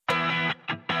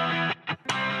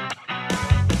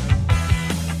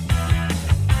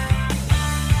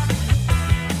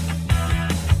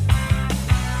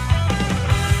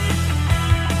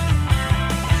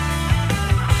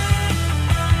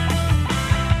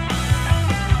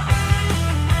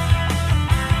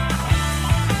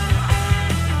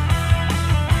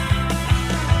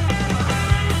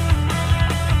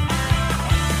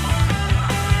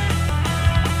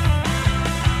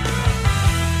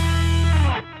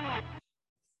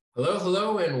Hello,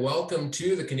 hello, and welcome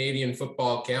to the Canadian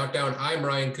Football Countdown. I'm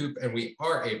Ryan Coop, and we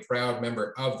are a proud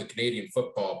member of the Canadian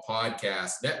Football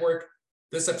Podcast Network.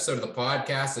 This episode of the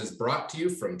podcast is brought to you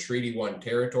from Treaty 1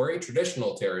 territory,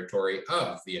 traditional territory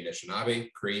of the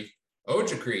Anishinaabe, Cree,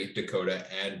 Oji-Cree, Dakota,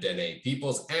 and Dene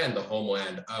peoples, and the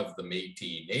homeland of the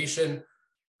Métis Nation.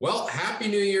 Well, Happy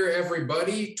New Year,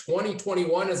 everybody.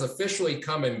 2021 has officially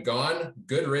come and gone.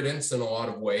 Good riddance in a lot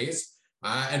of ways.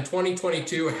 And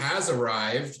 2022 has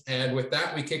arrived. And with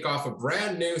that, we kick off a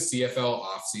brand new CFL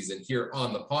offseason here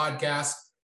on the podcast.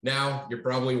 Now, you're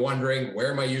probably wondering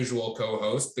where my usual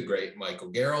co-host, the great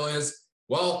Michael Garrell, is.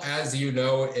 Well, as you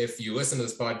know, if you listen to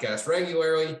this podcast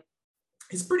regularly,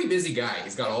 he's a pretty busy guy.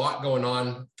 He's got a lot going on,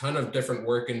 a ton of different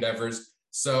work endeavors.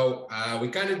 So we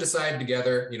kind of decided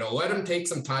together, let him take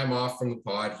some time off from the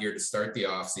pod here to start the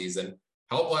offseason.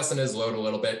 Help lessen his load a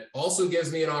little bit. Also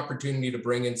gives me an opportunity to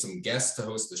bring in some guests to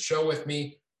host the show with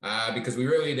me because we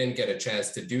really didn't get a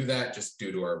chance to do that just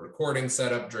due to our recording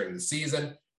setup during the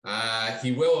season.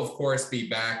 He will, of course, be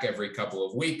back every couple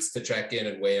of weeks to check in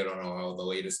and weigh in on all the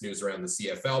latest news around the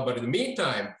CFL. But in the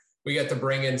meantime, we get to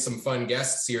bring in some fun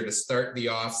guests here to start the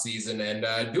off season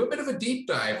and do a bit of a deep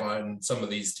dive on some of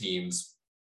these teams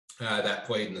that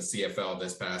played in the CFL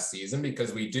this past season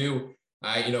because we do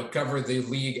cover the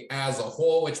league as a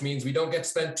whole, which means we don't get to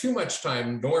spend too much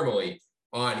time normally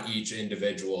on each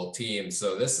individual team.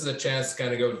 So this is a chance to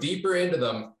kind of go deeper into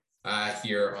them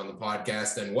here on the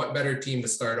podcast. And what better team to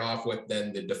start off with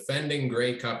than the defending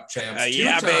Grey Cup champs,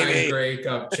 two-time Grey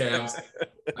Cup champs.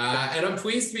 And I'm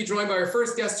pleased to be joined by our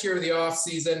first guest here of the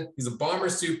offseason. He's a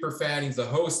Bombers super fan. He's the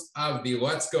host of the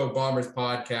Let's Go Bombers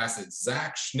podcast. It's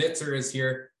Zach Schnitzer is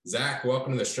here. Zach,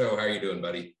 welcome to the show. How are you doing,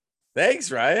 buddy?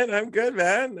 Thanks, Ryan. I'm good,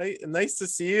 man. Nice to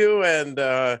see you. And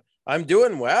I'm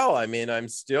doing well. I mean,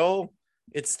 it's still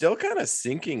kind of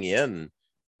sinking in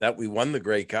that we won the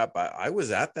Grey Cup. I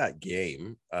was at that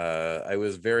game. I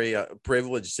was very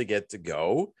privileged to get to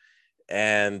go.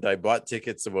 And I bought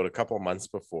tickets about a couple of months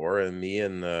before, and me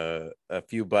and a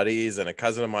few buddies and a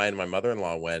cousin of mine and my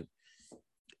mother-in-law went.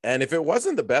 And if it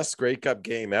wasn't the best Grey Cup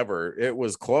game ever, it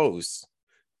was close.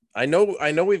 I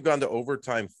know we've gone to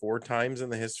overtime 4 times in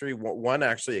the history, one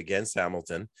actually against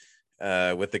Hamilton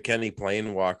with the Kenny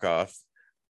Plain walk-off.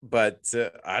 But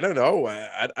I don't know.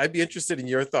 I'd be interested in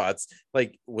your thoughts.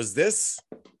 Like, was this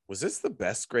the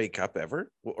best Grey Cup ever?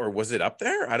 Or was it up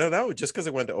there? I don't know. Just because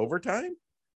it went to overtime?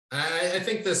 I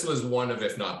think this was one of,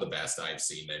 if not the best I've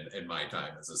seen in my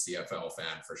time as a CFL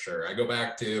fan, for sure. I go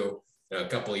back to a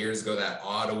couple of years ago, that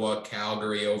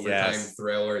Ottawa-Calgary overtime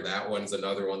thriller. That one's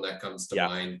another one that comes to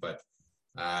mind, but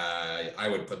I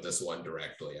would put this one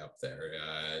directly up there.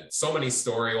 So many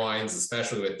storylines,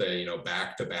 especially with the,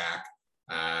 back-to-back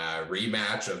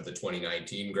rematch of the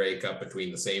 2019 Grey Cup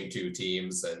between the same two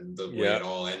teams and the way it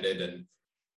all ended. And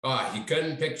you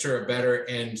couldn't picture a better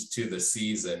end to the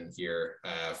season here,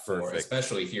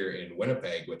 especially here in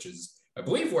Winnipeg, which is, I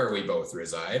believe, where we both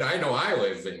reside. I know I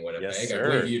live in Winnipeg. Yes, I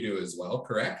believe you do as well,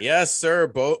 correct? Yes, sir.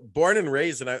 Born and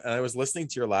raised. And I was listening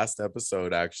to your last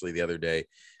episode actually the other day,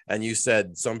 and you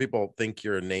said some people think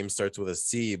your name starts with a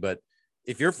C, but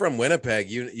if you're from Winnipeg,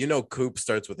 you know Coop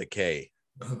starts with a K.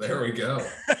 Oh, there we go.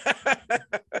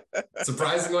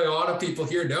 Surprisingly, a lot of people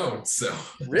here don't. So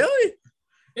really?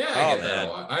 Yeah, I get that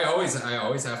a lot. I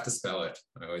always have to spell it.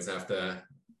 I always have to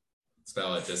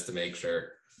spell it just to make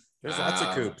sure. There's lots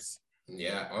of Coops.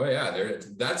 Yeah. Oh, yeah.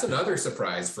 That's another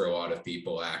surprise for a lot of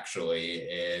people, actually,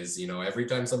 is, every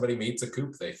time somebody meets a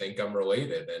Coop, they think I'm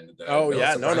related. And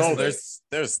no,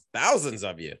 there's thousands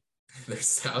of you.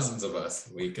 There's thousands of us.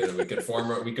 We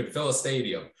could fill a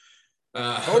stadium.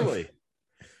 Totally.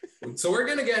 So we're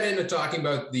going to get into talking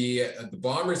about the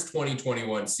Bombers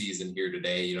 2021 season here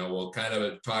today. We'll kind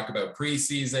of talk about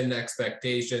preseason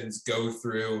expectations, go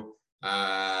through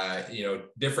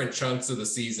different chunks of the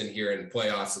season here in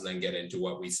playoffs, and then get into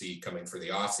what we see coming for the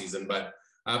offseason. But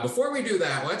before we do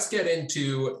that, let's get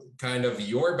into kind of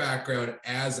your background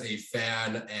as a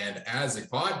fan and as a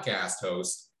podcast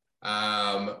host.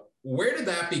 Where did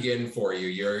that begin for you,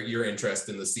 your interest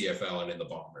in the CFL and in the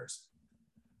Bombers?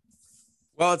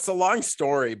 Well, it's a long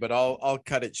story, but I'll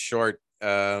cut it short.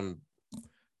 And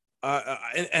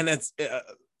it's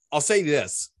I'll say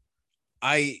this.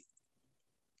 I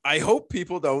hope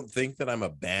people don't think that I'm a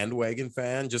bandwagon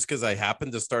fan just because I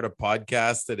happened to start a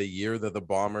podcast at a year that the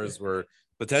Bombers were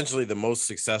potentially the most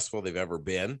successful they've ever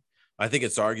been. I think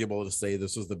it's arguable to say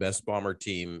this was the best Bomber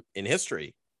team in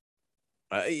history.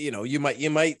 You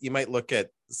might look at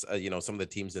some of the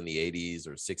teams in the 80s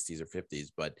or 60s or 50s,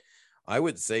 but I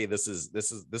would say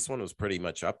this one was pretty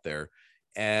much up there.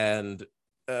 And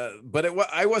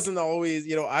I wasn't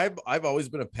always, I've always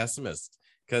been a pessimist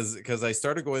because I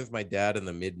started going with my dad in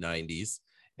the mid 90s.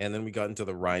 And then we got into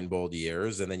the Reinbold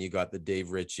years, and then you got the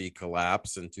Dave Ritchie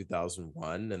collapse in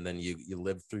 2001, and then you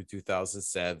lived through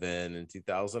 2007 and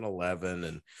 2011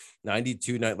 and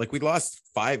 92. Like we lost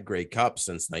 5 Grey Cups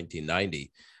since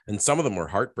 1990, and some of them were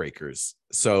heartbreakers.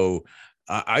 So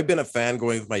I've been a fan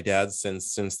going with my dad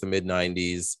since the mid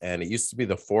 90s, and it used to be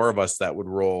the 4 of us that would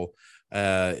roll.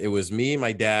 It was me,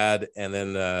 my dad, and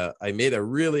then I made a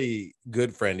really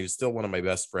good friend who's still one of my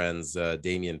best friends,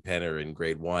 Damian Penner, in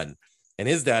grade 1. And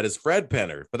his dad is Fred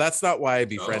Penner, but that's not why I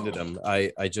befriended him.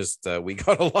 I just, we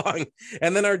got along,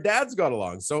 and then our dads got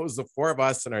along. So it was the 4 of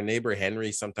us, and our neighbor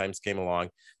Henry sometimes came along,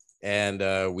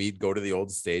 and we'd go to the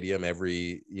old stadium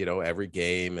every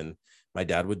game. And my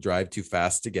dad would drive too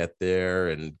fast to get there,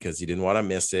 and because he didn't want to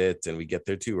miss it, and we get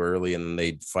there too early, and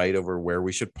they'd fight over where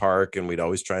we should park, and we'd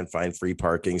always try and find free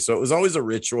parking. So it was always a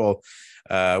ritual.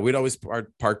 We'd always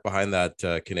park behind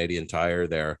that Canadian Tire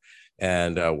there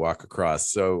and walk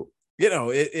across. So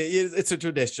it's a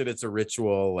tradition, it's a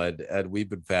ritual, and we've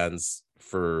been fans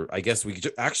for, I guess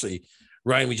actually,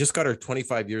 Ryan, we just got our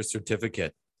 25-year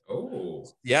certificate. Oh,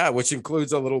 yeah, which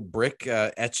includes a little brick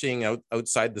etching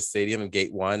outside the stadium in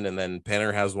gate 1, and then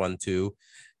Penner has one too.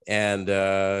 And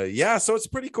so it's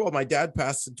pretty cool. My dad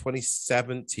passed in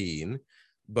 2017,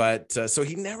 but so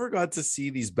he never got to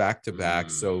see these back to back.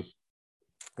 So,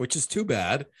 which is too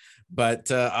bad.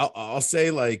 But I'll say,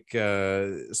 like,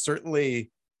 certainly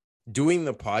doing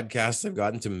the podcast, I've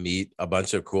gotten to meet a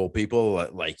bunch of cool people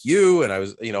like you. And I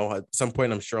was, at some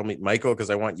point, I'm sure I'll meet Michael, because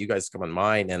I want you guys to come on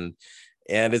mine.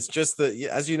 And it's just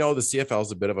as you know, the CFL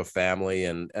is a bit of a family,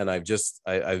 and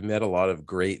I've met a lot of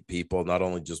great people, not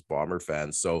only just Bomber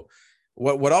fans. So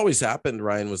what always happened,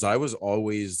 Ryan, was I was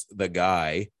always the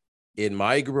guy in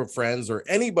my group of friends, or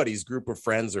anybody's group of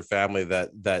friends or family,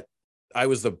 that I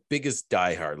was the biggest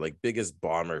diehard, like biggest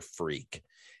Bomber freak.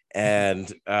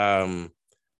 And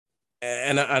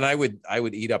I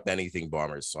would eat up anything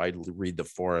Bombers. So I'd read the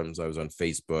forums. I was on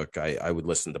Facebook. I would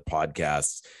listen to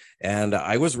podcasts, and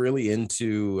I was really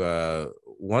into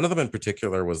one of them in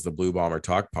particular was the Blue Bomber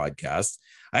Talk podcast.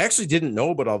 I actually didn't know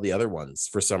about all the other ones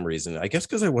for some reason. I guess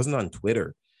because I wasn't on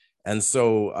Twitter, and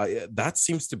so that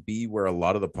seems to be where a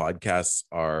lot of the podcasts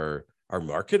are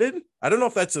marketed. I don't know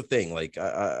if that's a thing. Like,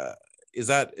 is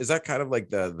that kind of like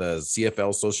the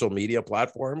CFL social media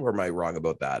platform, or am I wrong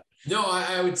about that? No,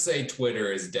 I would say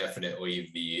Twitter is definitely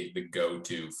the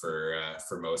go-to for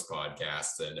most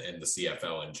podcasts, and the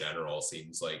CFL in general.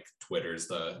 Seems like Twitter's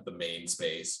the main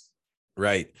space.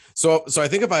 Right. So I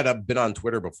think if I'd been on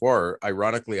Twitter before,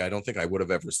 ironically, I don't think I would have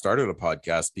ever started a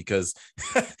podcast, because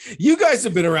you guys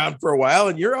have been around for a while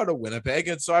and you're out of Winnipeg.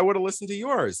 And so I would have listened to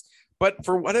yours. But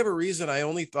for whatever reason, I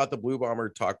only thought the Blue Bomber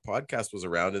Talk podcast was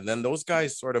around. And then those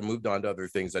guys sort of moved on to other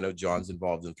things. I know John's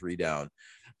involved in 3 Down.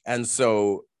 And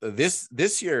so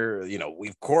this year,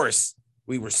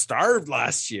 we were starved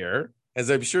last year, as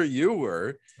I'm sure you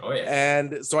were. Oh yeah.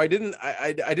 And so I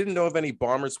didn't know of any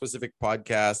Bomber specific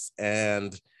podcasts,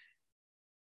 and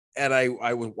I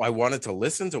wanted to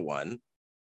listen to one,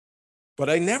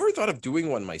 but I never thought of doing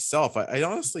one myself. I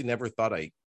honestly never thought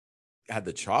I had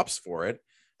the chops for it.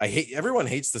 Everyone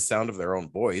hates the sound of their own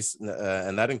voice,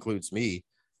 and that includes me.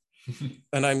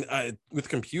 And I'm with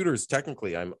computers,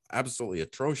 technically, I'm absolutely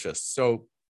atrocious. So,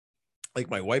 like,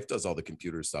 my wife does all the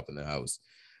computer stuff in the house.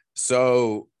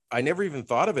 So I never even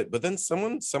thought of it. But then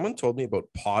someone told me about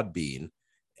Podbean,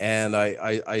 and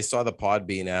I saw the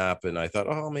Podbean app, and I thought,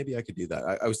 oh, maybe I could do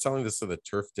that. I was telling this to the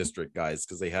Turf District guys,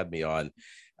 because they had me on.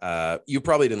 You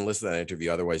probably didn't listen to that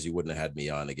interview, otherwise you wouldn't have had me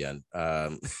on again.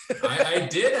 I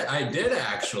did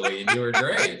actually, and you were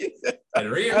great. And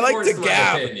I like to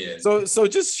gab. Opinion. So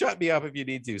just shut me up if you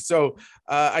need to. So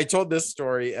I told this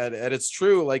story, and it's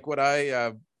true. Like, what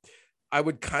I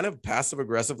would kind of passive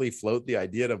aggressively float the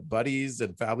idea to buddies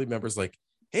and family members, like,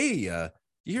 hey,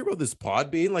 you hear about this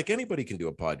Podbean? Like, anybody can do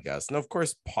a podcast. And of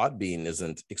course, Podbean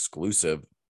isn't exclusive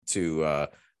to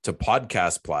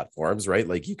podcast platforms, right?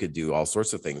 Like, you could do all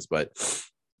sorts of things, but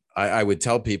I would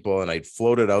tell people, and I'd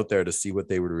float it out there to see what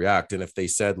they would react. And if they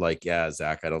said, like, yeah,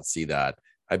 Zach, I don't see that,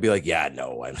 I'd be like, yeah,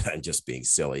 no, I'm just being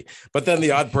silly. But then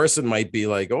the odd person might be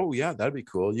like, oh yeah, that'd be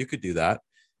cool. You could do that.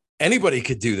 Anybody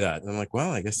could do that. And I'm like,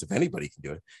 well, I guess if anybody can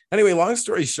do it. Anyway, long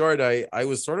story short, I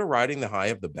was sort of riding the high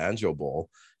of the Banjo Bowl,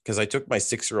 because I took my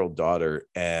 6-year-old daughter,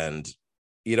 and,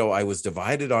 I was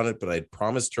divided on it, but I'd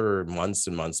promised her months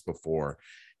and months before.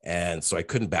 And so I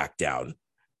couldn't back down.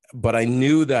 But I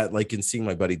knew that, like, in seeing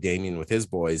my buddy Damien with his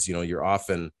boys, you're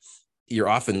often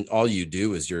all you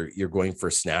do is you're going for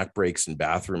snack breaks and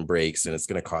bathroom breaks, and it's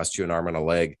going to cost you an arm and a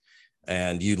leg.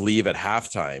 and you leave at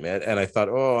halftime. And I thought,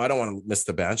 oh, I don't want to miss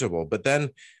the Banjo Bowl. But then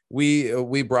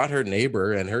we brought her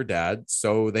neighbor and her dad,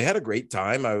 so they had a great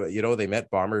time. They met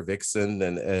Bomber Vixen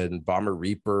and Bomber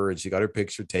Reaper, and she got her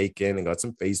picture taken and got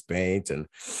some face paint, and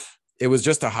it was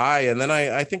just a high. And then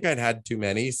I think I'd had too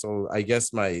many, so I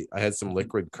guess I had some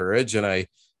liquid courage, and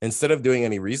instead of doing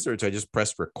any research, I just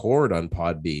pressed record on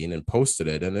Podbean and posted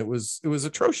it, and it was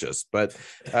atrocious. But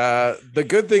the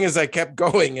good thing is I kept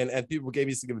going, and people gave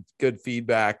me some good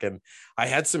feedback, and I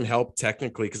had some help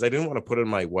technically because I didn't want to put in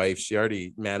my wife. She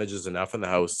already manages enough in the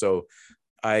house, so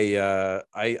I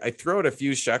throw out a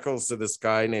few shekels to this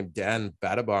guy named Dan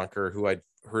Badabonker, who I'd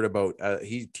heard about.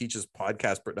 He teaches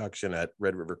podcast production at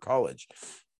Red River College.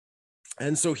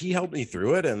 And so he helped me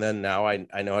through it. And then now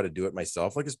I know how to do it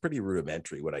myself. Like, it's pretty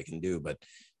rudimentary what I can do, but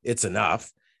it's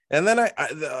enough. And then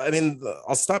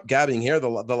I'll stop gabbing here.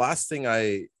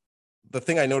 The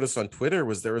thing I noticed on Twitter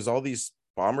was there was all these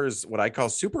Bombers, what I call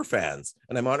super fans.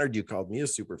 And I'm honored you called me a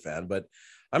super fan, but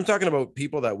I'm talking about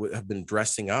people that have been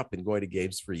dressing up and going to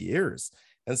games for years.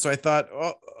 And so I thought,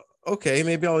 oh, okay,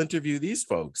 maybe I'll interview these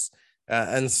folks.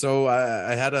 And so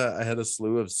I had a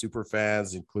slew of super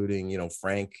fans, including,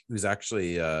 Frank, who's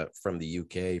actually from the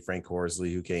UK, Frank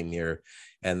Horsley, who came here.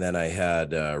 And then I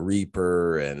had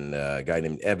Reaper and a guy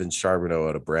named Evan Charbonneau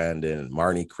out of Brandon, and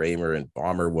Marnie Kramer and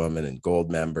Bomber Woman and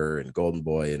Gold Member and Golden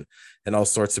Boy and all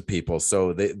sorts of people.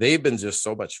 So they've been just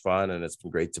so much fun, and it's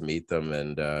been great to meet them.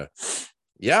 And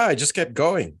yeah, I just kept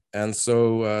going. And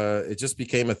so it just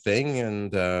became a thing.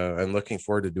 And I'm looking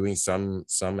forward to doing some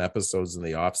episodes in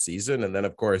the off season. And then,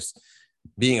 of course,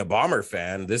 being a Bomber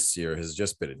fan this year has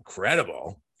just been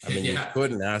incredible. I mean, You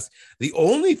couldn't ask. The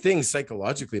only thing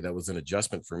psychologically that was an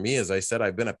adjustment for me, as I said,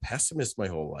 I've been a pessimist my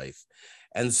whole life.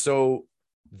 And so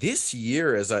this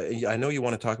year, as I know you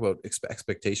want to talk about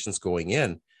expectations going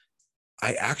in,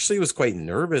 I actually was quite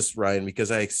nervous, Ryan, because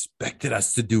I expected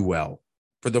us to do well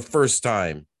for the first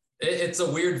time. It's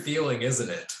a weird feeling, isn't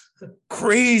it?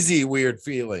 Crazy weird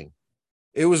feeling.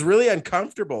 It was really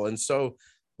uncomfortable. And so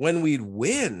when we'd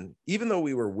win, even though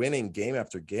we were winning game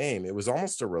after game, it was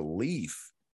almost a relief.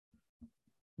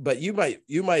 But you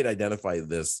might identify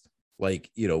this,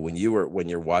 like, when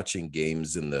you're watching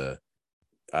games in the,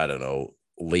 I don't know,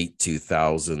 late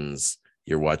 2000s,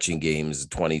 you're watching games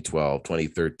 2012,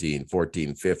 2013,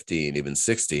 14, 15, even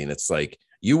 16. It's like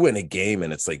you win a game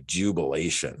and it's like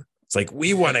jubilation. It's like,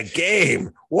 we won a game.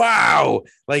 Wow.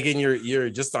 Like, and you're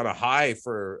just on a high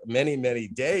for many, many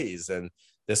days. And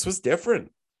this was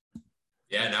different.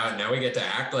 Yeah, now we get to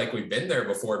act like we've been there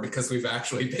before because we've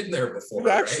actually been there before.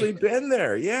 We've actually been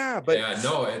there, yeah. But yeah,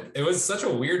 no, it was such a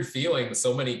weird feeling.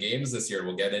 So many games this year.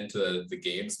 We'll get into the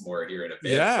games more here in a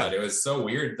bit. Yeah. But it was so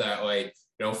weird that, like,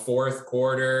 fourth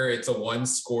quarter, it's a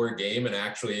 1-score game, and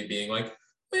actually being like,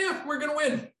 oh, yeah, we're gonna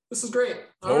win. This is great.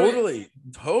 Totally.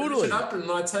 Finish it up and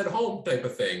let's head home type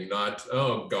of thing. Not,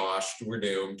 oh gosh, we're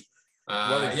doomed.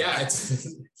 Yeah, it's a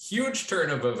huge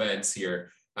turn of events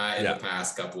here. In the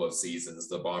past couple of seasons,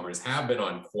 the Bombers have been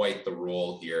on quite the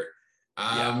roll here.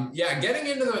 Getting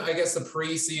into the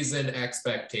preseason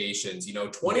expectations,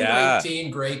 2019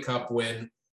 Grey Cup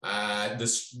win,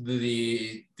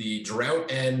 the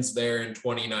drought ends there in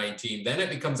 2019. Then it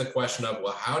becomes a question of,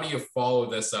 well, how do you follow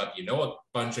this up? A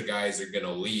bunch of guys are going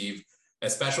to leave,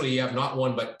 especially you have not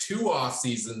one, but 2 off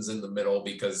seasons in the middle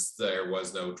because there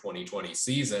was no 2020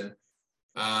 season.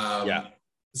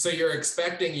 So you're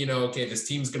expecting, okay, this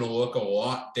team's going to look a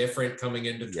lot different coming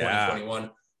into 2021,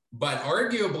 but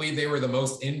arguably they were the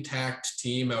most intact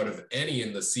team out of any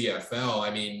in the CFL. I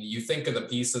mean, you think of the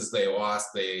pieces they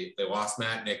lost. They lost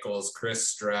Matt Nichols,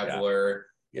 Chris Stradler,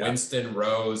 Winston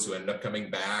Rose, who ended up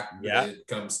coming back. It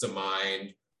comes to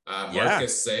mind.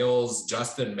 Marcus Sales,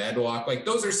 Justin Medlock. Like,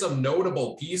 those are some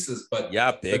notable pieces, but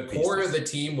the core of the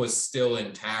team was still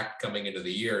intact coming into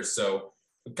the year. So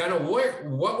kind of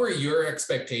what were your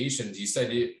expectations? You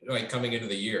said coming into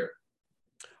the year.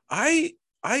 I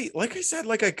like I said,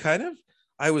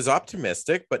 I was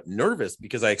optimistic but nervous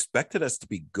because I expected us to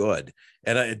be good.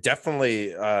 And I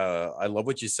definitely I love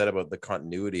what you said about the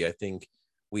continuity. I think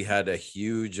we had a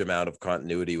huge amount of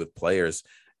continuity with players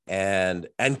and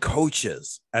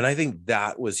coaches. And I think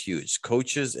that was huge.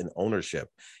 Coaches and ownership.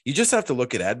 You just have to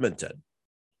look at Edmonton.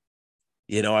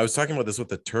 I was talking about this with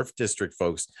the Turf District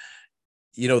folks.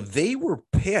 They were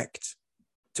picked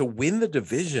to win the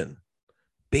division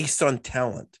based on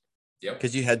talent.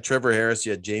 Because you had Trevor Harris,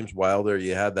 you had James Wilder,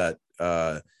 you had that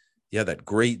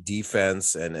great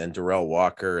defense and Darrell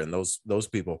Walker and those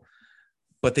people,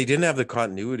 but they didn't have the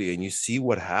continuity, and you see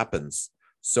what happens.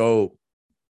 So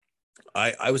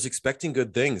I was expecting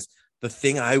good things, the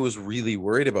thing I was really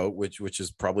worried about, which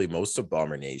is probably most of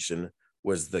Bomber Nation,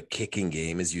 was the kicking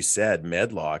game. As you said,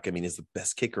 Medlock, I mean, is the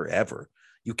best kicker ever.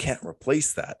 You can't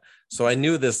replace that. So I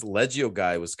knew this Leggio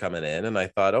guy was coming in, and I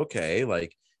thought, okay,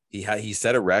 like he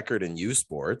set a record in U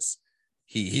Sports.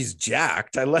 He's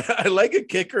jacked. I like a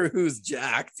kicker who's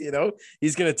jacked, you know,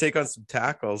 he's going to take on some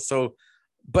tackles. So,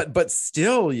 but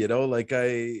still, you know, like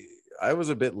I was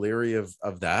a bit leery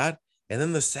of that. And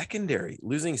then the secondary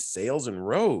losing Sales and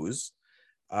Rose,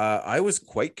 I was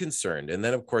quite concerned. And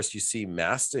then of course you see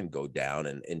Maston go down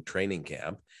in training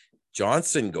camp,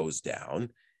 Johnson goes down,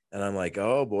 and I'm like,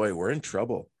 oh boy, we're in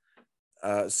trouble.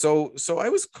 So I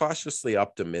was cautiously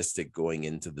optimistic going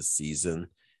into the season,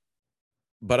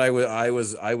 but I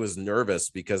was nervous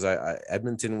because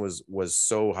Edmonton was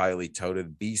so highly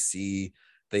touted. BC,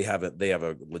 they have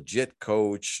a legit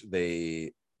coach.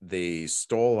 They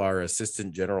stole our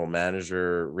assistant general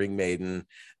manager, Ring Maiden.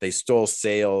 They stole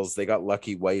Sales. They got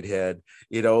Lucky Whitehead.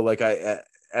 You know, like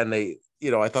and they,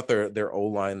 you know, I thought their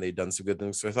O-line, they'd done some good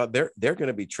things. So I thought they're going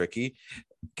to be tricky.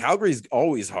 Calgary's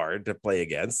always hard to play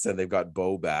against, and they've got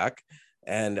Bo back.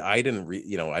 And I didn't,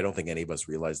 you know, I don't think any of us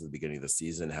realized at the beginning of the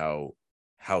season how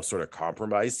sort of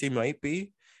compromised he might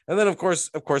be. And then of course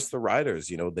the Riders,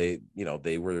 you know, they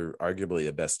were arguably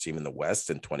the best team in the West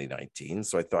in 2019.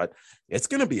 So I thought it's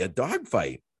going to be a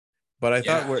dogfight, but I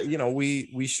thought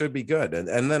we should be good.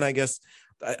 And then I guess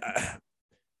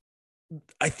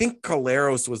I think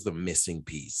Collaros was the missing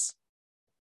piece.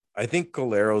 I think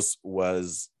Collaros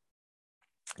was,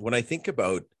 when I think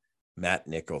about Matt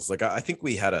Nichols, like I think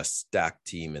we had a stacked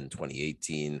team in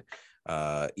 2018,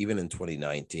 even in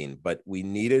 2019, but we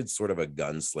needed sort of a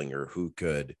gunslinger who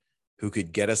could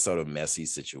get us out of messy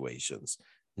situations.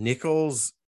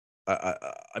 Nichols, I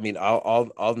mean,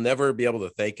 I'll never be able to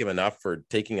thank him enough for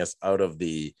taking us out of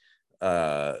the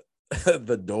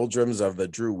the doldrums of the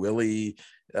Drew Willie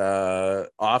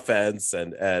offense,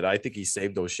 and I think he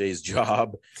saved O'Shea's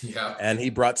job. Yeah, and he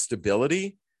brought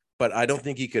stability, but I don't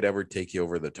think he could ever take you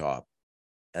over the top.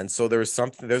 And so there's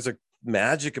a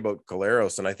magic about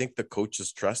Collaros, and I think the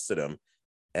coaches trusted him,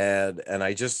 and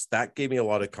I just, that gave me a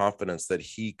lot of confidence that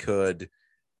he could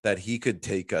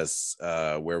take us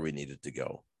where we needed to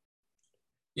go.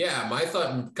 Yeah, my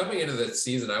thought coming into the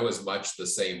season, I was much the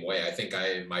same way. I think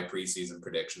in my preseason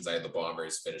predictions, I had the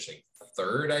Bombers finishing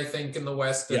third, I think, in the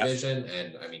West Division.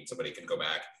 And I mean, somebody can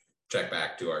check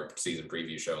back to our season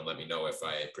preview show and let me know if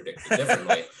I predicted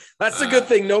differently. That's a good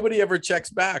thing. Nobody ever checks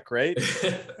back, right?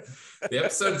 The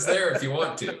episode's there if you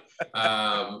want to.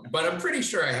 But I'm pretty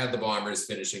sure I had the Bombers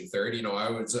finishing third. You know, I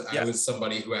was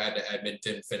somebody who had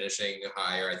Edmonton finishing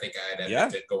higher. I think I had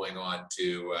Edmonton going on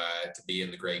to be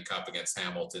in the Grey Cup against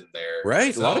Hamilton there. Right.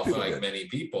 Myself, a lot of people like did. many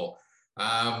people.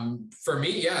 For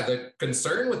me, the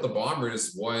concern with the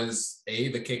Bombers was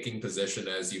the kicking position,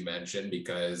 as you mentioned,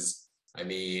 because I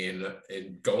mean,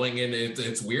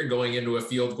 it's weird going into a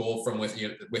field goal from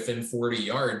within 40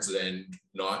 yards and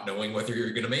not knowing whether you're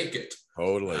going to make it.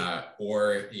 Totally.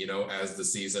 Or, you know, as the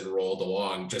season rolled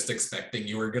along, just expecting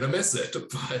you were going to miss it.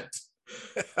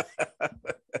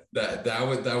 But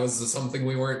that was something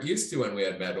we weren't used to when we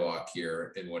had Medlock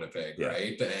here in Winnipeg,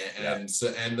 right? And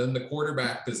then the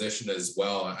quarterback position as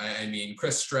well. I mean,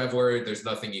 Chris Strevler, there's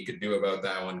nothing you could do about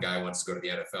that. One guy wants to go to the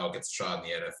NFL, gets a shot in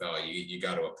the NFL. You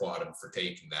got to applaud him for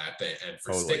taking that and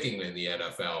for sticking in the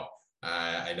NFL.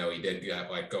 I know he did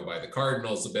go by the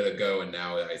Cardinals a bit ago, and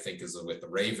now I think is with the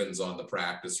Ravens on the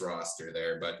practice roster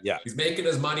there. But he's making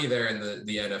his money there in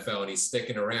the NFL, and he's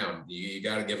sticking around. You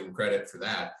got to give him credit for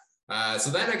that.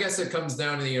 So then I guess it comes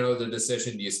down to, you know, the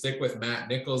decision. Do you stick with Matt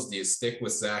Nichols? Do you stick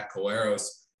with Zach Collaros?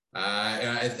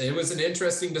 It was an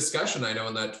interesting discussion, I know,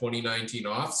 in that 2019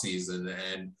 offseason.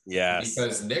 And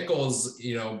because Nichols,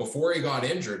 you know, before he got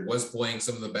injured, was playing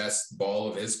some of the best ball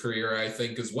of his career, I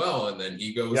think, as well. And then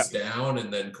he goes down,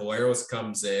 and then Collaros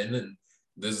comes in, and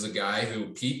this is a guy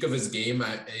who peak of his game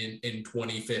in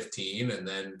 2015, and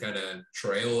then kind of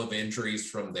trail of injuries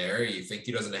from there. You think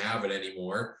he doesn't have it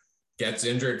anymore. Gets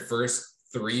injured first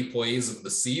 3 plays of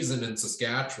the season in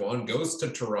Saskatchewan, goes to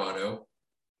Toronto,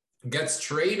 gets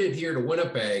traded here to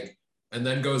Winnipeg, and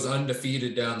then goes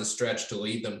undefeated down the stretch to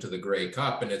lead them to the Grey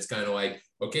Cup. And it's kind of like,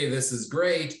 okay, this is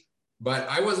great, but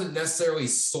I wasn't necessarily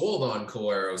sold on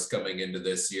Collaros coming into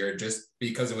this year just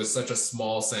because it was such a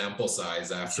small sample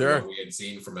size after what we had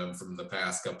seen from him from the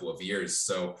past couple of years.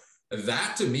 So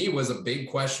that to me was a big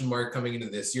question mark coming into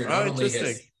this year.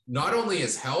 Not only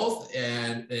his health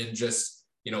and just,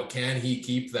 you know, can he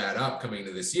keep that up coming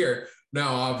into this year?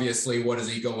 Now, obviously, what does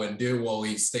he go and do? Well,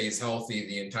 he stays healthy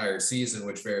the entire season,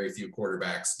 which very few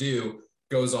quarterbacks do.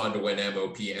 goes on to win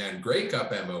MOP and Grey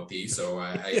Cup MOP. So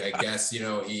I guess,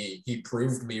 he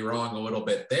proved me wrong a little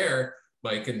bit there.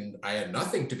 Like, and I had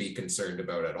nothing to be concerned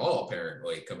about at all,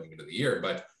 apparently, coming into the year.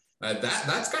 But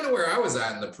that's kind of where I was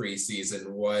at in the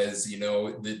preseason was,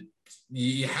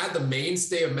 you had the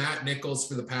mainstay of Matt Nichols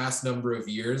for the past number of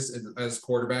years as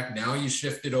quarterback. Now you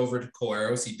shifted over to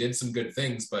Collaros. He did some good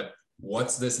things, but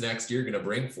what's this next year going to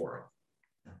bring for him?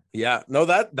 Yeah, no,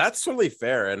 that's totally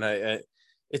fair. And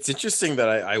it's interesting that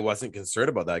I wasn't concerned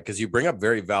about that because you bring up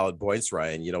very valid points,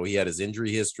 Ryan. He had his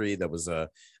injury history. That was a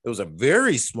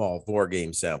very small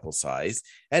 4-game sample size.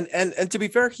 And to be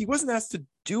fair, he wasn't asked to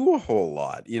do a whole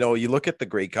lot. You look at the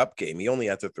Grey Cup game, he only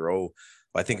had to throw,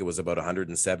 I think it was about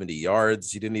 170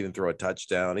 yards. He didn't even throw a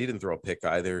touchdown. He didn't throw a pick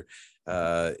either.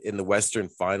 In the Western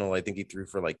Final, I think he threw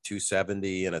for like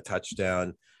 270 and a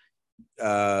touchdown.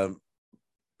 And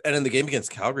in the game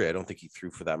against Calgary, I don't think he threw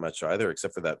for that much either,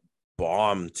 except for that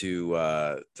bomb to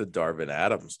Darvin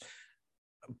Adams.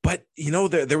 But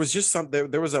there was just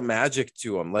there was a magic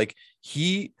to him. Like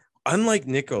he, unlike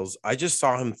Nichols, I just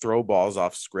saw him throw balls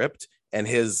off script, and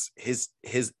his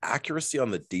accuracy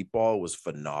on the deep ball was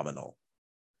phenomenal.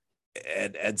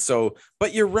 And so,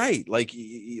 but you're right. Like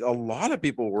a lot of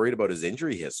people worried about his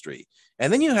injury history,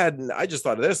 and then I just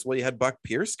thought of this. Well, you had Buck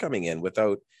Pierce coming in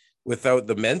without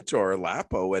the mentor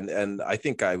Lapo, and I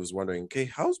think I was wondering, okay,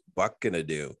 how's Buck gonna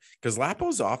do? Because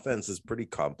Lapo's offense is pretty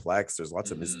complex. There's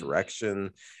lots of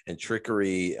misdirection and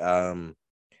trickery. I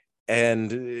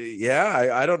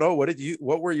don't know.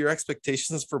 What were your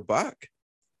expectations for Buck?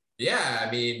 Yeah, I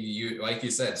mean, like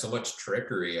you said, so much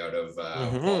trickery out of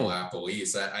Paul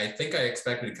LaPolice. I think I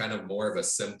expected kind of more of a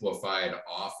simplified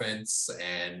offense,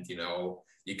 and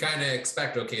you kind of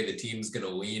expect, okay, the team's going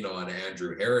to lean on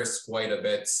Andrew Harris quite a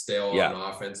bit still on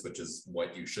offense, which is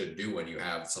what you should do when you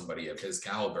have somebody of his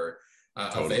caliber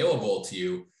available to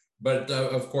you. But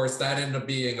of course, that ended up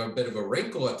being a bit of a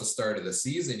wrinkle at the start of the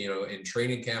season. In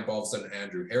training camp, all of a sudden,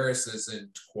 Andrew Harris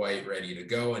isn't quite ready to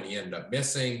go, and he ended up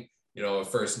missing a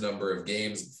first number of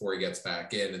games before he gets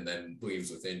back in, and then leaves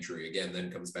with injury again,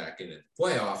 then comes back in the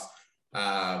playoffs.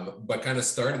 But kind of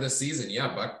start of the season,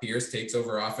 Buck Pierce takes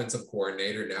over offensive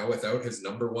coordinator now without his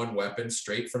number one weapon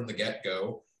straight from the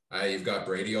get-go. You've got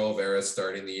Brady Oliveira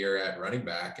starting the year at running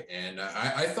back. And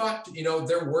I thought,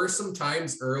 there were some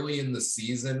times early in the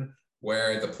season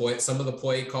where some of the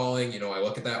play calling, I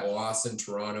look at that loss in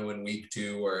Toronto in week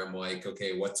 2 where I'm like,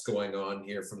 okay, what's going on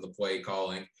here from the play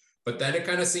calling? But then it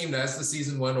kind of seemed as the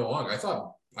season went along, I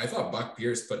thought Buck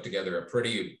Pierce put together a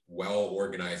pretty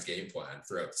well-organized game plan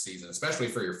throughout the season, especially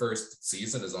for your first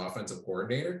season as offensive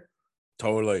coordinator.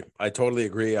 Totally. I totally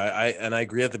agree. I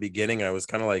agree at the beginning. I was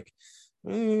kind of like,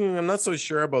 I'm not so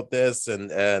sure about this.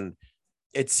 And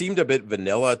it seemed a bit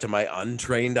vanilla to my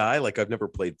untrained eye. Like I've never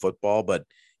played football, but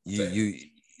you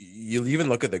even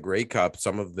look at the Grey Cup,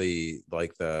 some of the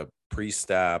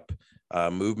pre-snap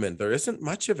movement, there isn't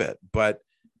much of it, but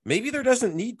maybe there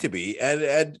doesn't need to be.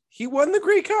 And he won the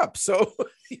Grey Cup. So,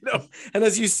 and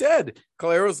as you said,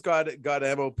 Collaros got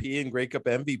MOP and Grey Cup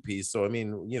MVP. So, I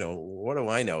mean, what do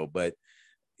I know? But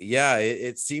yeah,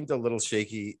 it seemed a little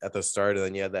shaky at the start. And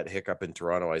then you had that hiccup in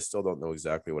Toronto. I still don't know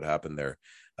exactly what happened there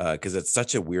because it's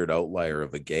such a weird outlier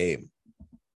of a game.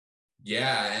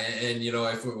 Yeah, and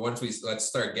let's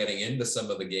start getting into some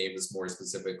of the games more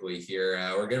specifically here.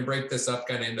 We're going to break this up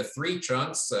kind of into 3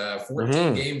 chunks,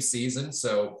 14 game season.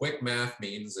 So quick math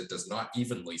means it does not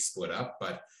evenly split up,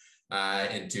 but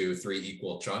into 3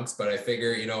 equal chunks. But I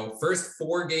figure, first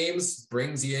 4 games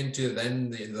brings you into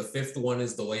then the 5th one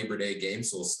is the Labor Day game.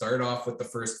 So we'll start off with the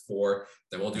first 4,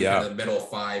 then we'll do kind of the middle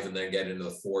 5 and then get into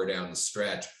the 4 down the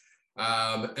stretch.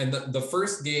 And the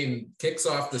first game kicks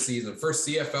off the season, first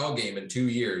CFL game in 2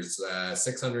 years,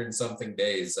 600 and something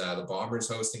days. The Bombers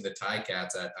hosting the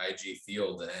Ticats at IG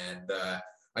Field. And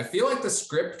I feel like the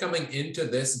script coming into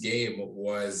this game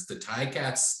was the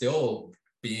Ticats still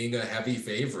being a heavy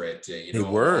favorite. A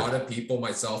lot of people,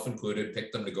 myself included,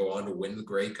 picked them to go on to win the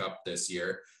Grey Cup this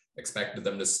year. Expected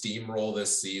them to steamroll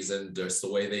this season just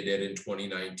the way they did in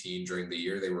 2019 during the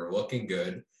year. They were looking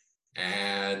good.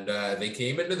 And they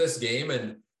came into this game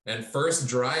and first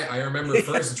drive, I remember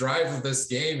first drive of this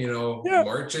game,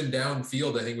 marching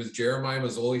downfield. I think it was Jeremiah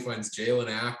Mazzoli finds Jalen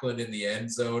Acklin in the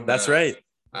end zone. That's right.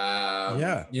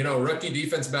 Rookie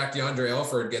defense back DeAndre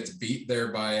Alford gets beat there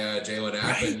by Jalen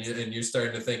Acklin, right. And you're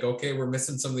starting to think, okay, we're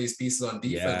missing some of these pieces on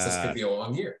defense. This could be a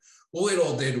long year.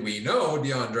 Little did we know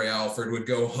DeAndre Alford would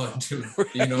go on to,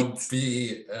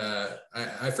 be.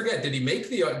 I forget. Did he make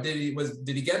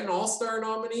Did he get an All-Star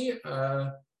nominee?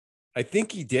 I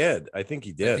think he did.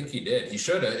 He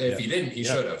should have. If he didn't, he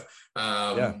should have.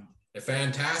 A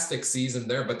fantastic season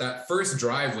there, but that first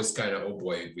drive was kind of, oh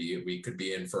boy, we could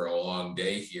be in for a long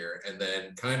day here. And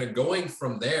then kind of going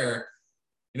from there,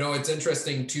 it's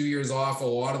interesting, 2 years off, a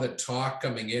lot of the talk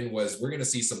coming in was we're going to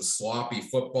see some sloppy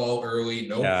football early,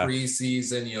 no Yeah.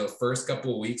 preseason, the first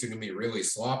couple of weeks are going to be really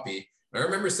sloppy. I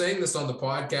remember saying this on the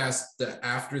podcast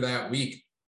after that week.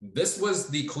 This was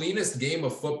the cleanest game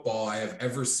of football I have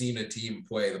ever seen a team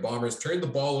play. The Bombers turned the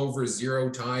ball over 0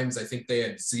 times. I think they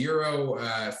had 0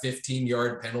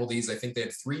 15-yard penalties. I think they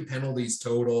had 3 penalties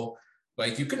total.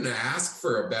 Like, you couldn't ask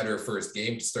for a better first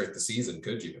game to start the season,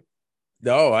 could you?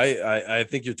 No, I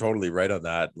think you're totally right on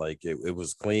that. Like it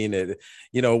was clean. It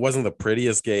wasn't the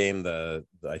prettiest game.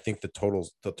 I think the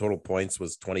total points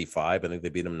was 25. I think they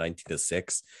beat them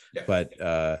 19-6. Yeah. But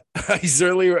I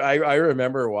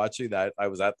remember watching that.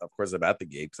 I'm at the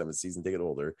game because I'm a season ticket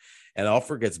holder, and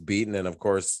Alfred gets beaten. And of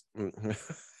course,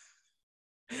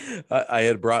 I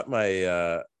had brought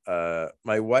my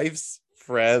wife's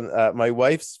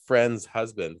friend's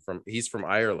husband he's from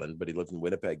Ireland, but he lives in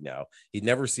Winnipeg now. He'd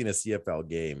never seen a CFL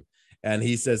game. And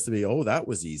he says to me, "Oh, that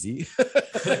was easy."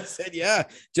 I said, "Yeah,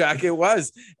 Jack, it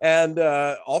was." And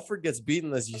Alfred gets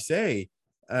beaten, as you say.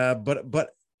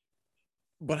 But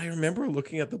I remember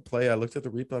looking at the play. I looked at the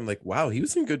replay. I'm like, wow, he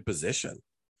was in good position.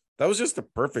 That was just a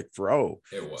perfect throw.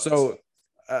 It was. So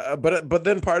but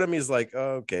then part of me is like,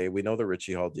 oh, okay, we know the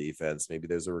Richie Hall defense. Maybe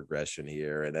there's a regression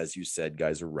here. And as you said,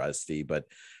 guys are rusty. But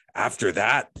after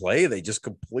that play, they just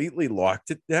completely locked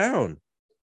it down.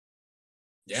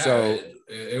 Yeah, so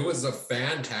it was a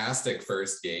fantastic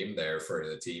first game there for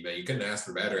the team, and you couldn't ask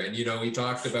for better. And we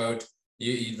talked about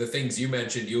the things you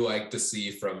mentioned you like to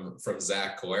see from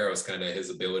Zach Collaros, kind of his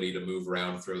ability to move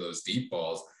around, throw those deep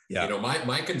balls. Yeah.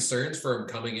 My concerns for him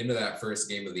coming into that first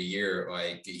game of the year,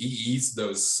 like he eased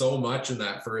those so much in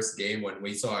that first game when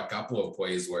we saw a couple of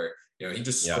plays where, he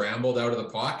just scrambled out of the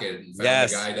pocket and found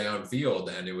the guy downfield.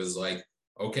 And it was like,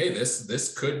 okay,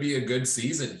 this could be a good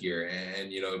season here.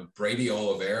 And, Brady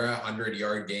Oliveira,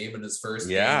 100-yard game in his first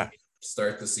game to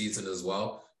start the season as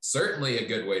well. Certainly a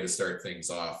good way to start things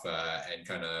off and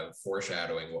kind of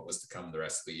foreshadowing what was to come the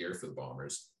rest of the year for the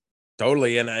Bombers.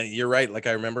 Totally. And you're right. Like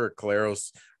I remember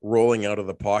Collaros rolling out of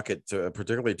the pocket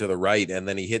particularly to the right. And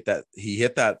then he hit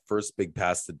that first big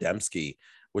pass to Dembski,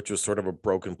 which was sort of a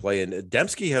broken play. And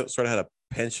Dembski sort of had a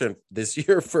penchant this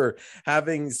year for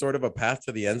having sort of a path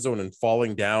to the end zone and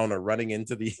falling down or running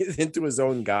into his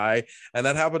own guy. And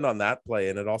that happened on that play.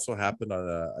 And it also happened on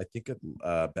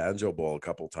a Banjo Bowl a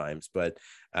couple times, but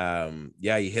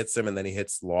he hits him and then he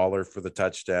hits Lawler for the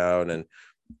touchdown. And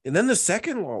then the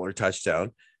second Lawler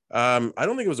touchdown, I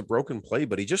don't think it was a broken play,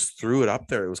 but he just threw it up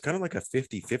there. It was kind of like a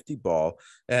 50-50 ball.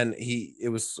 And he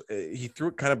threw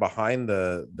it kind of behind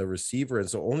the receiver. And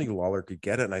so only Lawler could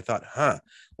get it. And I thought,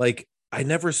 like I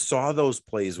never saw those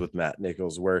plays with Matt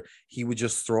Nichols where he would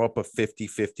just throw up a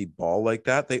 50-50 ball like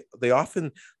that. They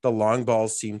often, the long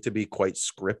balls seem to be quite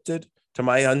scripted to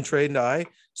my untrained eye.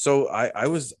 So I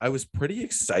was pretty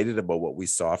excited about what we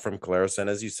saw from Collaros. And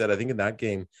as you said, I think in that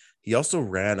game, he also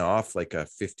ran off like a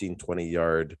 15-20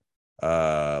 yard,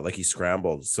 like he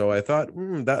scrambled. So I thought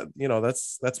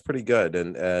that's pretty good.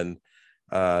 And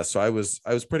so I was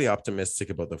pretty optimistic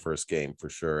about the first game for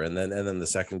sure. And then the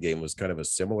second game was kind of a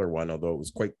similar one, although it was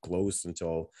quite close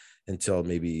until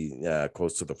maybe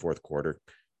close to the fourth quarter.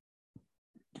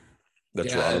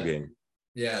 Toronto game.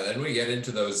 Yeah, then we get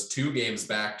into those 2 games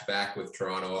back to back with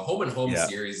Toronto. A home and home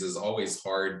series is always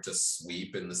hard to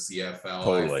sweep in the CFL,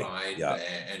 totally. I find. Yeah.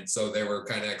 And so there were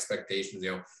kind of expectations,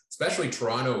 especially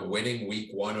Toronto winning week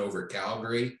 1 over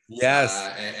Calgary. Yes.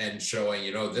 And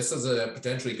showing, this is a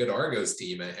potentially good Argos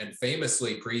team. And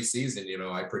famously preseason,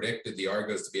 I predicted the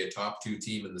Argos to be a top 2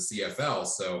 team in the CFL.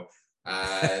 So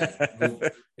I'm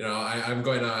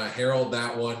going to herald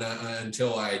that one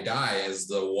until I die as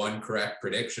the one correct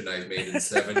prediction I've made in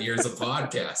 7 years of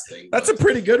podcasting. That's a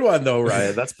pretty good one though,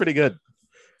 Ryan. That's pretty good.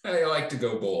 I like to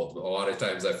go bold. A lot of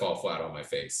times I fall flat on my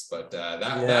face, but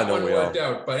that one worked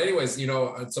out. But anyways,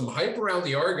 some hype around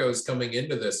the Argos coming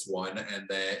into this one, and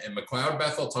McLeod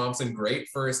Bethel Thompson, great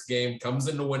first game, comes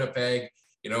into Winnipeg.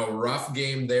 Rough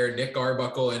game there. Nick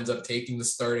Arbuckle ends up taking the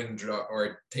starting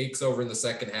or takes over in the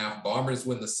second half. Bombers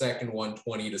win the second one,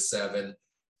 20-7.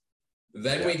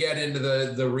 Then we get into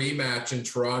the rematch in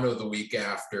Toronto the week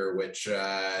after, which,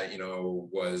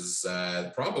 was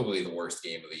probably the worst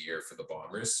game of the year for the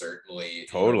Bombers, certainly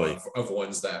totally of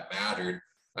ones that mattered.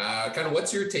 Kind of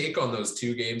what's your take on those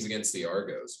 2 games against the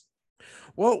Argos?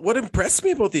 Well, what impressed me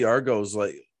about the Argos,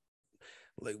 like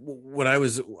when I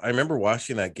remember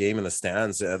watching that game in the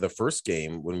stands, the first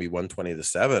game when we won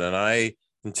 20-7, and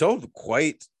until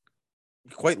quite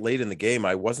quite late in the game,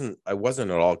 I wasn't at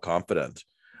all confident.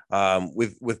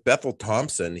 With Bethel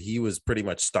Thompson, he was pretty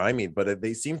much stymied, but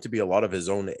they seemed to be a lot of his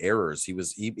own errors.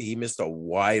 He missed a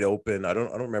wide open. I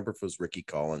don't remember if it was Ricky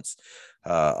Collins.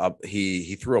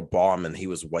 He threw a bomb and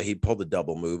he pulled a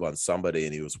double move on somebody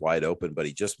and he was wide open, but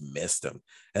he just missed him,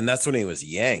 and that's when he was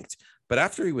yanked. But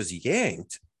after he was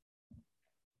yanked,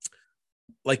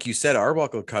 like you said,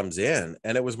 Arbuckle comes in,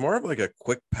 and it was more of like a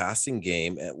quick passing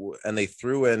game, and they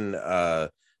threw in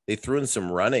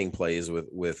some running plays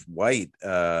with White,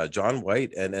 John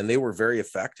White, and they were very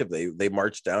effective. They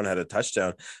marched down, had a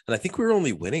touchdown, and I think we were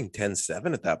only winning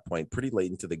 10-7 at that point, pretty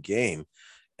late into the game.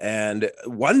 And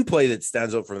one play that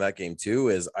stands out from that game too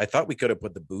is I thought we could have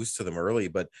put the boost to them early,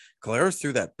 but Caleros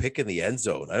threw that pick in the end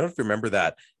zone. I don't know if you remember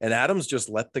that. And Adams just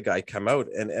let the guy come out.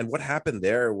 And what happened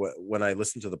there when I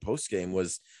listened to the post game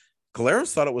was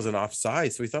Caleros thought it was an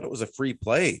offside. So he thought it was a free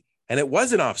play, and it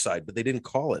was an offside, but they didn't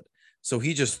call it. So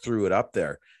he just threw it up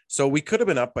there. So we could have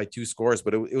been up by 2 scores,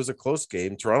 but it was a close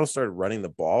game. Toronto started running the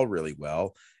ball really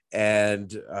well. And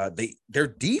their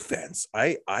defense,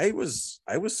 I was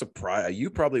surprised. You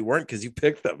probably weren't, because you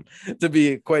picked them to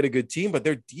be quite a good team, but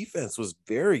their defense was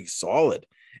very solid.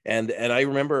 And I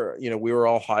remember, we were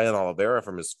all high on Oliveira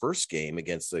from his first game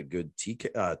against a good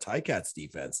Ticats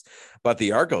defense, but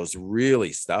the Argos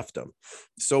really stuffed them.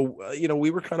 So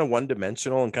we were kind of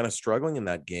one-dimensional and kind of struggling in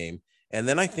that game. And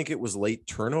then I think it was late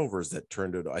turnovers that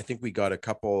turned it. I think we got a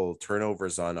couple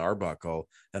turnovers on Arbuckle,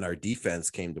 and our defense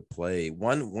came to play.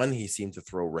 One he seemed to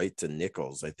throw right to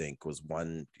Nichols, I think, was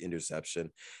one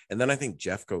interception. And then I think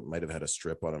Jeffcoat might have had a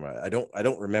strip on him. I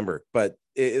don't remember, but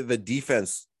the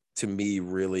defense to me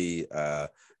really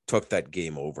took that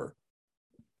game over.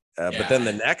 But then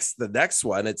the next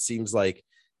one, it seems like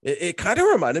it kind of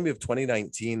reminded me of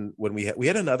 2019 when we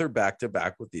had another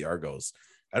back-to-back with the Argos.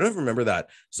 I don't even remember that.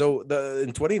 So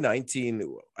in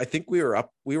 2019, I think we were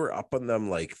up on them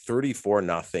like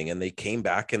 34-0, and they came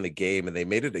back in the game and they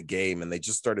made it a game, and they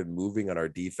just started moving on our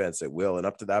defense at will. And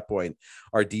up to that point,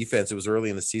 our defense, it was early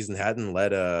in the season, hadn't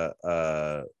led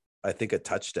a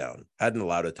touchdown, hadn't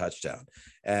allowed a touchdown.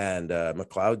 And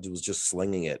McLeod was just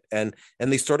slinging it. And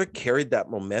they sort of carried that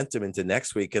momentum into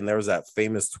next week. And there was that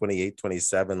famous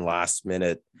 28-27 last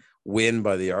minute win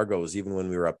by the Argos, even when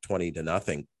we were up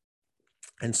 20-0.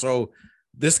 And so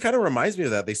this kind of reminds me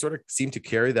of that. They sort of seem to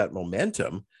carry that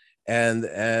momentum,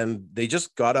 and they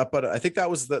just got up. I think that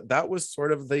was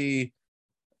sort of the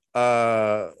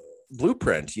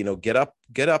blueprint, get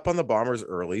up on the Bombers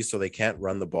early so they can't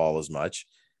run the ball as much,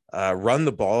 run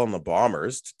the ball on the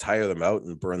Bombers to tire them out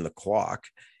and burn the clock.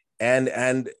 And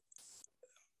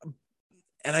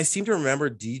I seem to remember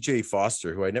DJ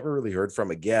Foster, who I never really heard from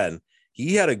again.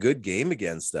 He had a good game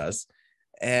against us,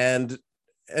 and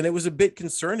it was a bit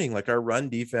concerning. Like our run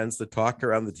defense, the talk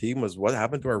around the team was what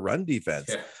happened to our run defense.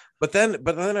 Yeah. But then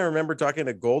I remember talking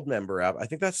to Goldmember. I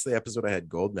think that's the episode I had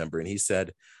Goldmember, and he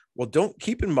said, well, don't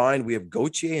keep in mind, we have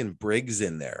Gauthier and Briggs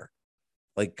in there.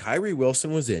 Like Kyrie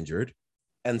Wilson was injured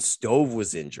and Stove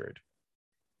was injured.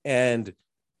 And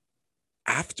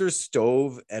after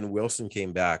Stove and Wilson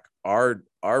came back, our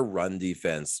run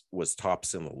defense was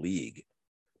tops in the league.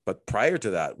 But prior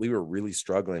to that, we were really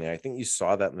struggling. And I think you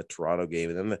saw that in the Toronto game.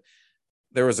 And then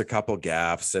there was a couple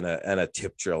gaffes and a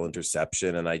tip drill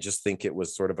interception. And I just think it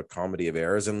was sort of a comedy of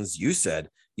errors. And as you said,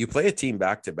 you play a team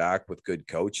back to back with good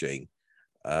coaching.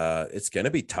 It's going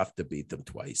to be tough to beat them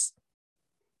twice.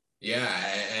 Yeah,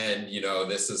 and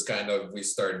this is kind of, we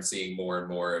started seeing more and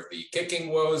more of the kicking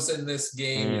woes in this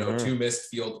game. Mm-hmm. 2 missed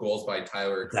field goals by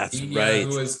Tyler Cortina, right,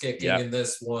 who was kicking in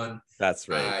this one. That's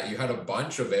right. You had a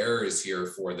bunch of errors here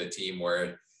for the team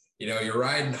where you're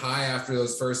riding high after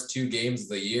those first 2 games of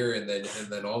the year, and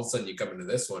then all of a sudden you come into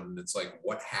this one and it's like,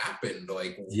 what happened?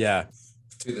 To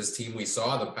this team we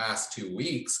saw the past 2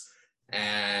 weeks.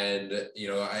 And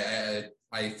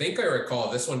I think I recall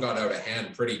this one got out of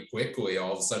hand pretty quickly.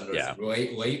 All of a sudden, it was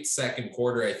late second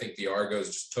quarter. I think the Argos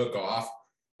just took off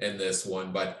in this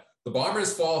one, but the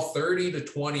Bombers fall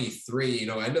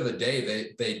 30-23. End of the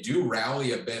day, they do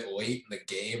rally a bit late in the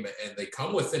game, and they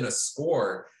come within a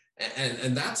score.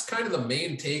 And that's kind of the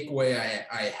main takeaway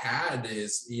I had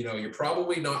is, you're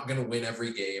probably not going to win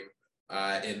every game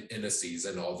in a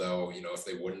season. Although, if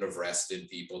they wouldn't have rested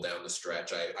people down the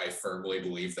stretch, I firmly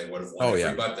believe they would have won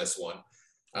every but this one.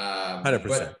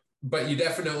 100%. But you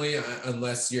definitely,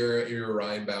 unless you're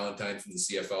Ryan Ballantyne from the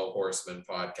CFL Horseman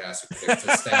podcast,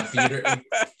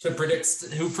 who predicts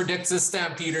the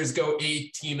Stampeders go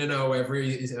 18-0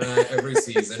 every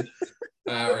season,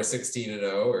 or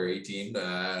 16-0 or 18.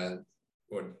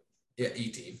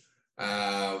 18.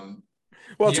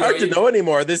 Well, it's hard to know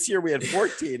anymore. This year we had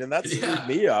 14, and that screwed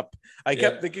me up. I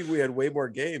kept thinking we had way more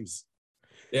games.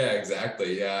 Yeah,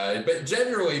 exactly. Yeah, but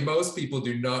generally, most people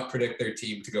do not predict their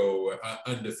team to go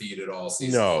undefeated all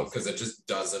season long because it just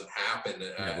doesn't happen,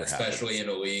 especially in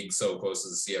a league so close to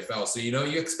the CFL. So,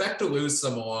 you expect to lose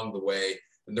some along the way.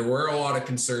 And there were a lot of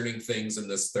concerning things in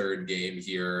this third game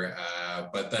here,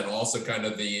 but then also kind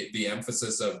of the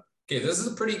emphasis of, okay, this is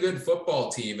a pretty good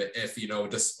football team. If,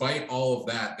 despite all of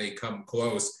that, they come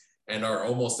close and are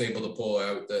almost able to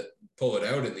pull it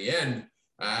out in the end.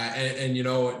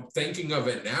 Thinking of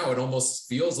it now, it almost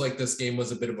feels like this game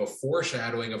was a bit of a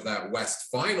foreshadowing of that West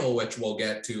final, which we'll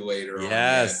get to later on.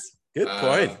 Yes, good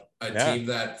point. A team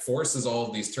that forces all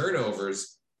of these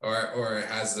turnovers or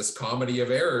has this comedy of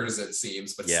errors, it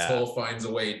seems, but still finds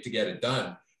a way to get it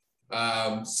done.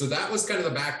 So that was kind of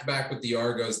the back-to-back with the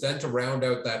Argos. Then to round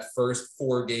out that first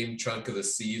 4-game chunk of the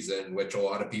season, which a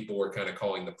lot of people were kind of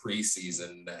calling the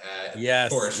preseason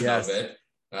portion of it.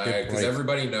 Because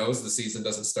everybody knows the season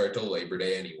doesn't start till Labor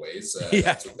Day anyways.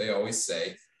 That's what they always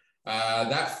say.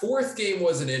 That fourth game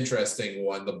was an interesting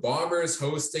one. The Bombers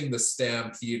hosting the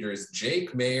Stampeders.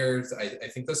 Jake Maiers, I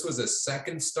think this was his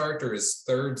second start or his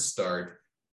third start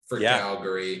for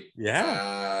Calgary.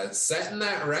 Setting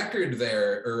that record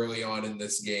there early on in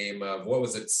this game of, what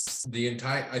was it?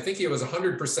 I think it was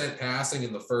 100% passing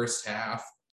in the first half.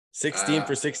 16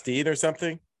 for 16 or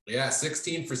something? Yeah,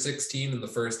 16 for 16 in the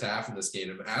first half in this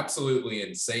game. Absolutely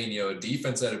insane.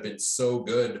 Defense that had been so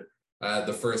good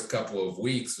the first couple of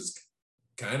weeks was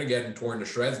kind of getting torn to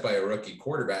shreds by a rookie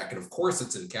quarterback. And of course,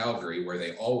 it's in Calgary where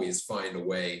they always find a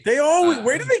way.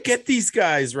 Where do they get these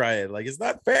guys, Ryan? Like, it's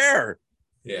not fair.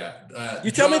 Yeah.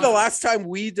 You tell me the last time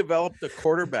we developed a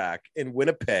quarterback in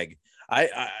Winnipeg.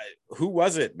 Who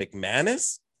was it?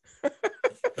 McManus?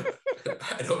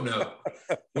 I don't know.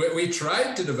 We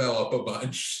tried to develop a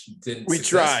bunch. We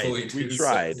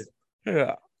tried.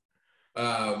 Yeah.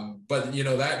 But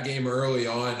that game early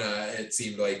on, it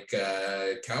seemed like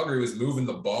Calgary was moving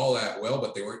the ball at will,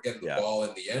 but they weren't getting the ball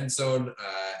in the end zone.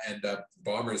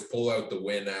 Bombers pull out the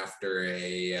win after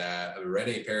a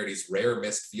Rene Parady's rare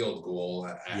missed field goal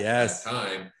at that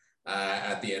time.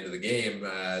 At the end of the game,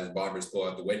 the Bombers pull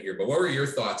out the win here. But what were your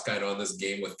thoughts kind of on this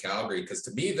game with Calgary? Because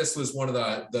to me, this was one of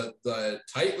the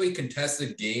tightly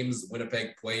contested games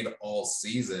Winnipeg played all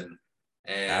season.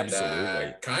 And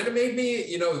kind of made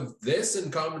me, this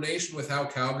in combination with how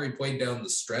Calgary played down the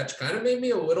stretch, kind of made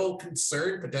me a little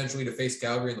concerned potentially to face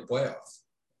Calgary in the playoffs.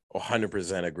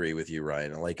 100% agree with you,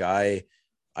 Ryan. Like I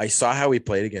saw how we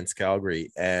played against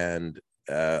Calgary, and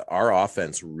our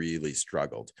offense really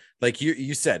struggled. Like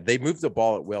you said, they moved the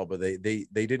ball at will, but they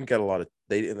didn't get a lot of.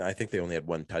 I think they only had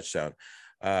one touchdown.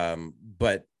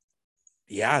 But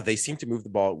yeah, they seemed to move the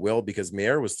ball at will because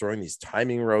Mayer was throwing these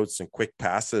timing routes and quick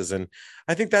passes, and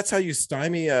I think that's how you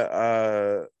stymie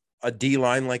a D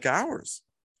line like ours.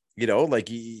 Like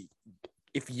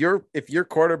if your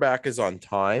quarterback is on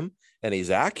time and he's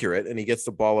accurate and he gets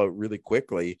the ball out really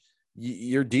quickly,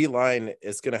 your D line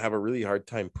is going to have a really hard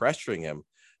time pressuring him.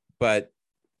 But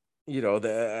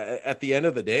at the end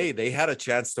of the day, they had a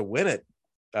chance to win it.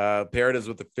 Paredes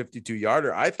with a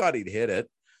 52-yarder. I thought he'd hit it.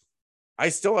 I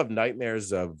still have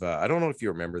nightmares of, I don't know if you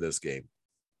remember this game.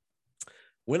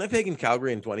 Winnipeg and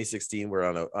Calgary in 2016 were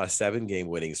on a 7-game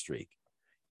winning streak.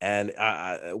 And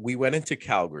we went into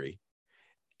Calgary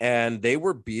and they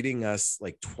were beating us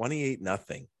like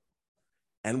 28-0.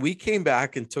 And we came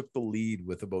back and took the lead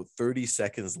with about 30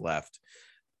 seconds left.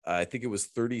 I think it was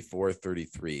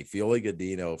 34-33. Fioli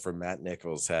Godino from Matt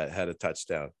Nichols had a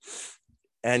touchdown.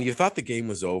 And you thought the game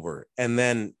was over. And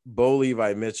then Bo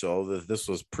Levi Mitchell, this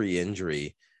was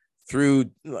pre-injury,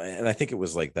 threw, and I think it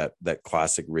was like that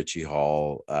classic Richie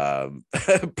Hall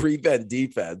prevent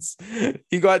defense.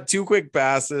 He got 2 quick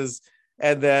passes,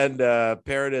 and then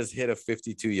Paredes hit a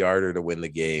 52-yarder to win the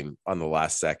game on the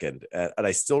last second. And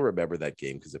I still remember that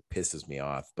game because it pisses me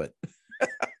off. But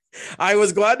I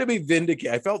was glad to be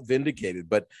vindicated. I felt vindicated,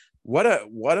 but what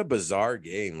a bizarre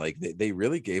game. Like they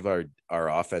really gave our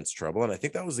offense trouble. And I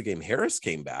think that was the game Harris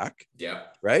came back. Yeah.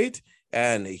 Right.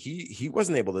 And he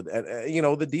wasn't able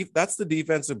to, that's the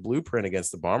defensive blueprint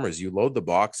against the Bombers. You load the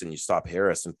box and you stop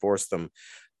Harris and force them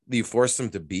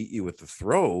to beat you with the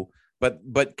throw.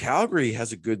 But Calgary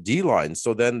has a good D line.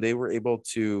 So then they were able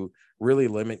to really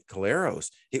limit Collaros.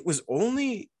 It was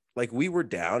only like we were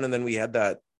down, and then we had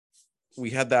that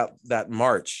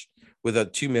march with a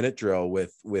 2-minute drill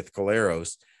with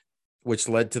Collaros, which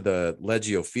led to the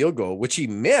Leggio field goal, which he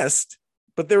missed,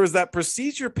 but there was that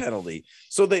procedure penalty.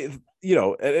 So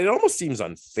it almost seems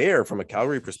unfair from a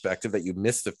Calgary perspective that you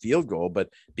missed the field goal, but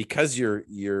because your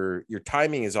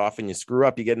timing is off and you screw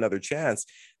up, you get another chance.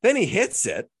 Then he hits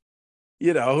it,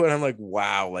 and I'm like,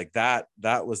 wow, like that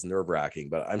was nerve-wracking,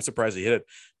 but I'm surprised he hit it.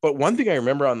 But one thing I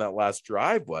remember on that last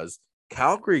drive was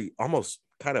Calgary almost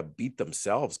kind of beat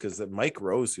themselves because Mike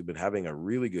Rose, who'd been having a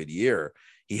really good year,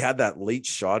 he had that late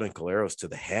shot in Caleros to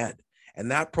the head, and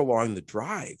that prolonged the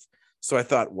drive. So I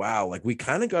thought, wow, like we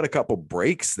kind of got a couple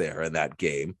breaks there in that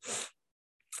game.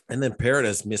 And then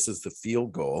Paredes misses the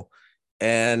field goal.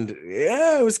 And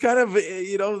yeah, it was kind of,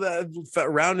 that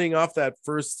rounding off that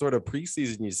first sort of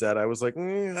preseason you said, I was like,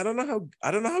 I don't know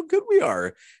how good we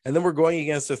are. And then we're going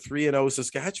against a 3-0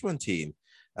 Saskatchewan team.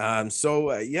 At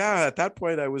that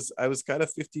point I was kind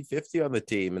of 50-50 on the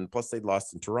team. And plus they'd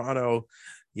lost in Toronto.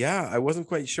 Yeah, I wasn't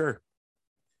quite sure.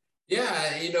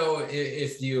 Yeah,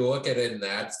 if you look at it in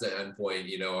that standpoint,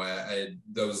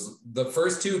 the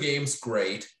first two games,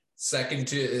 great. Second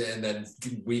two, and then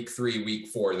week 3, week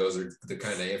 4, those are the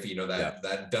kind of iffy,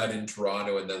 that dud in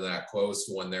Toronto and then that close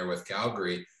one there with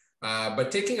Calgary. But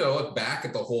taking a look back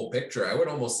at the whole picture, I would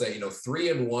almost say,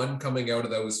 3-1 coming out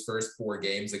of those first 4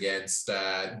 games against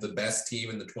the best team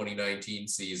in the 2019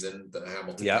 season, the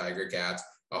Hamilton Tiger Cats,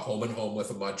 a home and home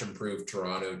with a much improved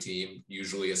Toronto team,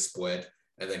 usually a split.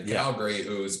 And then Calgary,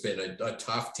 who's been a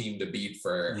tough team to beat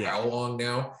for how long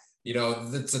now?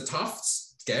 It's a tough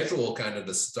schedule kind of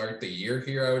to start the year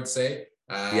here, I would say.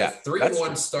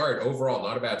 3-1 start overall,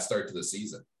 not a bad start to the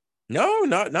season. No,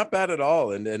 not bad at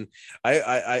all. And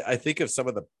I think of some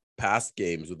of the past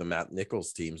games with the Matt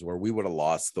Nichols teams where we would have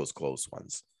lost those close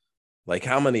ones. Like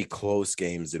how many close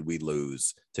games did we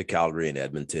lose to Calgary and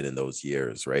Edmonton in those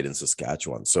years, right? In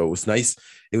Saskatchewan. So it was nice.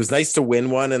 It was nice to win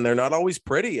one, and they're not always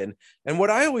pretty. And what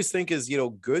I always think is,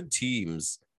 good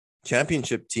teams,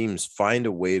 championship teams find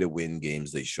a way to win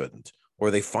games they shouldn't, or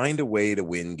they find a way to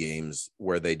win games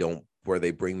where they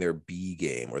bring their B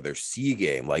game or their C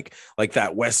game, like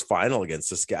that West final against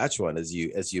Saskatchewan, as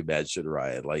you mentioned,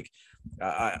 Ryan. Like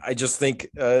I just think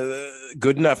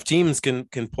good enough teams can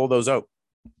pull those out.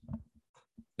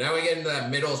 Now we get into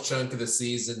that middle chunk of the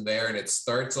season there, and it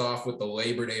starts off with the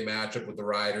Labor Day matchup with the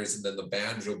Riders and then the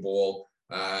Banjo Bowl.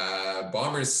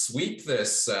 Bombers sweep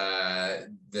this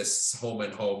home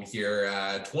and home here,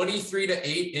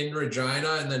 23-8 in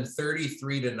Regina, and then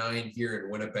 33-9 here in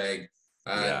Winnipeg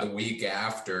the week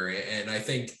after. And I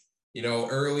think,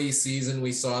 early season,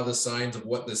 we saw the signs of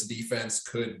what this defense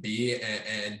could be.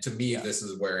 And to me, this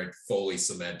is where it fully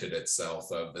cemented itself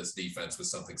of this defense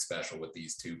was something special with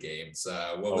these 2 games.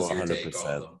 What was your 100%. Take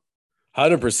on them?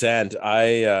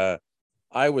 100%.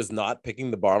 I was not picking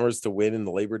the Bombers to win in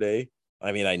the Labor Day.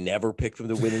 I mean, I never picked them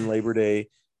to win in Labor Day,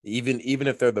 even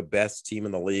if they're the best team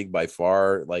in the league by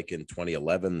far. Like in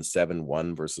 2011,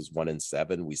 7-1 versus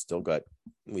 1-7, we still got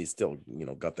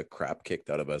the crap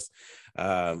kicked out of us.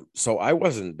 So I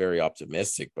wasn't very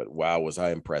optimistic, but wow, was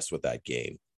I impressed with that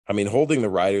game. I mean, holding the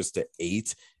Riders to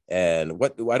 8, and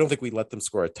I don't think we let them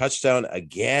score a touchdown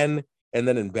again, and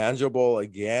then in Banjo Bowl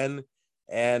again,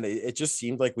 and it just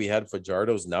seemed like we had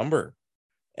Fajardo's number.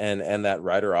 And that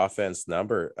Rider offense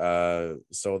number.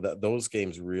 So those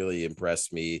games really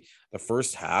impressed me. The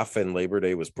first half in Labor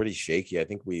Day was pretty shaky. I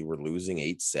think we were losing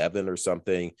 8-7 or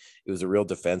something. It was a real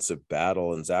defensive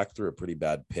battle, and Zach threw a pretty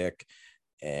bad pick,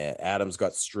 and Adams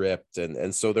got stripped.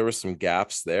 And so there were some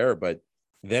gaps there, but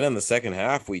then in the second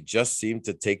half, we just seemed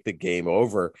to take the game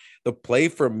over. The play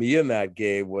for me in that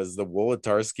game was the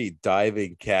Wolodarski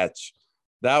diving catch.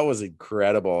 That was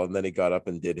incredible. And then he got up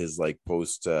and did his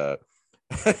post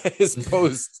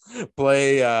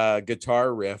play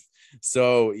guitar riff.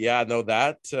 So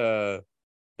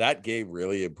that game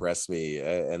really impressed me.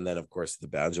 And then of course the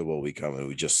Banjo Bowl we come and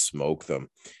we just smoked them.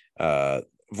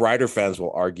 Rider fans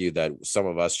will argue that some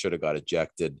of us should have got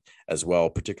ejected as well,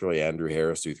 particularly Andrew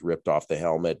Harris, who ripped off the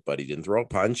helmet, but he didn't throw a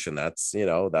punch, and that's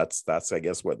I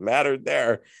guess what mattered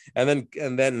there. And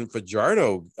then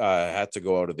Fajardo had to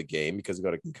go out of the game because he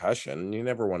got a concussion. You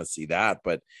never want to see that,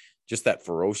 but just that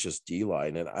ferocious D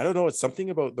line. And I don't know, it's something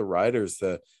about the Riders.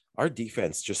 Our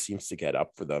defense just seems to get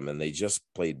up for them, and they just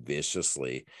played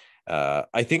viciously.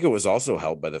 I think it was also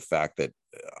helped by the fact that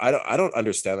I don't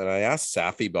understand that. I asked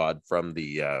Safibod from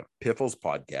the Piffles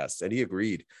podcast, and he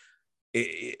agreed.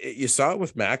 You saw it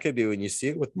with McAdoo, and you see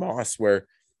it with Moss, where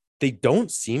they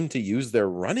don't seem to use their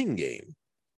running game.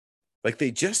 Like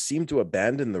they just seem to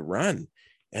abandon the run.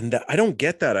 And I don't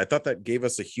get that. I thought that gave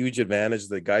us a huge advantage.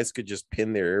 The guys could just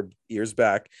pin their ears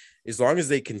back. As long as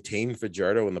they contained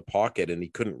Fajardo in the pocket and he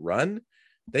couldn't run,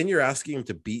 then you're asking him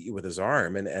to beat you with his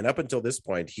arm. And up until this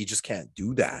point, he just can't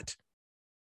do that.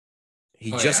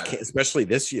 He Oh just yeah. can't, especially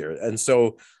this year. And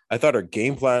so I thought our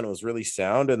game plan was really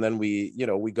sound. And then we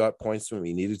got points when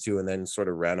we needed to, and then sort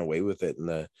of ran away with it in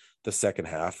the second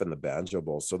half in the Banjo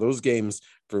Bowl. So those games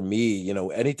for me,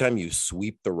 anytime you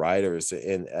sweep the Riders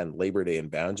and Labor Day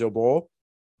and Banjo Bowl,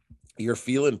 you're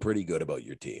feeling pretty good about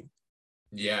your team.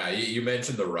 Yeah, you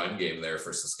mentioned the run game there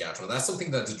for Saskatchewan. That's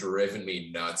something that's driven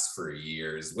me nuts for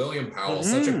years. William Powell,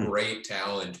 such a great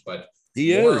talent, but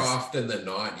He more is. often than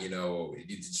not,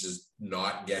 he's just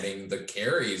not getting the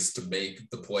carries to make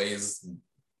the plays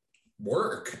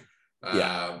work.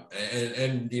 Yeah.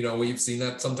 And we've seen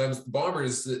that sometimes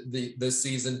Bombers this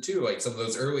season too, like some of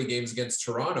those early games against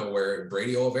Toronto where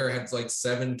Brady Oliveira had like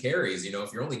 7 carries.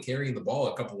 If you're only carrying the ball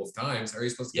a couple of times, how are you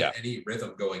supposed to get any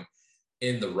rhythm going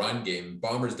in the run game?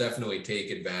 Bombers definitely take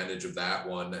advantage of that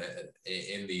one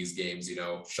in these games,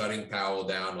 shutting Powell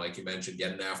down, like you mentioned,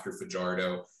 getting after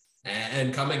Fajardo.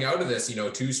 And coming out of this,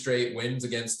 2 straight wins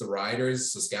against the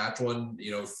Riders. Saskatchewan,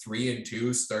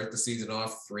 3-2, start the season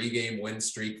off, 3-game win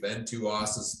streak, then 2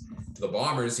 losses to the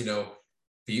Bombers.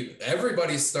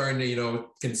 Everybody's starting to,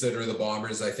 consider the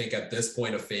Bombers, I think, at this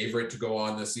point, a favorite to go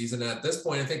on this season. At this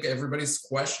point, I think everybody's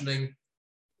questioning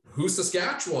who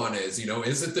Saskatchewan is.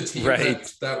 Is it the team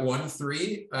that won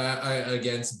 3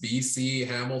 against BC,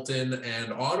 Hamilton,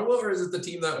 and Ottawa, or is it the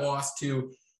team that lost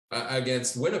 2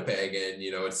 against Winnipeg? And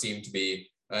it seemed to be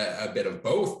a bit of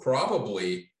both,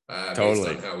 probably, based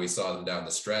on how we saw them down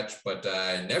the stretch. But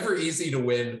never easy to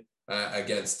win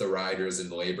against the Riders in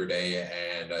Labor Day,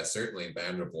 and certainly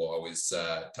Vanderbilt, always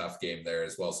a tough game there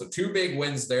as well. So 2 big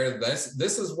wins there.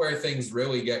 This is where things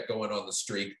really get going on the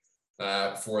streak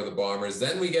for the Bombers.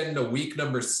 Then we get into week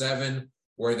number 7,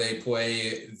 where they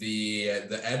play the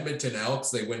Edmonton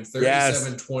Elks. They win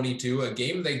 37-22, a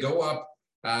game they go up,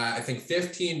 I think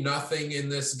 15-0 in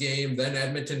this game. Then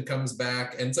Edmonton comes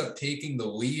back, ends up taking the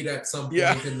lead at some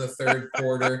point in the third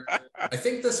quarter. I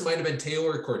think this might have been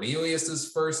Taylor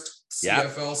Cornelius's first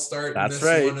CFL start in this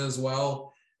one as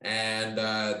well. And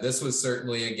this was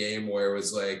certainly a game where it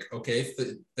was like, okay,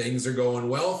 things are going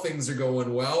well.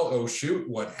 Oh, shoot,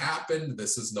 what happened?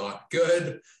 This is not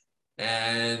good.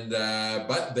 And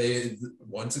but they,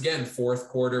 once again, fourth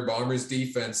quarter, Bombers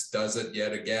defense does it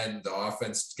yet again. The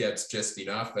offense gets just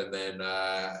enough. And then,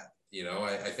 I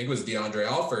think it was DeAndre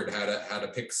Alford had a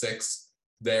pick 6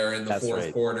 there in the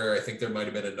fourth quarter. I think there might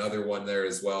have been another one there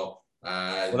as well.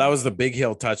 Well, that was the Big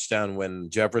Hill touchdown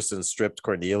when Jefferson stripped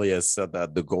Cornelius at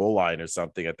the goal line or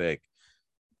something, I think.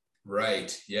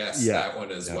 Right. Yes, that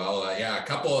one as well. A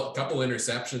couple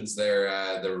interceptions there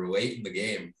that were late in the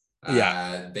game.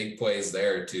 Big plays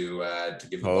there to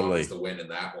give the Bombers the win in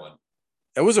that one.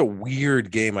 It was a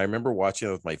weird game. I remember watching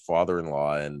it with my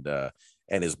father-in-law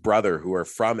and his brother, who are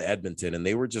from Edmonton, and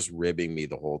they were just ribbing me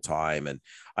the whole time. And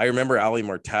I remember Ali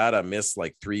Mortada missed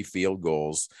like 3 field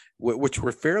goals, which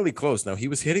were fairly close. Now, he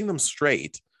was hitting them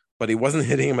straight, but he wasn't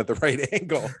hitting them at the right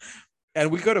angle. And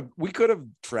we could have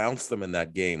trounced them in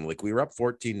that game. Like, we were up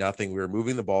 14-0. We were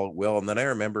moving the ball at will. And then I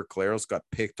remember Claros got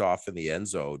picked off in the end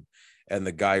zone, and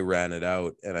the guy ran it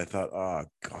out. And I thought, oh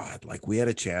God, like, we had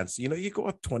a chance. You go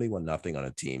up 21-0 on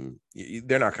a team,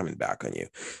 they're not coming back on you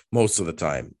most of the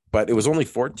time. But it was only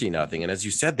 14-0. And as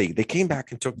you said, they came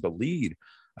back and took the lead.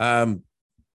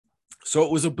 So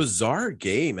it was a bizarre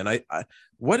game. And I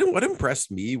what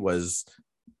impressed me was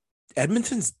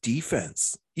Edmonton's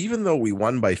defense. Even though we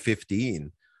won by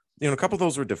 15, a couple of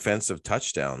those were defensive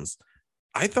touchdowns.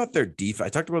 I thought their defense, I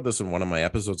talked about this in one of my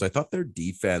episodes, I thought their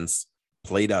defense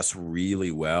played us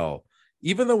really well,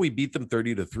 even though we beat them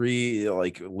 30-3,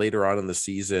 like later on in the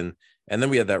season. And then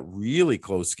we had that really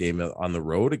close game on the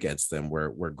road against them where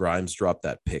Grimes dropped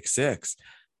that pick 6.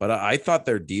 But I thought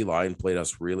their D-line played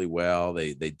us really well.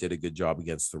 They did a good job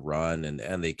against the run,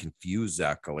 and they confused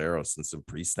Zach Collaros and some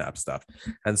pre-snap stuff.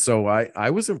 And so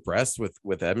I was impressed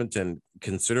with Edmonton,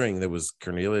 considering that was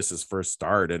Cornelius's first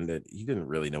start and that he didn't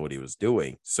really know what he was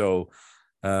doing. So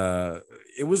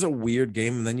it was a weird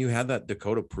game. And then you had that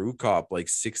Dakota Prukop like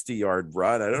 60-yard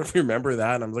run. I don't know if you remember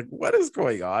that. And I was like, what is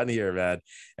going on here, man?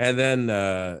 And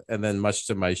then much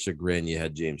to my chagrin, you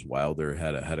had James Wilder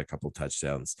had a couple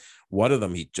touchdowns. One of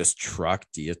them, he just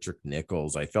trucked Dietrich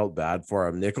Nichols. I felt bad for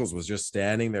him. Nichols was just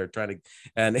standing there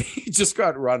and he just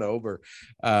got run over.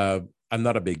 I'm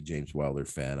not a big James Wilder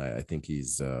fan. I think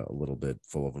he's a little bit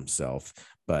full of himself.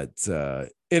 But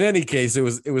in any case, it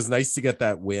was nice to get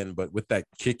that win. But with that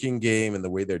kicking game and the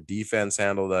way their defense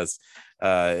handled us,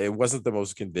 it wasn't the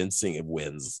most convincing of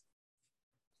wins.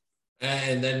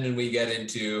 And then we get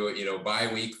into, bye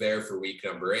week there for week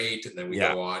number 8. And then we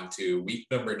go on to week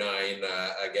number 9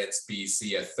 against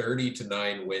BC, a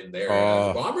 30-9 win there.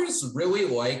 The Bombers really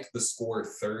like the score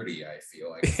 30, I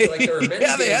feel like. There were many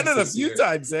they had it a few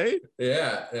times, eh?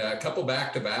 Yeah, a couple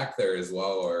back-to-back there as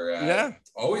well. Or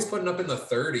always putting up in the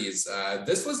 30s.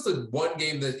 This was the one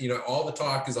game that, all the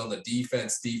talk is on the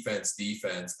defense.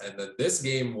 And then this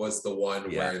game was the one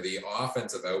where the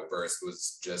offensive outburst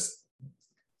was just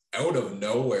out of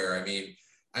nowhere. I mean,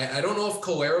 I don't know if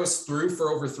Collaros threw for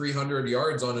over 300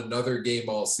 yards on another game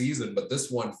all season, but this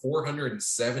one,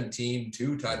 417,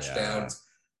 2 touchdowns.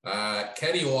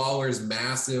 Kenny Lawler's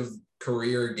massive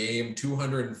career game,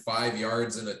 205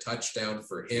 yards and a touchdown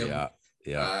for him.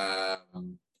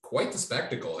 Quite the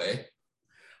spectacle, eh?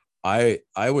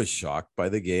 I was shocked by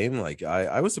the game. Like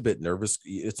I was a bit nervous.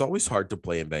 It's always hard to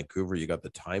play in Vancouver. You got the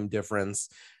time difference.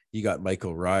 You got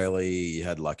Michael Riley, you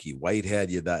had Lucky Whitehead,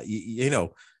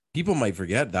 people might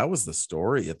forget that was the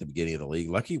story at the beginning of the league.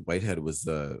 Lucky Whitehead was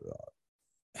the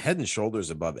head and shoulders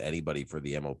above anybody for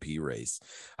the MOP race.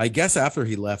 I guess after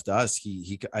he left us,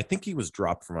 I think he was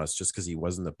dropped from us just because he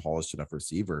wasn't a polished enough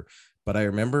receiver. But I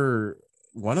remember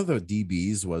one of the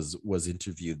DBs was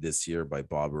interviewed this year by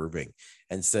Bob Irving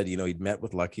and said, he'd met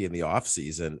with Lucky in the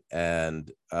offseason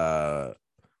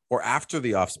or after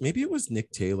the off, maybe it was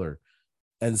Nick Taylor,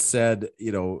 and said,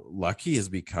 Lucky has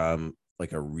become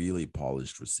like a really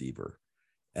polished receiver.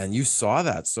 And you saw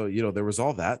that. So, there was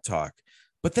all that talk.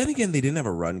 But then again, they didn't have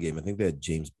a run game. I think they had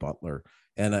James Butler.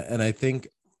 And I think,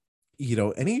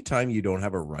 anytime you don't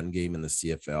have a run game in the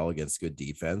CFL against good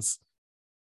defense,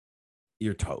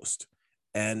 you're toast.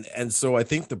 And so I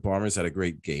think the Bombers had a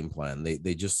great game plan.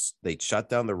 They shut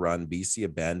down the run. BC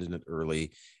abandoned it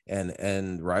early.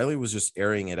 And Riley was just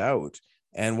airing it out.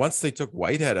 And once they took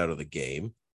Whitehead out of the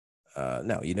game,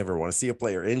 now you never want to see a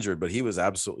player injured, but he was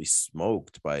absolutely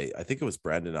smoked by, I think it was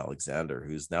Brandon Alexander,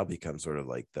 who's now become sort of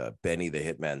like the Benny the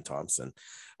Hitman Thompson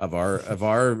of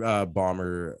our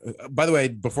Bomber. By the way,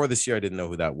 before this year, I didn't know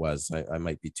who that was. I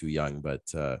might be too young, but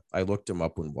I looked him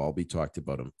up when Walby talked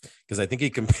about him because I think he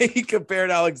compared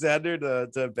Alexander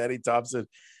to Benny Thompson.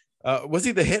 Was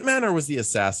he the Hitman or was he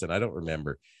Assassin? I don't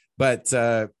remember. But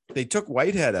they took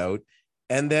Whitehead out,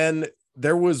 and then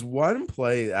there was one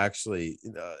play, actually,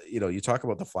 you talk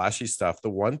about the flashy stuff. The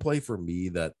one play for me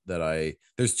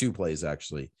there's 2 plays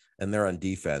actually, and they're on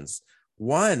defense.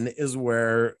 One is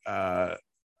where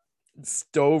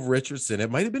Stove Richardson,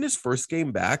 it might've been his first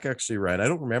game back, actually, Ryan. I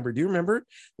don't remember. Do you remember?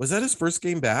 Was that his first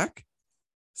game back?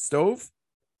 Stove?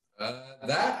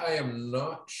 That I am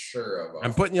not sure about.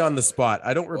 I'm putting you on the spot.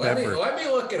 I don't remember. Let me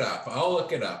look it up. I'll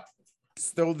look it up.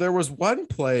 So there was one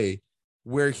play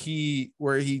where he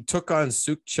took on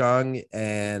Suk Chung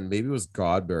and maybe it was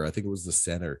Godber. I think it was the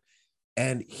center.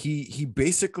 And he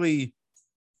basically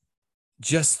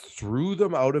just threw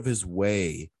them out of his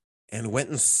way and went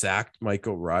and sacked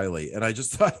Michael Riley. And I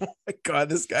just thought, oh my God,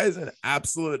 this guy's an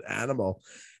absolute animal.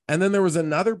 And then there was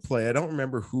another play. I don't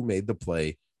remember who made the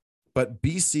play, but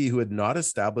BC, who had not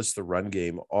established the run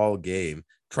game all game,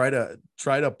 try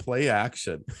to play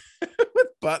action with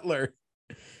Butler.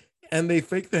 And they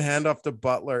faked the handoff to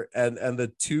Butler, and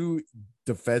the 2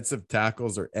 defensive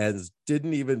tackles or ends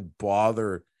didn't even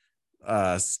bother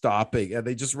stopping, and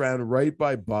they just ran right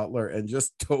by Butler and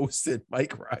just toasted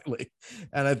Mike Riley.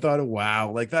 And I thought,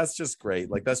 wow, like that's just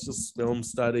great. Like that's just film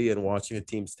study and watching a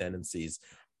team's tendencies.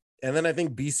 And then I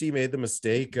think BC made the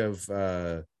mistake of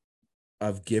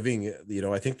giving,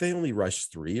 I think they only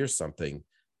rushed 3 or something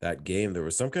that game. There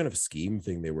was some kind of scheme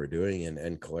thing they were doing,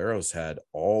 and Collaros had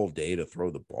all day to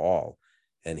throw the ball,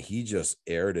 and he just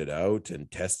aired it out and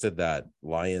tested that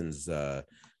Lions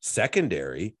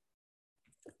secondary.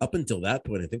 Up until that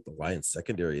point, I think the Lions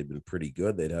secondary had been pretty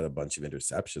good. They'd had a bunch of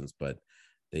interceptions, but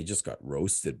they just got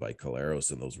roasted by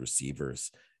Collaros and those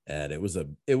receivers. And it was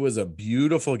a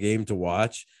beautiful game to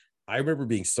watch. I remember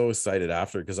being so excited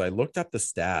after, because I looked up the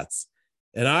stats,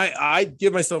 and I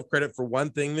give myself credit for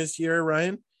one thing this year,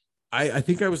 Ryan. I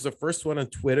think I was the first one on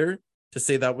Twitter to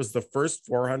say that was the first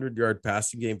 400-yard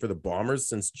passing game for the Bombers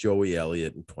since Joey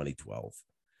Elliott in 2012.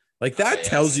 Like that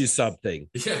tells you something.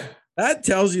 Yeah. That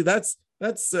tells you that's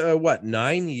what,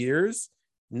 9 years?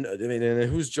 I mean,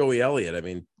 and who's Joey Elliott? I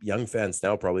mean, young fans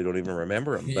now probably don't even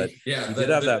remember him, but he did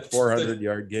have that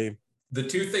 400-yard game. The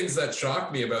 2 things that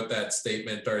shocked me about that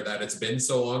statement are that it's been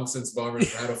so long since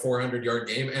Bombers had a 400-yard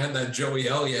game, and that Joey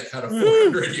Elliott had a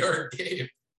 400-yard game.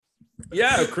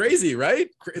 Yeah, crazy, right?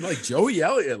 Like Joey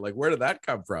Elliott, like where did that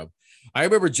come from? I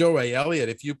remember Joey Elliott,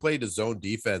 if you played a zone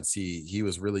defense, he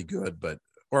was really good,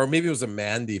 or maybe it was a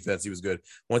man defense, he was good.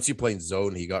 Once you played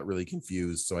zone, he got really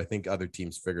confused. So I think other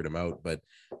teams figured him out. But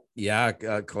Yeah,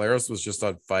 Caleros was just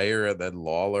on fire, and then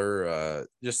Lawler,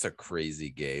 just a crazy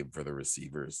game for the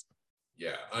receivers.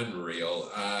 Yeah,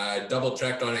 unreal. Double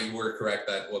checked on it. You were correct.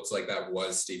 That looks like that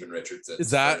was Steven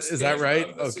Richardson's first Is that game right?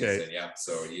 of the Okay. season. Yeah,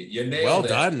 so you Well nailed it.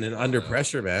 done and under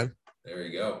pressure, man. There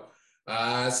you go.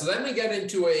 So then we get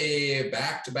into a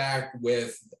back-to-back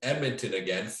with Edmonton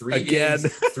again.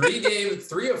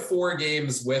 Three of 4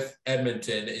 games with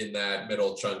Edmonton in that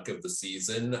middle chunk of the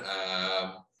season.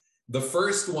 The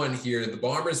first one here, the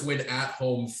Bombers win at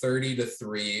home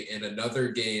 30-3 in another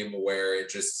game where it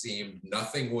just seemed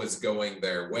nothing was going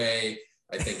their way.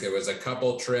 I think there was a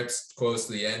couple trips close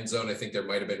to the end zone. I think there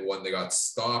might have been one that got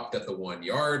stopped at the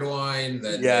 1-yard line.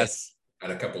 Then yes,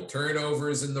 had a couple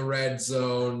turnovers in the red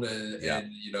zone,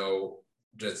 and you know,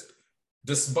 just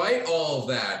despite all of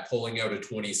that, pulling out a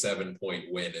 27-point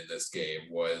win in this game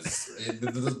was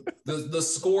the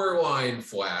score line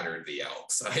flattered the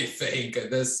Elks. I think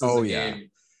this is a game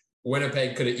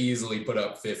Winnipeg could have easily put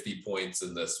up 50 points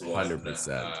in this one.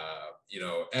 100%. You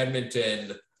know,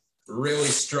 Edmonton really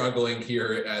struggling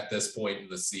here at this point in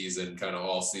the season, kind of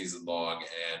all season long,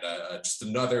 and just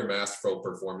another masterful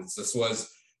performance. This was,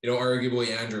 you know,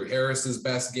 arguably Andrew Harris's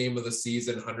best game of the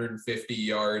season, 150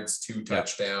 yards, 2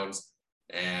 touchdowns.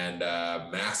 And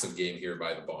massive game here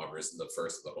by the Bombers in the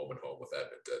first of the home and home with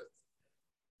Edmonton.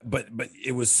 But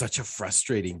it was such a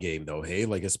frustrating game though. Hey,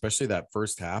 like, especially that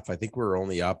first half, I think we were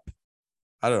only up,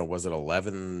 I don't know, was it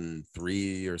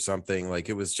 11-3 or something? Like,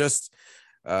 it was just,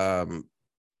 red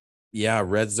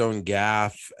zone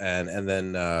gaff. And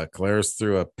then Caleros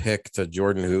threw a pick to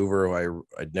Jordan Hoover, who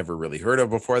I'd never really heard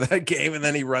of before that game. And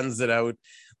then he runs it out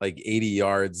like 80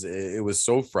 yards. It was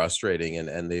so frustrating.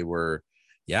 And they were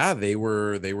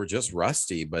just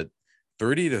rusty, but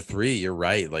 30-3, you're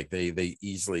right. Like they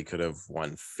easily could have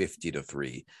won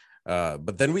 50-3.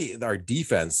 But then our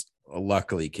defense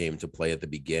luckily came to play at the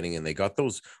beginning, and they got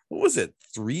those, what was it,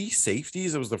 3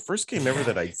 safeties? It was the first game ever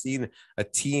that I'd seen a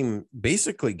team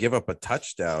basically give up a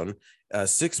touchdown,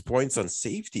 6 points on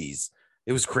safeties.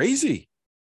 It was crazy.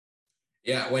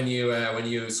 Yeah, when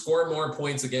you score more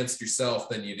points against yourself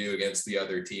than you do against the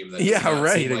other team, that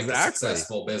right, like exactly. a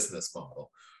successful business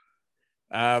model.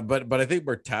 But I think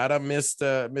Bertada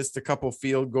missed a couple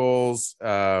field goals.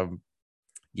 And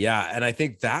I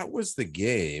think that was the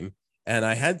game. And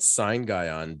I had sign guy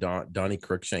on, Donnie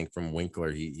Cruikshank from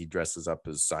Winkler. He dresses up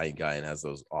as sign guy and has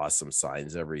those awesome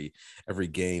signs every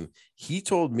game. He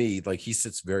told me, like, he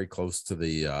sits very close to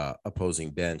the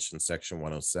opposing bench in section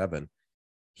 107.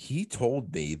 He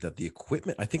told me that the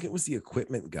equipment, I think it was the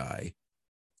equipment guy,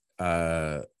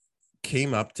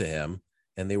 came up to him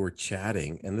and they were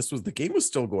chatting. And the game was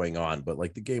still going on, but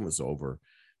like the game was over.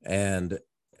 And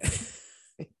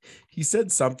he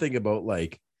said something about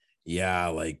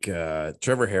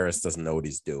Trevor Harris doesn't know what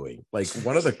he's doing. Like,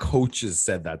 one of the coaches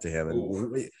said that to him.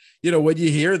 And, you know, when you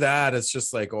hear that, it's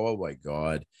just like, oh my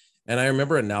God. And I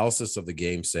remember analysis of the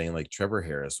game saying, like, Trevor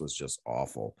Harris was just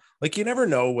awful. Like, you never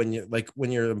know when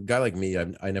you're a guy like me,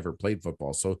 I never played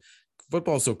football. So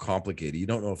football is so complicated. You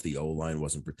don't know if the O-line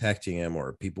wasn't protecting him,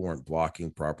 or people weren't blocking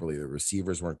properly, the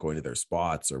receivers weren't going to their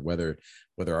spots, or whether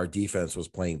our defense was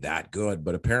playing that good.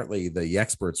 But apparently the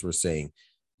experts were saying,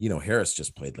 you know, Harris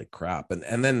just played like crap.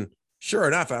 And then sure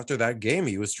enough, after that game,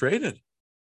 he was traded.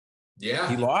 Yeah.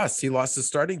 He lost his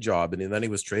starting job, and then he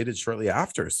was traded shortly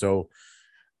after. So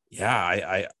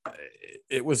yeah,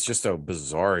 it was just a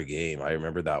bizarre game. I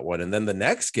remember that one. And then the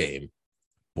next game,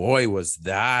 boy, was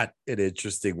that an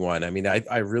interesting one. I mean,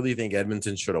 I really think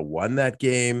Edmonton should have won that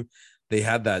game. They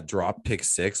had that drop pick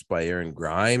 6 by Aaron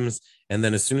Grimes. And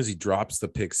then as soon as he drops the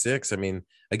pick 6, I mean,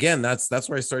 again, that's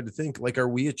where I started to think, like, are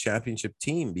we a championship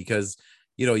team? Because,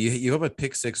 you know, you have a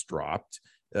pick 6 dropped.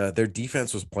 Their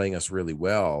defense was playing us really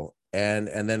well.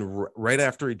 And then right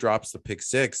after he drops the pick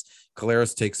 6,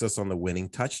 Caleros takes us on the winning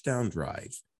touchdown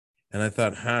drive. And I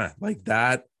thought, like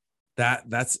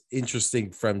that's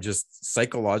interesting, from just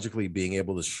psychologically being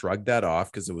able to shrug that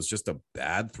off, because it was just a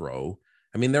bad throw.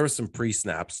 I mean, there was some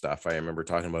pre-snap stuff. I remember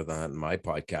talking about that in my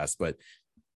podcast, but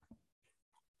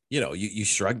you know, you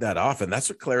shrug that off, and that's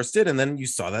what Caleros did. And then you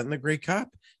saw that in the Grey Cup.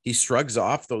 He shrugs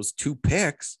off those 2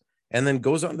 picks and then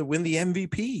goes on to win the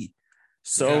MVP.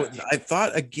 So yeah. I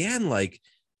thought, again, like,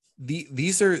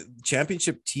 these are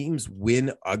championship teams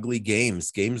win ugly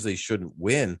games they shouldn't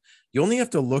win. You only have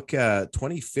to look at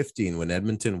 2015 when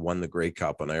Edmonton won the Grey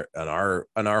Cup on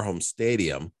our home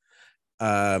stadium.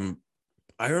 I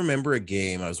remember a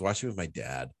game I was watching with my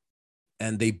dad,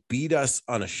 and they beat us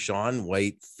on a Sean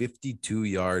White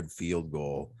 52-yard field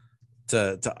goal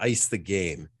to ice the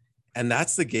game. And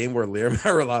that's the game where Lear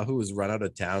Marilahu was run out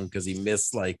of town because he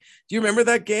missed do you remember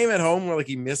that game at home where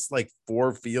he missed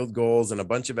 4 field goals and a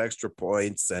bunch of extra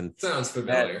points and sounds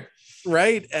familiar.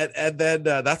 Right. And then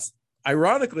that's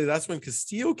ironically, that's when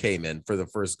Castillo came in for the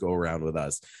first go around with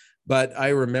us. But I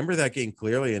remember that game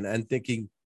clearly and thinking,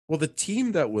 well, the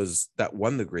team that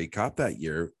won the Grey Cup that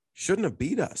year shouldn't have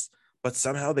beat us, but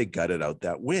somehow they gutted out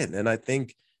that win. And I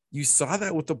think you saw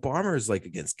that with the Bombers,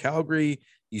 against Calgary.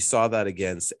 You saw that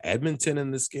against Edmonton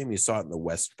in this game. You saw it in the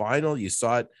West Final. You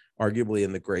saw it arguably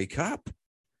in the Grey Cup.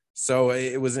 So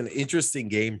it was an interesting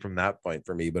game from that point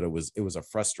for me, but it was a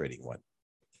frustrating one.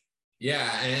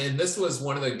 Yeah, and this was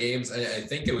one of the games. I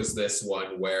think it was this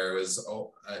one where it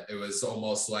was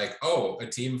almost like, a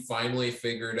team finally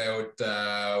figured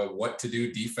out what to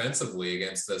do defensively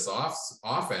against this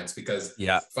offense. Because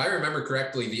if I remember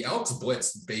correctly, the Elks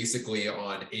blitzed basically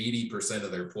on 80%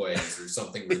 of their plays or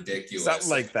something ridiculous, something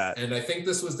like that. And I think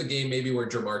this was the game maybe where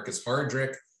Jamarcus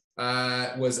Hardrick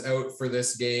was out for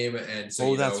this game, and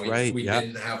so we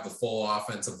didn't have the full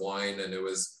offensive line, and it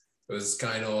was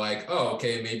kind of like,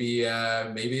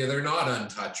 maybe they're not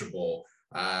untouchable,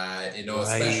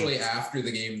 especially after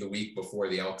the game the week before,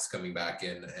 the Elks coming back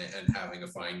in and having a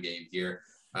fine game here.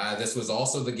 This was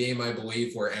also the game, I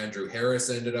believe, where Andrew Harris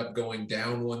ended up going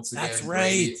down once again. That's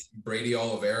right. Brady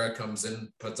Oliveira comes in,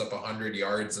 puts up 100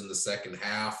 yards in the second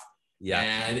half. Yeah.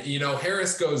 And,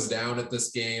 Harris goes down at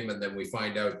this game, and then we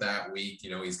find out that week,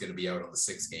 he's going to be out on the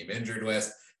 6-game injured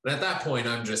list. And at that point,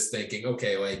 I'm just thinking,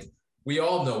 we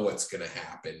all know what's going to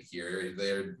happen here.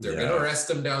 They're going to rest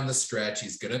him down the stretch.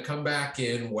 He's going to come back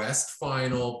in West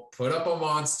Final, put up a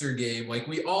monster game.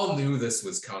 We all knew this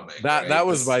was coming. That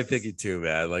was my thinking too,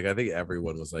 man. I think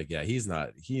everyone was like, yeah,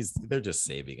 they're just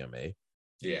saving him, eh?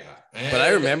 Yeah. But I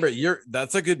remember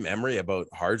that's a good memory about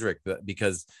Hardrick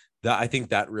because I think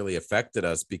that really affected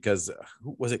us because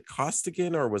was it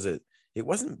Costigan or it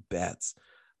wasn't Betts.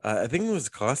 I think it was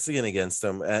Costigan against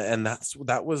him, and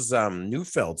that was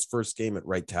Neufeld's first game at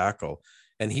right tackle,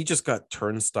 and he just got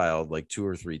turnstiled 2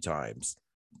 or 3 times,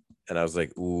 and I was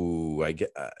like, "Ooh, I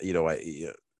get."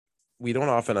 We don't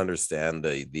often understand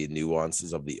the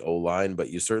nuances of the O-line, but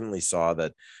you certainly saw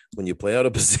that when you play out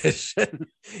a position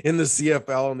in the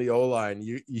CFL on the O-line,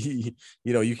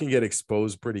 you can get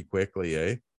exposed pretty quickly,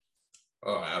 eh?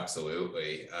 Oh,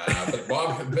 absolutely. But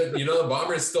the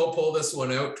Bombers still pull this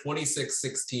one out,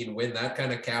 26-16 win. That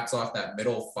kind of caps off that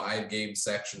middle 5-game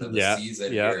section of the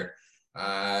season here.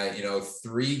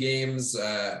 3 games,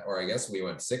 or I guess we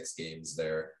went 6 games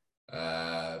there.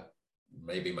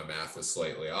 Maybe my math was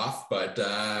slightly off, but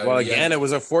it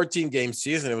was a 14-game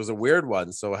season. It was a weird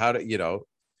one. So how do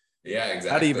Yeah, exactly.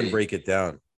 How do you even break it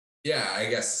down? Yeah, I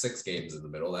guess 6 games in the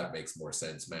middle. That makes more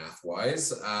sense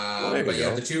math-wise. But you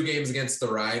had the 2 games against the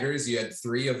Riders. You had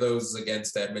 3 of those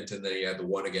against Edmonton. Then you had the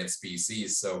 1 against BC.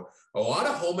 So a lot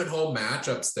of home-and-home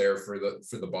matchups there for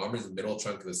the Bombers in the middle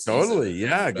chunk of the season. Totally,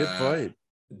 yeah, and, good fight.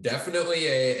 Definitely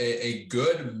a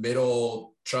good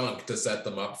middle chunk to set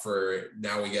them up for.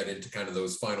 Now we get into kind of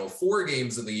those final 4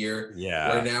 games of the year.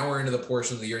 Yeah. Where now we're into the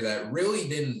portion of the year that really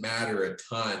didn't matter a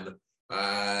ton.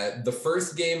 The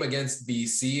first game against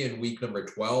BC in week number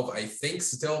 12, I think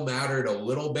still mattered a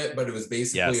little bit, but it was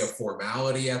basically a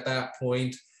formality at that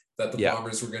point that the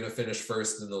Bombers were going to finish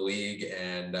first in the league.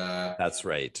 And that's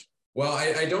right. Well,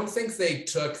 I don't think they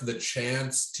took the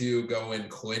chance to go and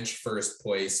clinch first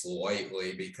place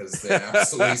lightly because they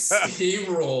absolutely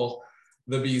steamroll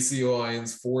the BC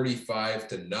Lions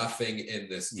 45-0 in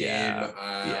this game.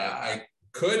 I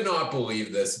could not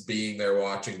believe this being there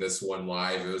watching this one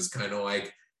live. It was kind of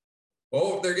like,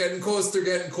 they're getting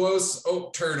close.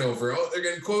 Oh, turnover. Oh, they're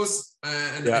getting close.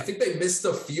 And I think they missed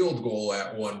a field goal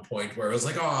at one point where it was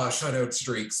like, shutout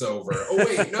streak's over. Oh,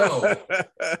 wait, no.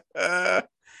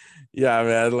 Yeah,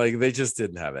 man, they just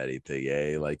didn't have anything,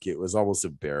 eh? It was almost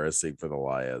embarrassing for the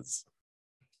Lions.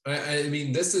 I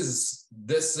mean, this is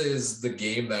the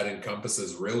game that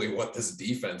encompasses really what this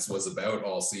defense was about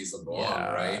all season long,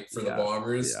 right? For the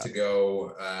Bombers to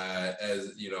go,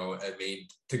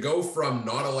 to go from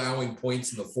not allowing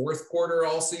points in the fourth quarter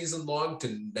all season long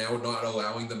to now not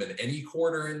allowing them in any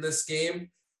quarter in this game.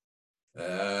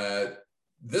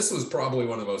 This was probably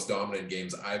one of the most dominant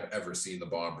games I've ever seen the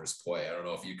Bombers play. I don't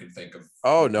know if you can think of.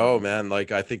 Oh no, man!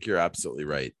 I think you're absolutely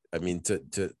right. I mean,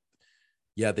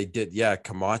 yeah, they did. Yeah,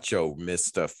 Camacho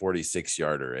missed a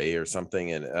 46-yarder, or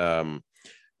something, and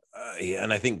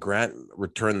I think Grant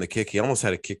returned the kick. He almost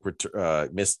had a kick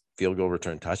missed field goal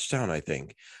return touchdown, I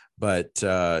think. But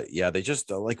they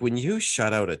just when you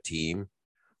shut out a team,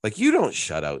 you don't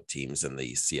shut out teams in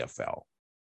the CFL.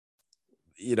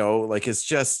 like it's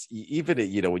just even,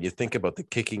 when you think about the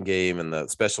kicking game and the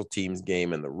special teams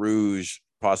game and the Rouge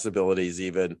possibilities,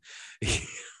 even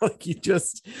like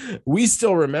we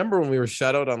still remember when we were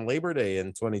shut out on Labor Day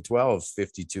in 2012,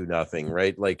 52-0,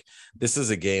 right? Like this is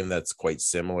a game that's quite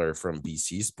similar from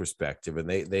BC's perspective. And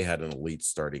they had an elite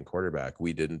starting quarterback.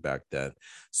 We didn't back then.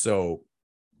 So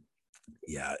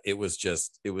yeah, it was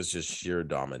just sheer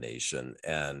domination.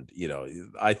 And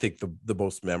I think the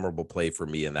most memorable play for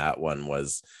me in that one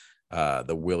was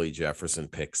the Willie Jefferson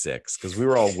pick six, because we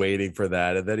were all waiting for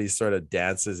that, and then he sort of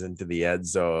dances into the end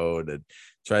zone and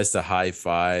tries to high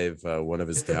five one of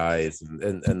his guys,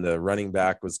 and the running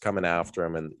back was coming after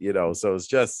him, and so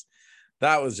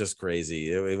that was just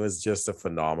crazy. It was just a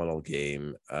phenomenal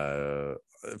game.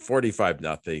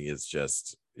 45-0 is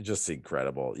just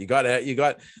incredible. You got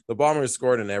the Bombers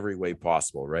scored in every way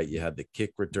possible, right? You had the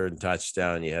kick return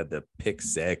touchdown, you had the pick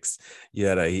six, you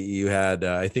had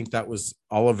I think that was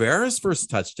Oliveira's first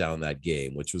touchdown that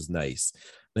game, which was nice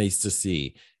to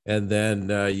see. And then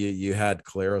you had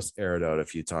Claros aired out a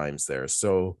few times there.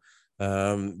 So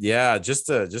just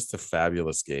a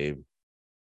fabulous game.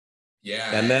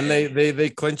 Yeah. And then they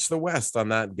clinched the West on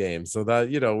that game, so that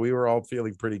we were all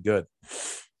feeling pretty good.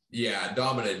 Yeah,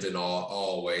 dominant in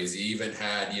all ways. He even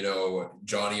had,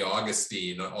 Johnny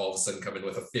Augustine all of a sudden come in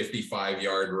with a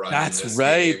 55-yard run. That's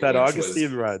right, that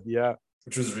Augustine run, yeah.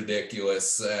 Which was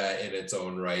ridiculous in its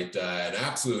own right. An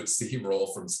absolute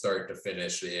steamroll from start to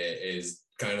finish is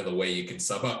kind of the way you can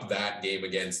sum up that game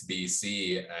against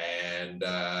BC. And,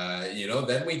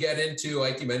 then we get into,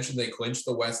 like you mentioned, they clinched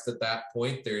the West at that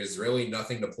point. There's really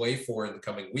nothing to play for in the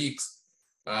coming weeks.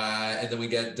 And then we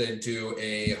get into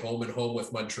a home and home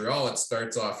with Montreal. It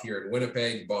starts off here in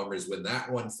Winnipeg. Bombers win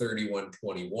that one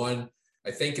 31-21.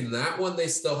 I think in that one, they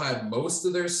still had most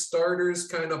of their starters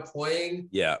kind of playing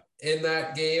in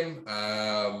that game,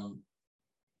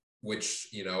 which,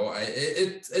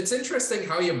 it's interesting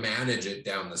how you manage it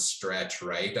down the stretch,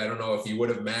 right? I don't know if you would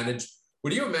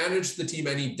you have managed the team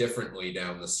any differently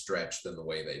down the stretch than the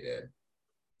way they did?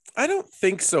 I don't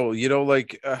think so.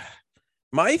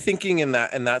 My thinking in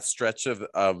that stretch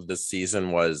of the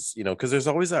season was, because there's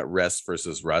always that rest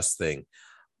versus rust thing.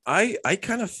 I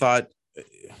kind of thought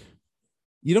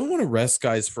you don't want to rest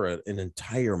guys for an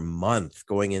entire month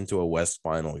going into a West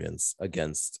final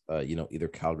against either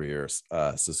Calgary or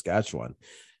Saskatchewan.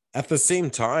 At the same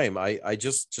time, I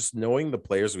just knowing the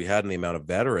players we had and the amount of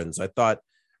veterans, I thought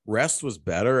rest was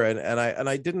better, and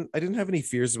I didn't have any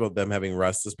fears about them having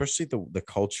rest, especially the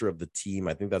culture of the team.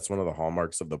 I think that's one of the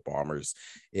hallmarks of the Bombers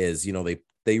is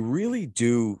they really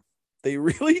do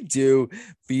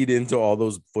feed into all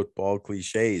those football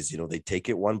cliches. They take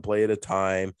it one play at a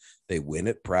time, they win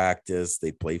at practice,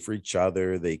 they play for each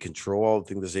other, they control all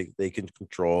the things they can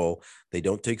control, they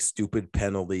don't take stupid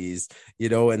penalties,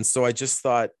 and so I just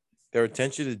thought their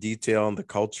attention to detail and the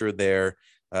culture there,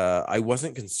 I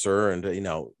wasn't concerned.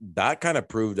 That kind of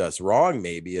proved us wrong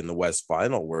maybe in the West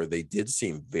final, where they did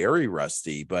seem very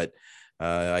rusty, but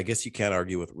I guess you can't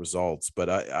argue with results. But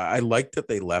I like that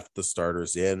they left the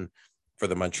starters in for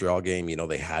the Montreal game.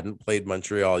 They hadn't played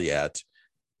Montreal yet.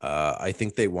 I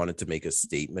think they wanted to make a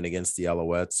statement against the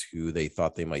Alouettes, who they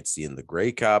thought they might see in the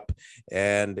Grey Cup,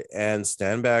 and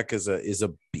Stanback is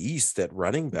a beast at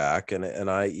running back, and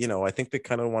I think they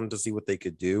kind of wanted to see what they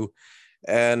could do.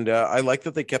 And I like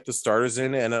that they kept the starters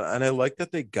in, and I like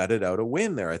that they gutted out a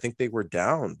win there. I think they were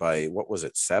down by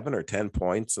 7 or 10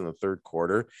 points in the third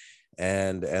quarter,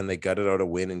 and they gutted out a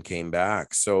win and came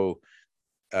back. So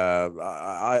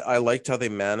I liked how they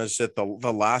managed it.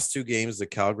 The last two games, the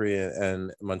Calgary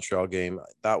and Montreal game,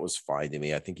 that was fine to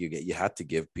me. I think you had to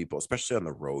give people, especially on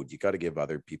the road, you got to give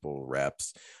other people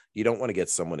reps. You don't want to get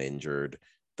someone injured.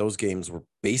 Those games were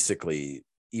basically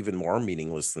even more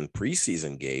meaningless than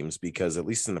preseason games, because at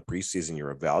least in the preseason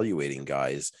you're evaluating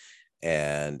guys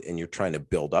and you're trying to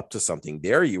build up to something.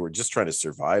 There you were just trying to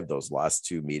survive those last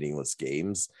two meaningless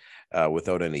games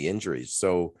without any injuries.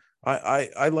 So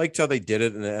I liked how they did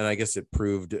it, and I guess it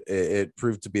proved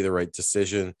to be the right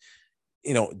decision.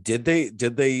 Did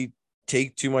they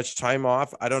take too much time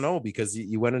off? I don't know, because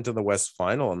you went into the West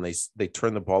final and they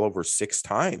turned the ball over 6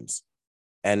 times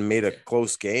and made a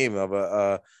close game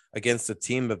of against a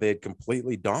team that they had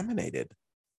completely dominated.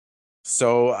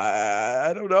 So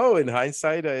I don't know. In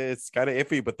hindsight, it's kind of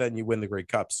iffy, but then you win the Grey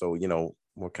Cup. So,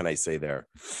 what can I say there?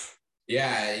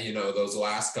 Yeah, those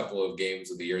last couple of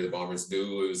games of the year, the Bombers do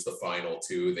lose the final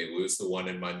 2. They lose the one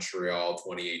in Montreal,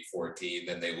 28-14.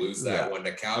 Then they lose that one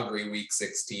to Calgary week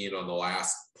 16 on the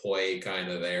last play,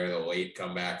 kind of there, the late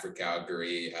comeback for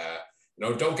Calgary.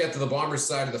 Don't get to the Bombers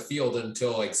side of the field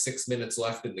until like 6 minutes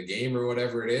left in the game or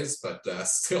whatever it is, but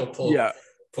still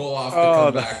pull off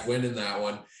the comeback win in that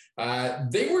one.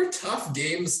 They were tough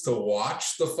games to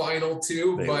watch, the final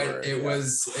two, but it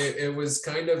was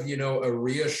kind of, a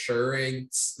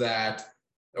reassurance that,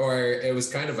 or it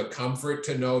was kind of a comfort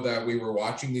to know that we were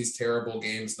watching these terrible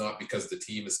games, not because the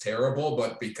team is terrible,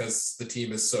 but because the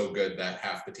team is so good that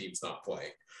half the team's not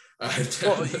playing.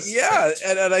 Well, yeah,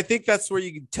 and I think that's where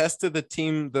you tested the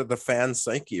team, the fan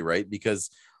psyche, right?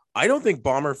 Because I don't think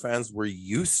Bomber fans were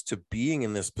used to being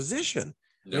in this position.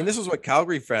 No. I mean, this is what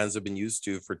Calgary fans have been used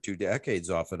to for 2 decades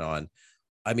off and on.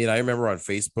 I mean, I remember on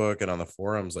Facebook and on the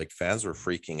forums, like fans were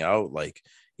freaking out, like,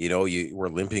 we're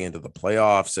limping into the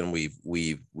playoffs and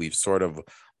we've sort of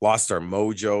lost our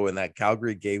mojo in that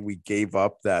Calgary game. We gave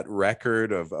up that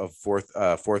record of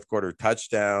fourth quarter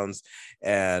touchdowns,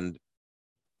 and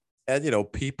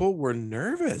people were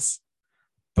nervous,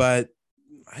 but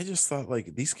I just thought,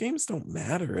 like, these games don't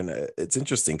matter. And it's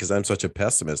interesting because I'm such a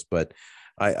pessimist, but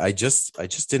I just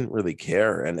didn't really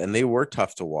care. And they were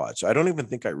tough to watch. I don't even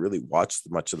think I really watched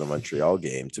much of the Montreal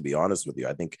game, to be honest with you.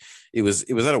 I think it was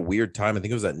at a weird time. I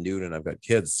think it was at noon, and I've got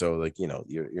kids. So, like,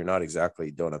 you're not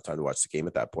exactly, don't have time to watch the game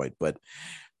at that point. But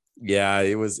yeah,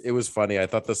 it was funny. I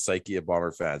thought the psyche of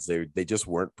Bomber fans, they just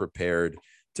weren't prepared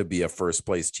to be a first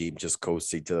place team just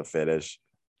coasting to the finish.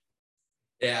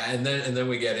 Yeah, and then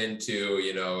we get into,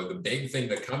 the big thing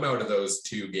to come out of those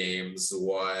 2 games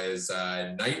was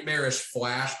nightmarish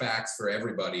flashbacks for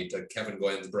everybody to Kevin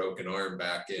Glenn's broken arm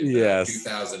back in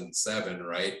 2007,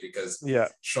 right? Because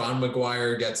Sean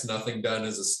McGuire gets nothing done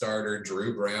as a starter.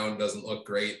 Drew Brown doesn't look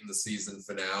great in the season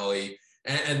finale.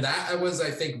 And that was,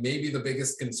 I think, maybe the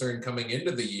biggest concern coming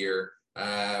into the year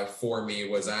for me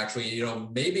was actually,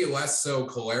 maybe less so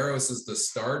Collaros as the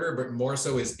starter, but more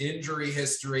so his injury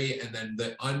history and then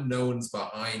the unknowns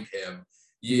behind him.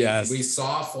 We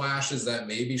saw flashes that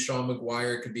maybe Sean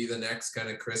McGuire could be the next kind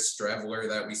of Chris Streveler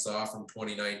that we saw from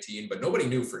 2019, but nobody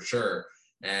knew for sure.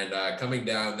 And coming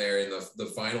down there in the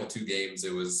final 2 games,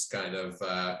 it was kind of,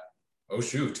 oh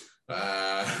shoot,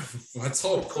 let's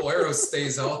hope Collaros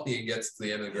stays healthy and gets to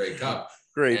the end of the Grey Cup.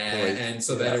 Great point. And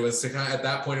so then it was at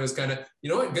that point, it was kind of,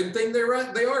 good thing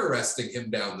they are resting him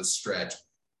down the stretch.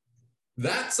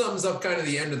 That sums up kind of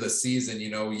the end of the season.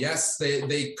 Yes,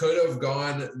 they could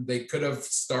have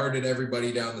started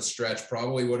everybody down the stretch,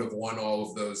 probably would have won all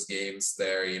of those games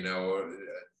there,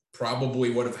 probably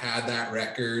would have had that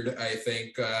record, I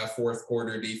think, fourth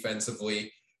quarter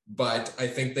defensively. But I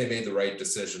think they made the right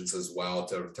decisions as well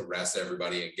to rest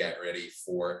everybody and get ready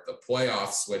for the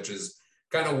playoffs, which is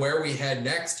kind of where we head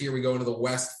next. Here we go into the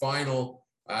West Final,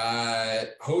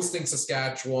 hosting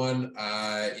Saskatchewan.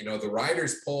 The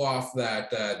Riders pull off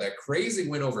that crazy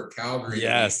win over Calgary the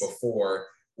week before,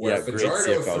 where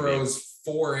Fajardo throws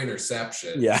 4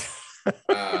 interceptions. Yeah.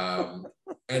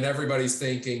 And everybody's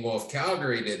thinking, well, if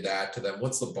Calgary did that to them,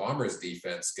 what's the Bombers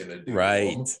defense going to do?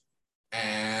 Right.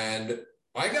 And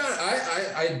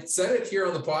I said it here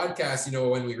on the podcast,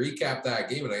 when we recap that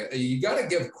game, and you got to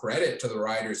give credit to the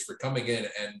Riders for coming in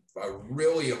and a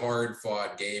really hard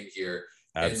fought game here.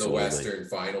 Absolutely. In the Western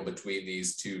Final between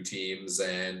these 2 teams.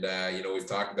 And, we've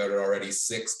talked about it already,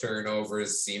 6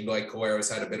 turnovers, seemed like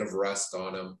Collaros had a bit of rust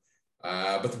on him.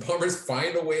 But the Bombers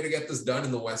find a way to get this done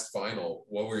in the West Final.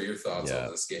 What were your thoughts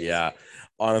on this game? Yeah,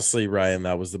 honestly, Ryan,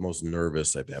 that was the most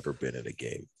nervous I've ever been at a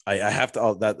game. I have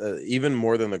to even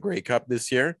more than the Grey Cup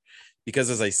this year, because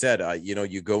as I said,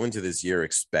 you go into this year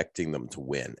expecting them to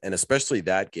win, and especially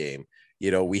that game.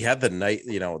 We had the night.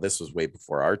 This was way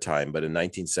before our time, but in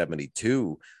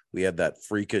 1972. We had that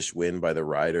freakish win by the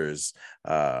Riders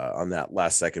on that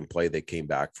last second play. They came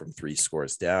back from 3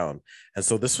 scores down. And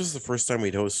so this was the first time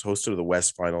we'd hosted the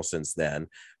West Final since then.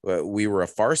 We were a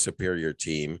far superior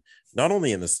team, not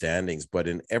only in the standings, but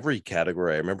in every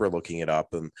category. I remember looking it up,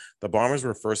 and the Bombers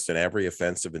were first in every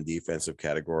offensive and defensive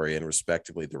category, and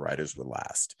respectively, the Riders were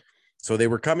last. So they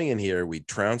were coming in here. We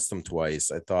trounced them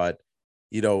twice. I thought,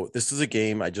 this is a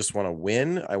game I just want to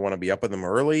win. I want to be up on them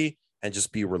early and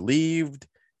just be relieved.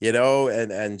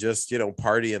 And just,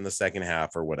 party in the second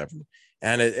half or whatever.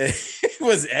 And it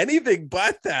was anything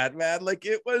but that, man. Like,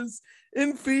 it was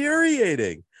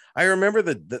infuriating. I remember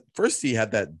the first he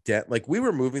had that dent, like we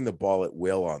were moving the ball at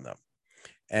will on them.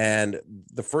 And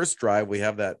the first drive, we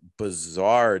have that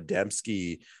bizarre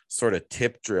Dembski sort of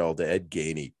tip drill to Ed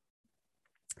Gainey.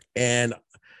 And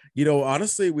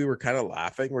honestly, we were kind of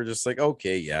laughing. We're just like,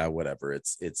 okay, yeah, whatever.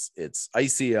 It's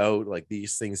icy out. Like,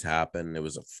 these things happen. It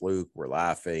was a fluke. We're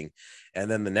laughing. And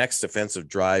then the next defensive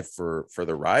drive for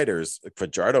the Riders,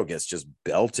 Fajardo gets just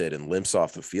belted and limps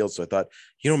off the field. So I thought,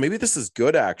 maybe this is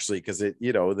good actually, because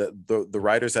the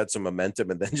Riders had some momentum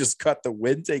and then just got the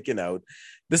wind taken out.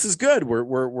 this is good.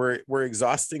 We're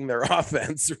exhausting their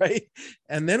offense, right?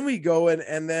 And then we go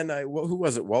and then who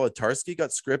was it? Wolodarski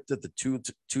got scripted at the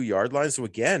 2 yard line. So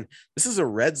again, this is a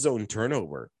red zone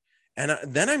turnover, and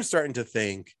then I'm starting to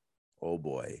think, oh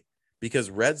boy,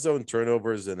 because red zone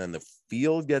turnovers and then the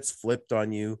field gets flipped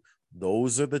on you.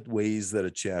 Those are the ways that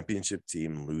a championship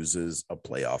team loses a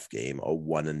playoff game, a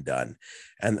one and done.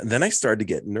 And then I started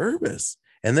to get nervous.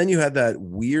 And then you had that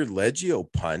weird Leggio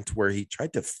punt where he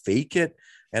tried to fake it.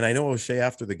 And I know O'Shea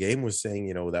after the game was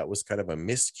saying, that was kind of a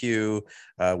miscue.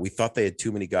 We thought they had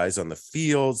too many guys on the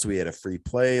field, so we had a free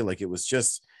play. Like it was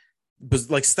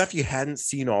like stuff you hadn't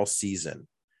seen all season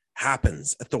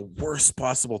happens at the worst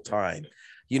possible time.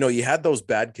 You had those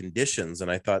bad conditions, and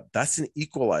I thought that's an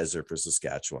equalizer for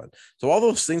Saskatchewan. So all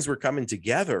those things were coming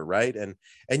together, right? And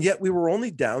yet we were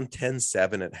only down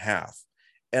 10-7 at half.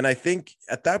 And I think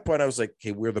at that point I was like,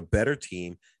 okay, we're the better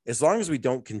team. As long as we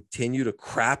don't continue to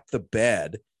crap the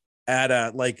bed at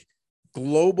a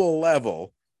global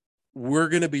level, we're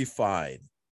going to be fine.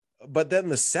 But then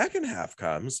the second half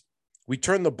comes, we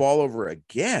turn the ball over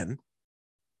again.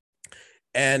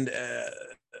 And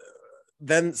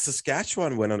then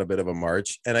Saskatchewan went on a bit of a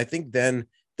march. And I think then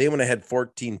they went ahead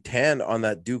 14-10 on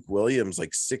that Duke Williams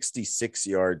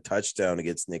 66-yard touchdown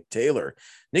against Nick Taylor.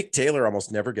 Nick Taylor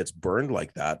almost never gets burned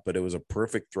like that, but it was a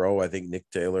perfect throw. I think Nick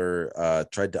Taylor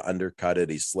tried to undercut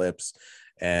it. He slips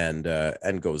and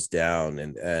goes down.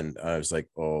 And I was like,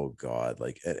 oh God,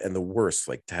 and the worst,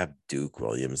 to have Duke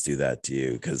Williams do that to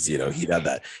you. Cause he'd had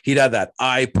that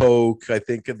eye poke, I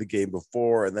think, in the game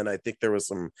before. And then I think there was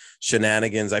some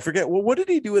shenanigans. I forget. Well, what did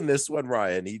he do in this one,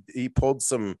 Ryan? He pulled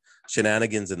some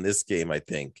shenanigans in this game, I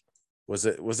think. Was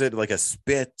it like a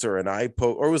spit or an eye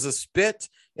poke, or was a spit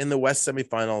in the West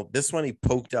semifinal? This one, he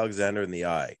poked Alexander in the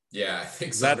eye. Yeah, I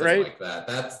think something right? Like that.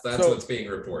 That's what's being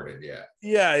reported. Yeah.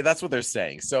 Yeah, that's what they're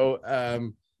saying. So I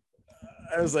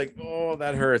was like, oh,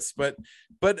 that hurts. But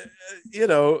then,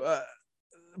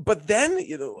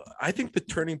 I think the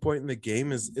turning point in the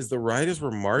game is the Riders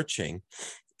were marching,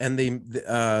 and it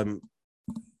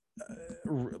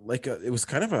was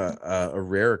kind of a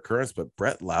rare occurrence, but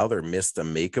Brett Lowther missed a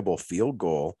makeable field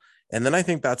goal. And then I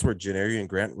think that's where Janarian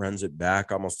Grant runs it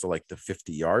back almost to the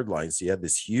 50-yard line. So you had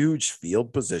this huge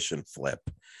field position flip.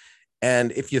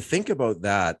 And if you think about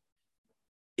that,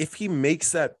 if he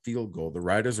makes that field goal, the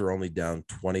Riders are only down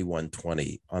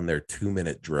 21-20 on their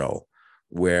 2-minute drill,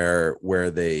 where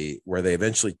they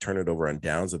eventually turn it over on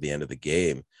downs at the end of the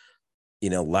game.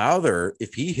 Lowther,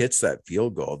 if he hits that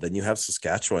field goal, then you have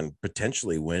Saskatchewan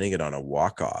potentially winning it on a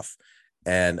walk-off.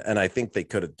 And I think they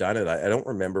could have done it. I don't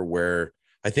remember where.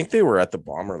 I think they were at the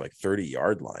Bomber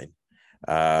 30-yard line.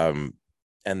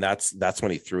 And that's when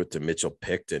he threw it to Mitchell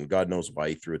Picton. God knows why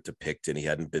he threw it to Picton. He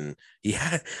hadn't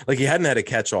had a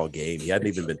catch all game. He hadn't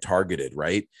even been targeted,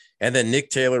 right? And then Nick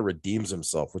Taylor redeems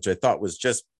himself, which I thought was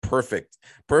just perfect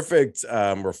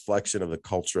reflection of the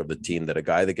culture of the team, that a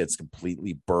guy that gets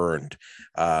completely burned,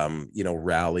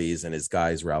 rallies, and his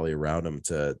guys rally around him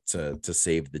to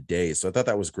save the day. So I thought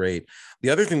that was great. The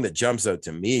other thing that jumps out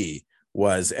to me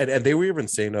was, and they were even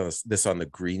saying this on the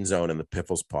Green Zone and the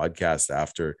Piffles podcast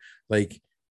after,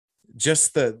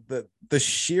 just the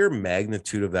sheer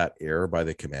magnitude of that error by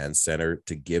the command center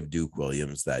to give Duke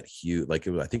Williams that huge, I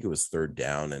think it was third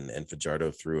down, and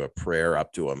Fajardo threw a prayer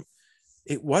up to him.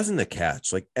 It wasn't a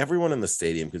catch. Everyone in the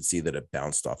stadium could see that it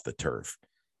bounced off the turf,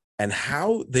 and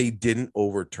how they didn't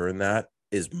overturn that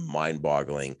is mind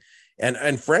boggling.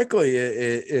 And frankly,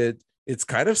 it's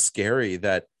kind of scary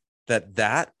that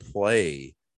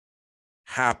play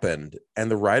happened and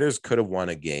the Riders could have won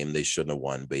a game they shouldn't have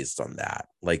won based on that.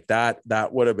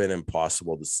 That would have been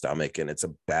impossible to stomach, and it's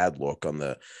a bad look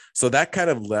so that kind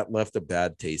of left a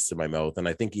bad taste in my mouth. And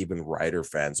I think even Rider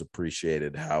fans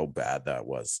appreciated how bad that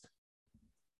was.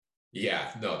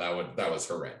 Yeah, no, that was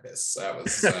horrendous. That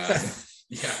was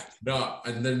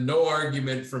and then no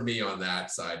argument from me on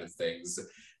that side of things.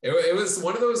 It was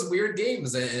one of those weird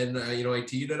games, and I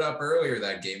teed it up earlier,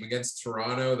 that game against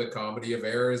Toronto, the comedy of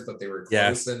errors, but they were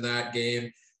close in that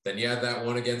game. Then you had that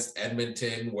one against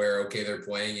Edmonton where, okay, they're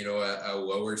playing, a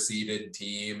lower seeded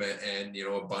team and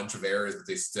a bunch of errors, but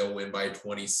they still win by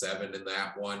 27 in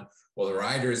that one. Well, the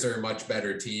Riders are a much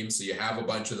better team, so you have a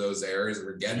bunch of those errors.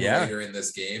 We're getting later in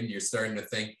this game. You're starting to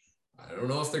think, I don't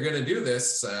know if they're going to do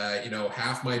this.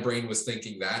 Half my brain was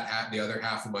thinking that. The other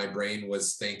half of my brain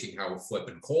was thinking how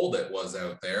flipping cold it was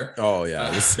out there. Oh,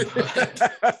 yeah.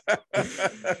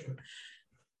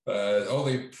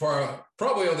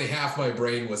 Probably only half my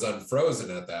brain was unfrozen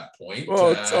at that point.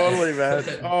 Oh, totally, man.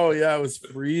 Oh, yeah, it was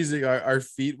freezing. Our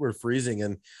feet were freezing.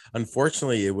 And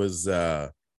unfortunately, it was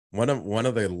one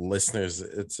of the listeners,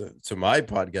 it's to my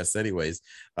podcast anyways,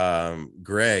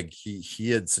 Greg, he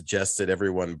had suggested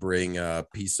everyone bring a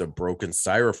piece of broken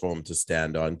styrofoam to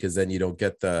stand on, because then you don't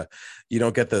get the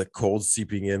cold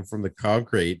seeping in from the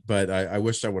concrete. But I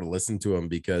wish I would have listened to him,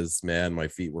 because man, my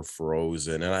feet were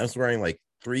frozen, and I was wearing like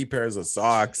 3 pairs of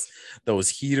socks, those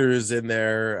heaters in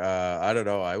there. I don't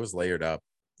know, I was layered up.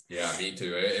 Yeah, me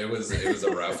too. It was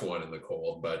a rough one in the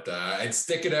cold, but I'd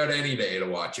stick it out any day to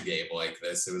watch a game like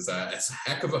this. It's a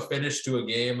heck of a finish to a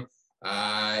game.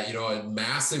 A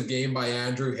massive game by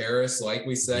Andrew Harris, like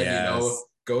we said. Yes.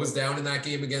 Goes down in that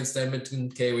game against Edmonton.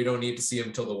 Okay, we don't need to see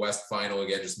him till the West Final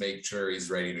again. Just make sure he's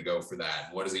ready to go for that.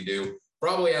 What does he do?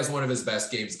 Probably has one of his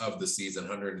best games of the season,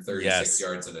 136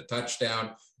 yards and a touchdown.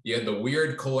 You had the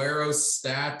weird Coleros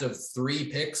stat of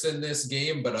 3 picks in this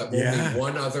game, but only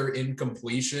one other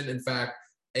incompletion. In fact,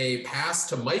 a pass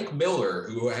to Mike Miller,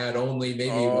 who had only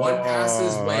maybe one pass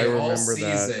his way all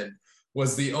season,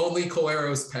 was the only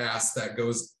Coleros pass that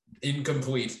goes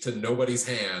incomplete to nobody's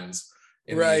hands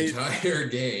in the entire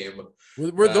game.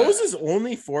 Were those his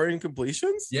only 4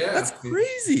 incompletions? Yeah. That's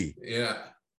crazy. Yeah.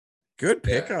 Good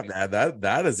pick on that.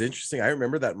 That is interesting. I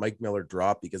remember that Mike Miller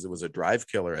drop because it was a drive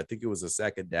killer. I think it was a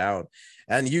second down.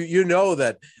 And you know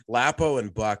that Lapo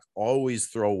and Buck always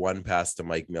throw one pass to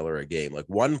Mike Miller a game, like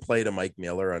one play to Mike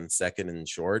Miller on second and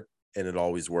short, and it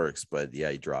always works. But yeah,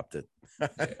 he dropped it.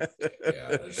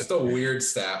 It's just a weird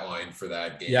stat line for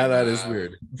that game. Yeah, that is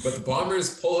weird. But the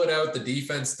Bombers pull it out. The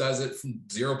defense does it. From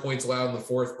 0 points allowed in the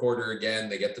fourth quarter. Again,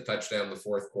 they get the touchdown in the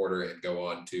fourth quarter and go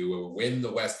on to win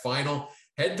the West Final.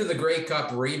 Head to the Grey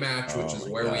Cup rematch, which is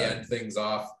where we end things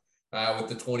off with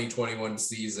the 2021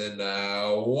 season.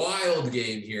 Wild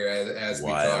game here, as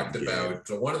we talked about.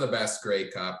 One of the best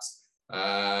Grey Cups.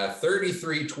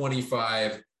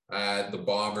 33-25. The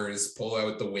Bombers pull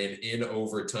out the win in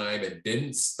overtime. It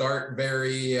didn't start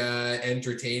very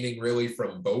entertaining, really,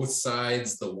 from both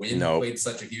sides. The wind played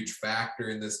such a huge factor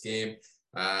in this game.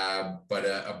 But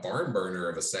a barn burner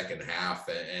of a second half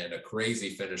and a crazy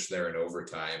finish there in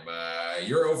overtime.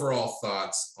 Your overall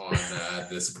thoughts on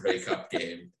this Grey Cup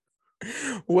game?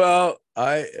 Well,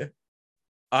 I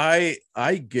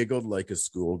giggled like a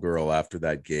schoolgirl after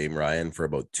that game, Ryan, for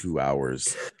about 2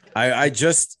 hours. I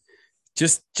just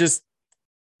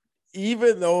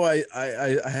even though I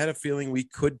had a feeling we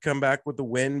could come back with the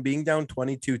win, being down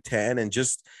 22-10, and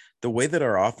just the way that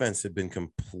our offense had been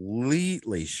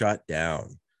completely shut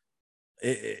down,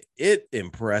 it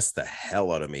impressed the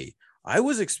hell out of me. I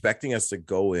was expecting us to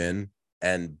go in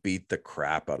and beat the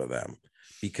crap out of them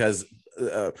because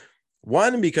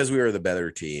because we were the better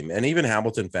team, and even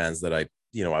Hamilton fans that I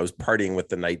was partying with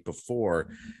the night before.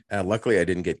 Luckily, I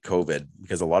didn't get COVID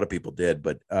because a lot of people did.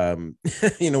 But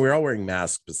we're all wearing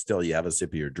masks, but still, you have a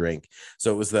sip of your drink.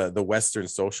 So it was the Western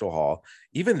Social Hall.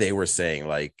 Even they were saying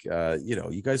like,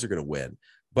 you guys are going to win.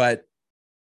 But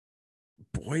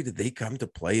boy, did they come to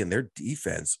play, and their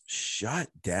defense shut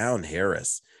down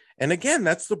Harris. And again,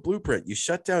 that's the blueprint. You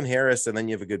shut down Harris, and then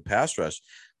you have a good pass rush.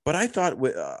 But I thought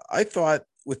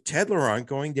with Ted Laurent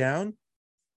going down,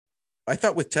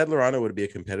 it would be a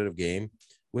competitive game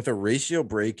with a ratio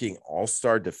breaking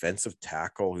all-star defensive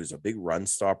tackle who's a big run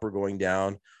stopper going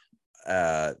down.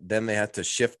 Then they had to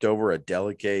shift over a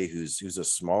Delicate who's a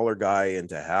smaller guy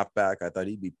into halfback. I thought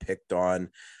he'd be picked on.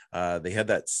 They had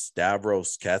that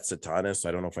Stavros Katsatanis.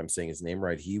 I don't know if I'm saying his name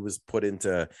right. He was put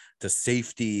into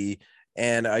safety.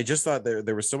 And I just thought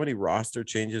there were so many roster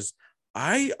changes.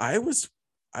 I was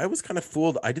kind of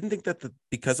fooled. I didn't think that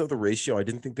because of the ratio, I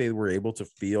didn't think they were able to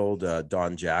field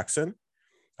Don Jackson.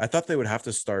 I thought they would have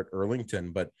to start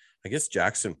Erlington, but I guess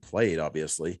Jackson played,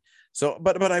 obviously. So,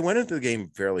 but I went into the game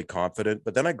fairly confident,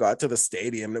 but then I got to the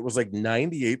stadium and it was like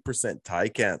 98%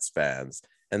 Ticats fans,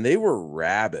 and they were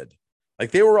rabid.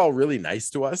 Like, they were all really nice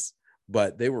to us,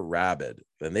 but they were rabid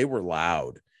and they were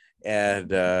loud. And,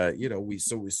 but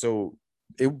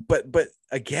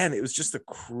again, it was just a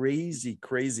crazy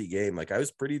game. Like, I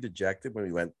was pretty dejected when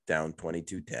we went down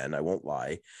 22-10. I won't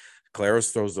lie.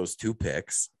 Claros throws those 2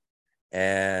 picks,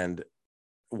 and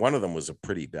one of them was a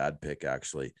pretty bad pick,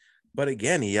 actually. But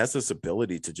again, he has this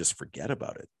ability to just forget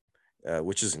about it,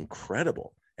 which is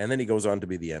incredible. And then he goes on to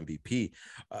be the MVP.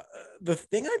 The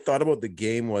thing I thought about the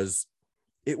game was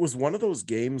it was one of those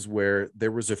games where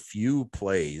there was a few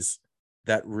plays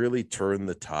that really turned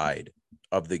the tide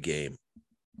of the game.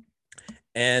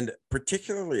 And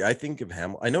particularly, I think of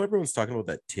Hamilton. I know everyone's talking about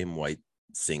that Tim White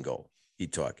single he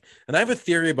took. And I have a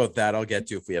theory about that I'll get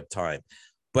to if we have time.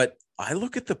 But I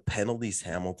look at the penalties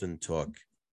Hamilton took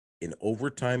in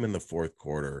overtime in the fourth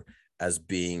quarter as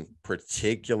being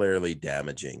particularly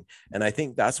damaging. And I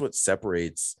think that's what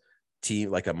separates team,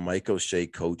 like a Mike O'Shea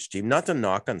coach team. Not to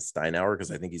knock on Steinauer,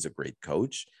 because I think he's a great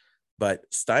coach, but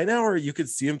Steinauer, you could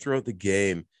see him throughout the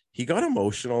game. He got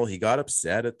emotional. He got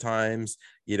upset at times.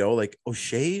 Like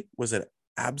O'Shea was an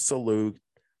absolute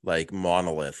like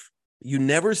monolith. You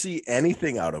never see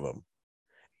anything out of him.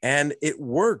 And it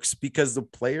works because the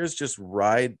players just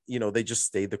ride, they just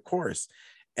stay the course.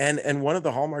 And one of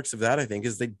the hallmarks of that, I think,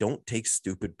 is they don't take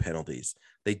stupid penalties.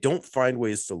 They don't find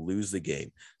ways to lose the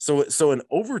game. So in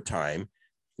overtime,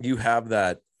 you have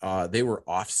that they were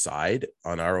offside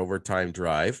on our overtime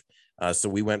drive. So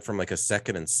we went from like a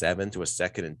 2nd and 7 to a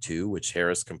 2nd and 2, which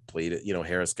Harris completed.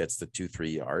 Harris gets the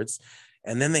 2-3 yards.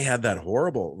 And then they had that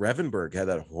Revenberg had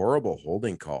that horrible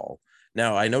holding call.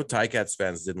 Now, I know Ticats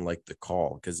fans didn't like the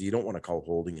call because you don't want to call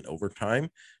holding in overtime,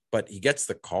 but he gets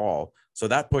the call. So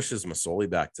that pushes Masoli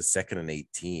back to 2nd and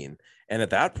 18. And at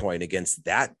that point, against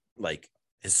that like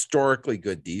historically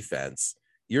good defense,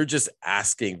 you're just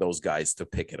asking those guys to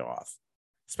pick it off,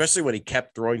 especially when he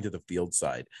kept throwing to the field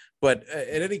side. But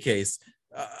in any case,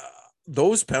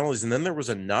 those penalties. And then there was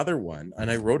another one,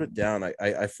 and I wrote it down.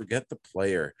 I forget the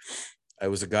player. I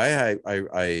was a guy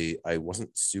I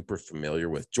wasn't super familiar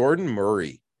with. Jordan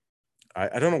Murray.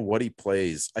 I don't know what he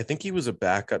plays. I think he was a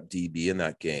backup DB in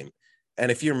that game. And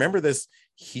if you remember this,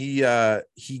 he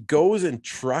goes and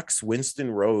trucks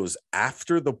Winston Rose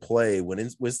after the play when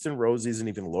Winston Rose isn't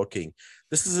even looking.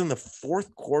 This is in the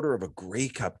 4th quarter of a Grey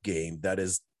Cup game. That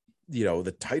is,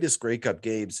 the tightest Grey Cup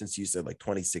game since you said like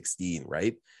 2016,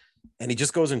 right? And he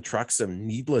just goes and trucks him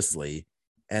needlessly.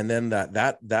 And then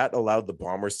that allowed the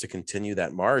Bombers to continue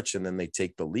that march, and then they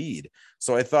take the lead.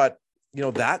 So I thought,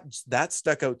 that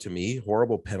stuck out to me.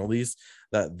 Horrible penalties.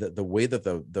 The way that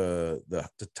the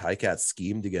Ticats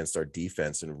schemed against our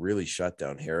defense and really shut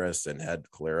down Harris and had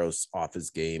Caleros off his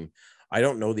game. I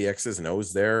don't know the X's and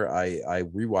O's there. I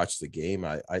rewatched the game.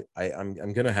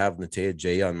 I'm gonna have Natea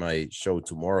J on my show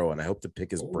tomorrow, and I hope to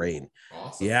pick his brain.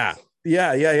 Awesome. Yeah.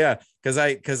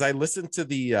 Because I listened to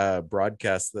the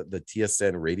broadcast, the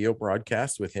TSN radio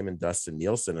broadcast with him and Dustin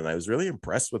Nielsen, and I was really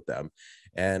impressed with them.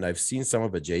 And I've seen some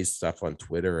of Ajay's stuff on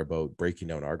Twitter about breaking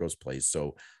down Argos plays.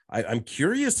 So I'm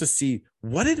curious to see,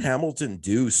 what did Hamilton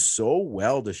do so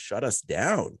well to shut us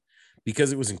down?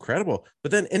 Because it was incredible.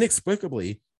 But then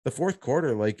inexplicably, the 4th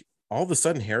quarter, like all of a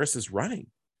sudden Harris is running.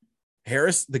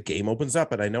 The game opens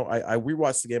up, and I know I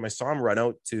rewatched the game. I saw him run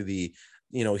out to the,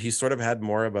 he sort of had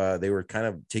more of they were kind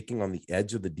of taking on the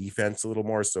edge of the defense a little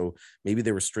more. So maybe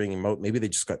they were stringing him out. Maybe they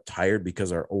just got tired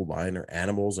because our O-line are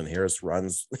animals and Harris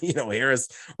runs, Harris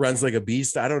runs like a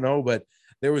beast. I don't know, but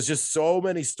there was just so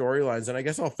many storylines. And I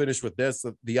guess I'll finish with this.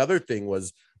 The other thing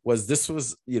was this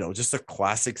was, just a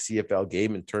classic CFL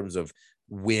game in terms of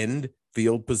wind,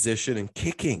 field position, and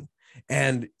kicking.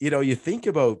 And, you think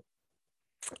about,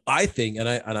 I think, and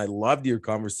I loved your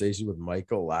conversation with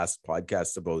Michael last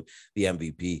podcast about the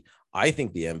MVP. I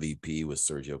think the MVP was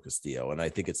Sergio Castillo, and I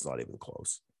think it's not even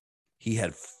close. He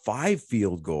had 5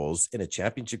 field goals in a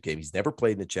championship game. He's never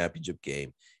played in a championship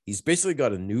game. He's basically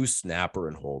got a new snapper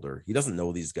and holder. He doesn't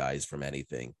know these guys from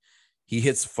anything. He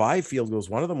hits 5 field goals.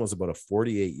 One of them was about a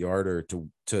 48-yarder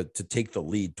to take the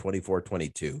lead,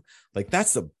 24-22. Like,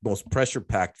 that's the most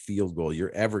pressure-packed field goal you're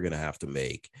ever going to have to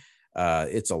make.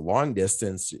 It's a long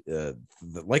distance.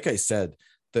 Like I said,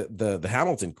 the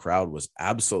Hamilton crowd was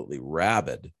absolutely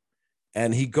rabid,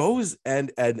 and he goes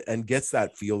and gets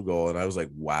that field goal. And I was like,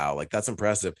 wow, like that's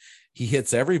impressive. He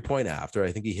hits every point after.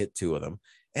 I think he hit 2 of them,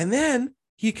 and then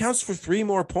he accounts for 3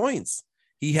 more points.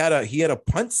 He had a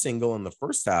punt single in the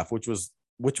first half, which was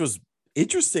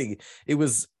interesting.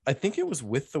 I think it was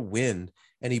with the wind,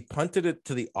 and he punted it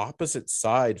to the opposite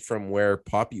side from where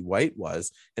Poppy White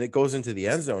was, and it goes into the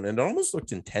end zone, and it almost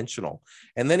looked intentional.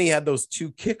 And then he had those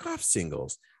 2 kickoff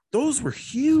singles. Those were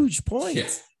huge points.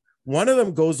 Yeah. One of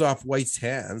them goes off White's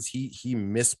hands. He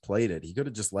misplayed it. He could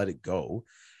have just let it go.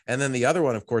 And then the other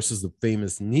one, of course, is the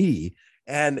famous knee.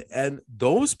 And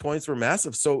those points were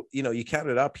massive. So, you count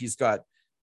it up. He's got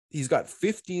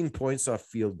 15 points off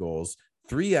field goals,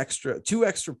 2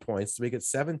 extra points to make it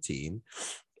 17.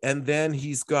 And then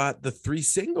he's got the 3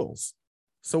 singles.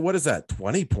 So what is that?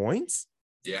 20 points?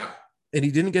 Yeah. And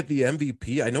he didn't get the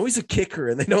MVP. I know he's a kicker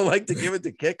and they don't like to give it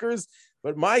to kickers,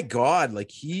 but my God,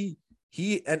 like he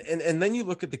and then you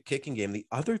look at the kicking game. The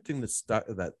other thing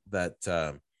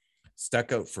that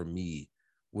stuck out for me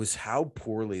was how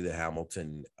poorly the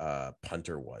Hamilton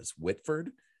punter was.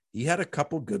 Whitford, he had a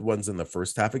couple good ones in the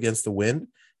first half against the Wind,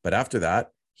 but after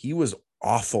that, he was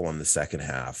awful in the second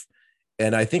half.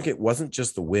 And I think it wasn't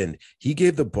just the Wind. He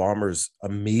gave the Bombers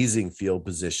amazing field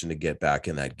position to get back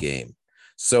in that game.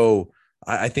 So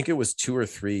I think it was 2 or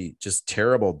 3 just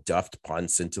terrible duffed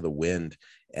punts into the wind.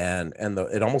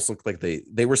 it almost looked like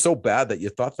they were so bad that you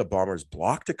thought the Bombers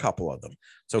blocked a couple of them.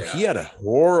 So he had a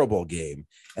horrible game.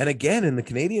 And again, in the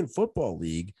Canadian Football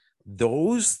League,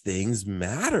 those things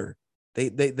matter.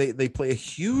 They play a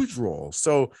huge role.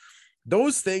 So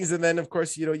those things, and then of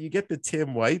course, you get the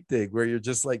Tim White thing where you're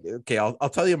just like, okay, I'll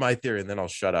tell you my theory and then I'll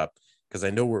shut up because I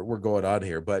know we're going on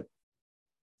here. But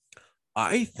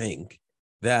I think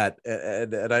that,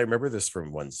 and I remember this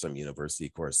from some university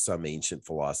course, some ancient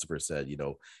philosopher said,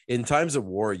 in times of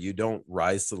war, you don't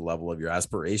rise to the level of your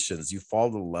aspirations, you fall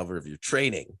to the level of your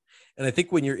training. And I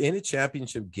think when you're in a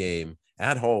championship game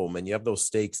at home and you have those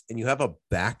stakes and you have a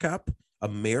backup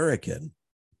American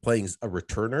playing a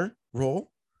returner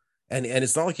role, and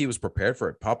it's not like he was prepared for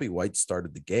it. Poppy White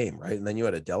started the game, right? And then you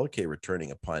had a Delacaille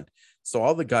returning a punt. So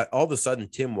all of a sudden,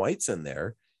 Tim White's in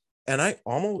there. And I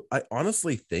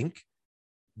honestly think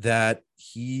that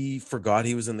he forgot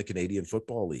he was in the Canadian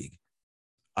Football League.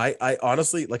 I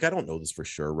honestly, I don't know this for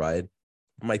sure, Ryan.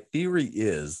 My theory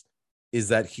is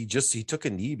that he took a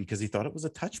knee because he thought it was a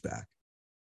touchback.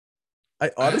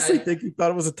 I honestly think he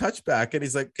thought it was a touchback, and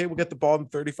he's like, okay, we'll get the ball in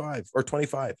 35 or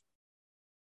 25.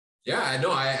 Yeah,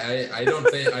 no, I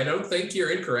don't think you're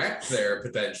incorrect there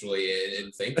potentially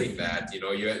in thinking that,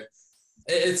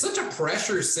 it's such a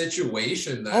pressure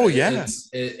situation that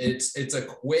it's a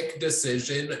quick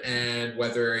decision, and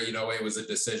whether it was a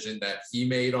decision that he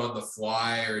made on the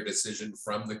fly or a decision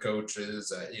from the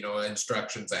coaches,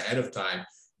 instructions ahead of time,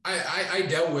 I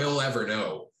doubt we'll ever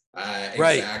know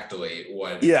exactly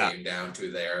what it came down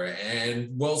to there, and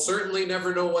we'll certainly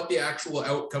never know what the actual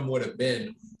outcome would have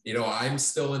been. I'm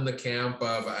still in the camp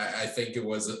of I think it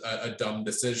was a dumb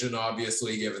decision,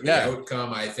 obviously, given the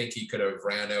outcome. I think he could have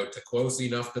ran out to close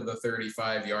enough to the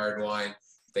 35-yard line.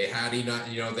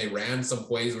 They ran some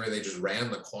plays where they just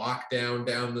ran the clock down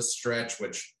the stretch,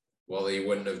 which, well, they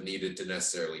wouldn't have needed to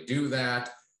necessarily do that.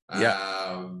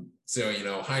 So,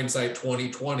 hindsight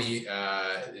 2020,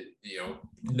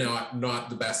 not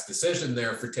the best decision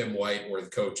there for Tim White or the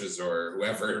coaches or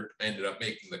whoever ended up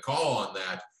making the call on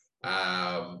that.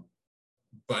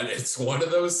 But it's one of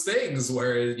those things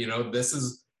where, this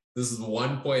is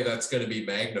one play that's going to be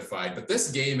magnified. But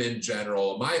this game in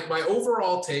general, my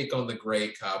overall take on the Grey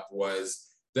Cup was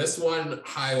this one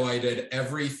highlighted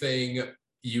everything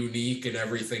unique and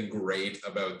everything great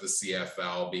about the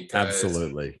CFL, because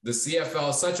absolutely the CFL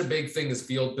is such a big thing is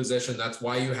field position. That's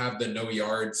why you have the no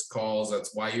yards calls.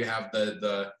 That's why you have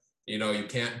the you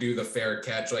can't do the fair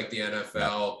catch like the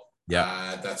NFL.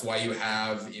 That's why you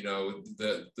have,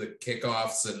 the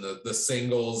kickoffs and the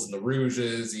singles and the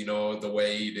rouges, the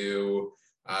way you do.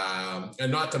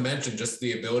 And not to mention just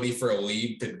the ability for a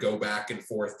lead to go back and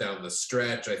forth down the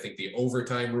stretch. I think the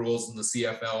overtime rules in the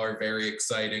CFL are very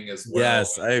exciting as well.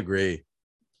 Yes, I agree.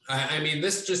 I mean,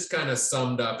 this just kind of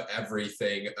summed up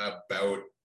everything about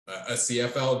a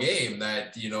CFL game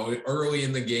that, early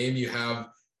in the game you have,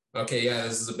 okay, yeah,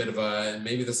 this is a bit of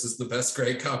maybe this is the best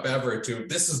Grey Cup ever, to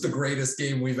this is the greatest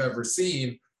game we've ever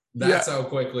seen. That's how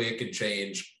quickly it can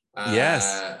change.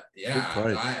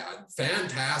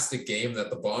 Fantastic game that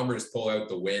the Bombers pull out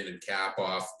the win and cap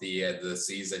off the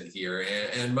season here.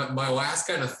 And my last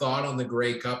kind of thought on the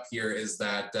Grey Cup here is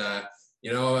that,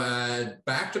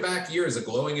 back-to-back years, a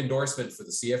glowing endorsement for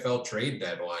the CFL trade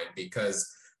deadline, because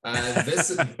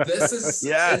this is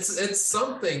it's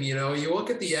something. You look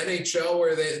at the NHL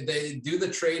where they do the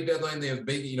trade deadline. They have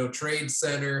big trade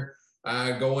center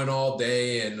going all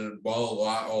day, and a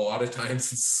lot of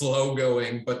times it's slow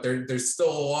going, but there's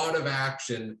still a lot of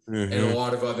action in a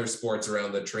lot of other sports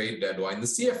around the trade deadline. The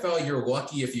CFL, you're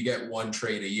lucky if you get one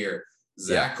trade a year.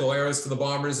 Zach Collaros to the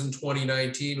Bombers in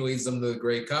 2019 leads them to the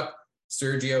Grey Cup.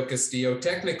 Sergio Castillo,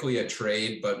 technically a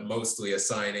trade, but mostly a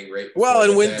signing right.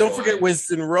 Well, and don't forget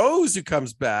Winston Rose, who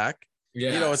comes back.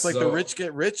 Yeah, it's like the rich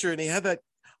get richer, and he had that.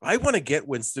 I want to get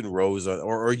Winston Rose,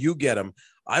 or you get him.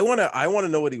 I want to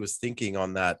know what he was thinking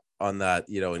on that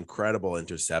incredible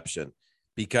interception,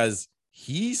 because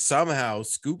he somehow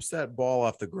scoops that ball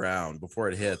off the ground before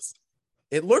it hits.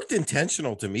 It looked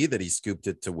intentional to me that he scooped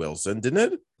it to Wilson,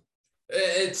 didn't it?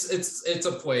 It's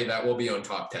a play that will be on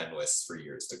top 10 lists for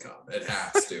years to come. It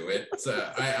has to.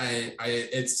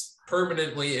 It's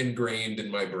permanently ingrained in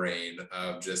my brain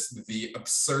of just the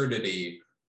absurdity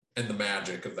and the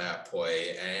magic of that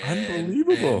play.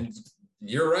 Unbelievable. And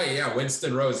you're right. Yeah,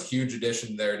 Winston Rose, huge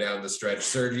addition there down the stretch.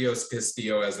 Sergio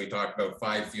Castillo, as we talked about,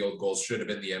 5 field goals, should have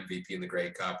been the MVP in the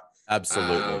Grey Cup.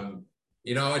 Absolutely.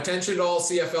 Attention to all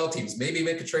CFL teams. Maybe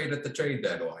make a trade at the trade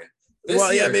deadline.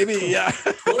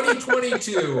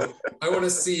 2022, I want to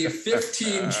see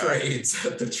 15 trades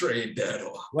at the trade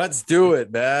deadline. Let's do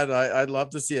it, man. I'd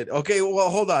love to see it. Okay, well,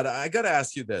 hold on. I got to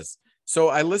ask you this. So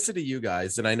I listened to you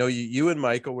guys, and I know you and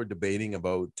Michael were debating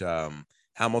about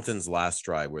Hamilton's last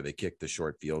drive where they kicked the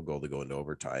short field goal to go into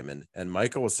overtime. And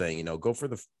Michael was saying, go for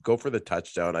the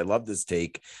touchdown. I loved his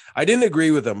take. I didn't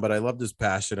agree with him, but I loved his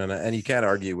passion, and you can't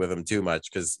argue with him too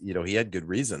much because he had good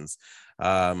reasons.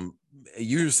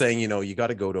 You were saying, you got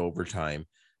to go to overtime.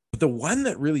 But the one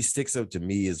that really sticks out to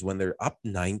me is when they're up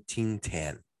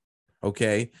 19-10.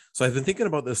 Okay. So I've been thinking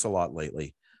about this a lot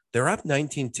lately. They're up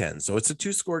 19-10. So it's a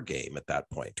 2-score game at that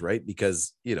point, right?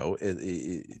 Because,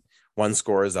 one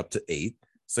score is up to 8.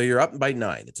 So you're up by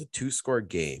 9. It's a 2-score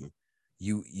game.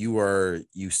 You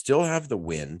still have the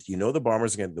wind. The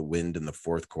Bombers are going to get the wind in the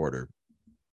fourth quarter.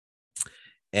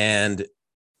 And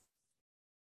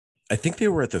I think they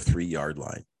were at the 3-yard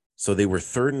line. So they were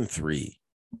 3rd and 3.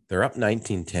 They're up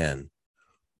 19-10.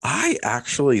 I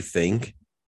actually think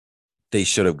they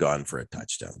should have gone for a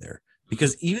touchdown there.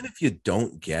 Because even if you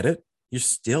don't get it, you're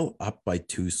still up by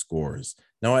 2 scores.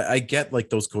 Now, I get like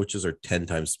those coaches are 10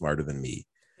 times smarter than me,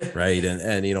 right?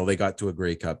 And they got to a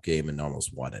Grey Cup game and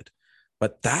almost won it.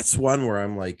 But that's one where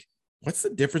I'm like, what's the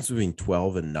difference between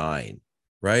 12 and 9,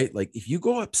 right? Like if you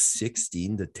go up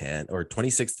 16-10 or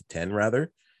 26-10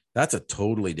 rather, that's a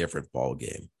totally different ball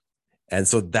game. And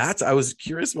so I was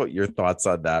curious about your thoughts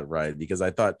on that, Ryan, because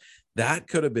I thought that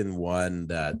could have been one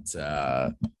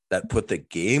that put the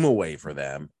game away for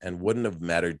them and wouldn't have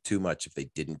mattered too much if they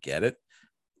didn't get it.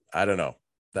 I don't know.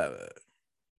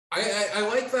 I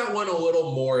like that one a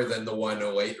little more than the one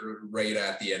right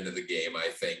at the end of the game, I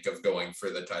think, of going for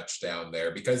the touchdown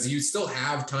there, because you still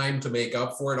have time to make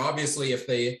up for it. Obviously, if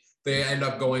they end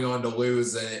up going on to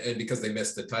lose and because they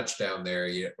missed the touchdown there,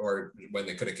 or when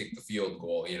they could have kicked the field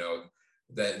goal,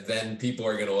 then people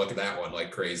are going to look at that one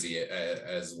like crazy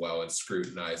as well and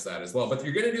scrutinize that as well. But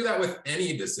you're going to do that with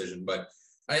any decision. But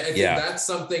I think that's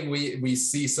something we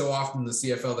see so often in the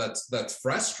CFL that's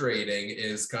frustrating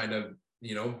is kind of,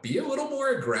 be a little more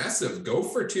aggressive, go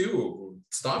for 2,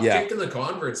 stop kicking the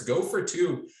converts, go for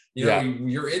 2.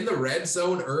 You're in the red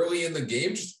zone early in the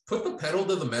game, just put the pedal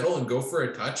to the metal and go for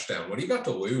a touchdown. What do you got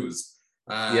to lose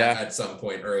at some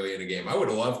point early in a game? I would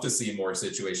love to see more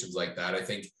situations like that. I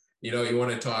think, you want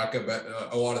to talk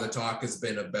about a lot of the talk has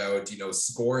been about,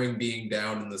 scoring being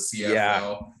down in the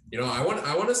CFL. I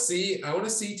want to see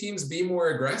teams be more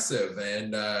aggressive.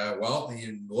 And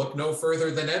you look no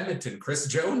further than Edmonton, Chris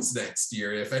Jones next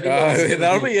year. If anybody's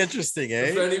that'll be interesting, eh?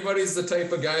 If anybody's the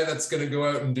type of guy that's going to go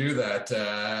out and do that,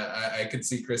 I could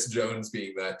see Chris Jones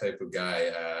being that type of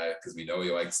guy because we know he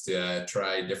likes to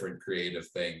try different creative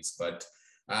things. But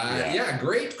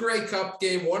great Grey Cup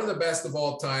game. One of the best of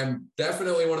all time.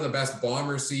 Definitely one of the best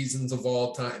Bomber seasons of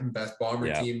all time. Best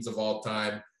Bomber teams of all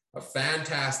time. A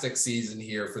fantastic season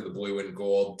here for the Blue and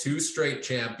Gold. 2 straight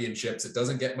championships. It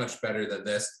doesn't get much better than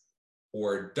this.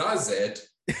 Or does it?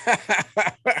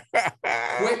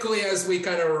 Quickly, as we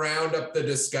kind of round up the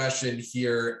discussion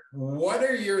here, what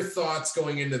are your thoughts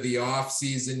going into the off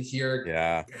season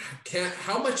here?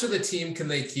 How much of the team can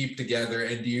they keep together,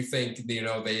 and do you think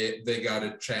they got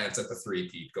a chance at the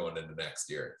 3-peat going into next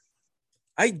year?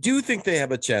 I do think they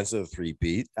have a chance of a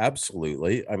 3-peat.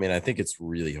 Absolutely. I mean, I think it's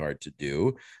really hard to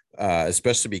do,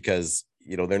 especially because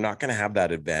they're not going to have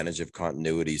that advantage of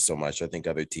continuity so much. I think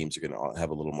other teams are going to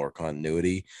have a little more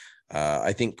continuity.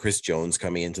 I think Chris Jones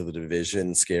coming into the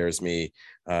division scares me.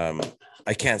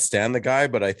 I can't stand the guy,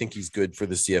 but I think he's good for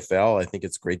the CFL. I think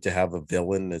it's great to have a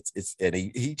villain. He's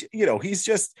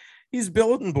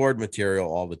bulletin board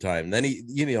material all the time. Then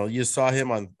you saw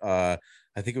him on, I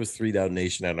think it was 3 Down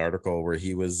Nation, an article where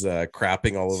he was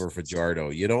crapping all over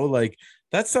Fajardo. Like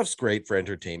that stuff's great for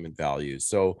entertainment value.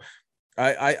 So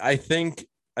I think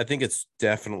it's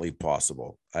definitely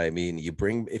possible. I mean,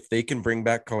 if they can bring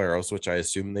back Caleros, which I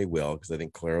assume they will, because I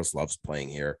think Caleros loves playing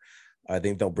here. I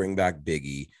think they'll bring back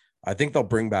Biggie. I think they'll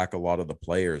bring back a lot of the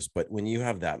players. But when you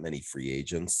have that many free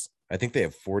agents, I think they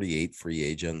have 48 free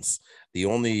agents. The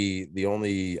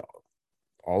only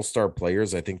all-star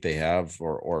players I think they have,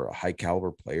 or high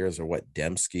caliber players, are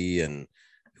Dembski and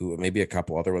who maybe a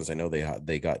couple other ones. I know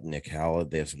they got Nick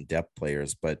Hallett. They have some depth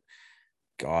players, but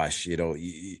gosh,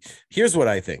 here's what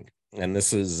I think, and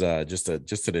this is just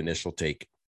an initial take.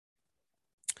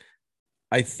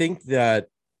 I think that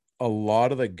a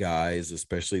lot of the guys,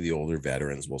 especially the older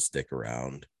veterans, will stick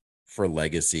around for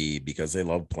legacy because they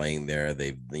love playing there.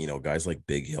 They've, guys like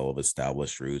Big Hill have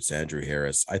established roots. Andrew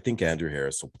Harris. I think Andrew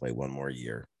Harris will play one more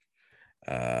year.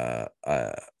 I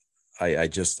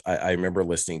remember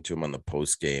listening to him on the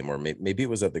post game, or maybe it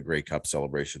was at the Grey Cup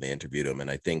celebration. They interviewed him,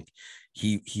 and I think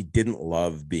he didn't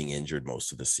love being injured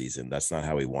most of the season. That's not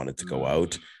how he wanted to go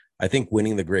out. I think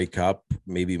winning the Grey Cup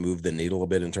maybe moved the needle a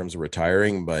bit in terms of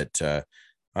retiring, but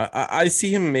I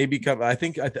see him maybe come. I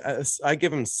think I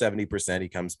give him 70%. He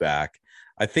comes back.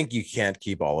 I think you can't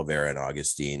keep Oliveira and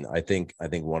Augustine. I think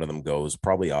one of them goes,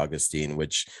 probably Augustine,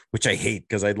 which I hate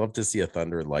because I'd love to see a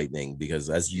Thunder and Lightning because,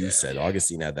 as you Yeah. said,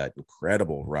 Augustine had that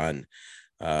incredible run.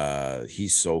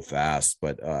 He's so fast,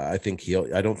 but I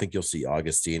don't think you'll see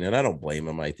Augustine, and I don't blame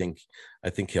him. I think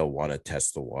he'll want to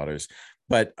test the waters.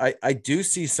 But I do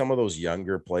see some of those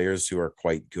younger players who are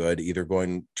quite good, either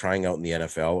trying out in the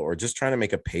NFL or just trying to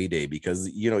make a payday because,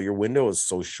 your window is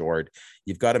so short.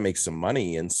 You've got to make some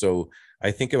money. And so I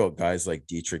think about guys like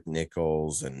Dietrich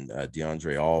Nichols and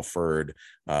DeAndre Alford,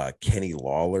 Kenny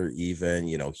Lawler, even,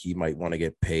 he might want to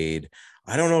get paid.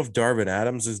 I don't know if Darvin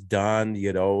Adams is done,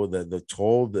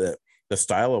 the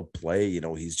style of play,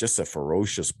 he's just a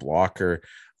ferocious blocker.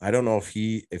 I don't know if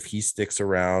he sticks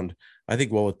around. I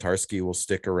think Wolotarski will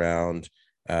stick around.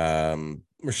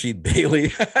 Rashid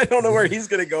Bailey, I don't know where he's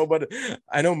going to go, but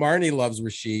I know Marnie loves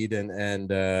Rashid and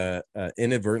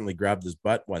inadvertently grabbed his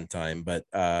butt one time. But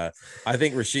I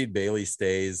think Rashid Bailey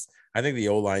stays. I think the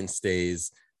O-line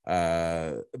stays.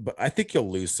 But I think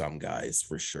you'll lose some guys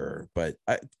for sure. But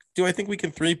do I think we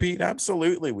can three-peat?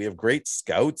 Absolutely. We have great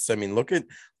scouts. I mean, look at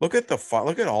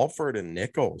Alford and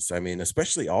Nichols. I mean,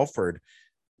 especially Alford.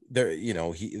 There,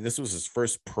 this was his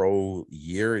first pro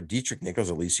year. Dietrich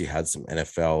Nichols, at least he had some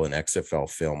NFL and XFL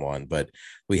film on, but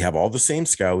we have all the same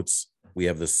scouts. We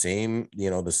have the same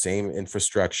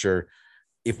infrastructure.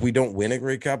 If we don't win a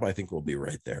Grey Cup, I think we'll be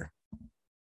right there.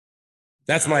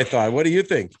 That's my thought. What do you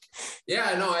think?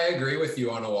 Yeah, no, I agree with you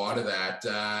on a lot of that.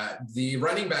 The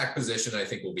running back position, I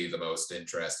think, will be the most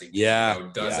interesting. Yeah.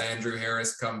 Does Andrew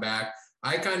Harris come back?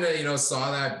 I kind of,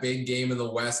 saw that big game in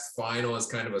the West final as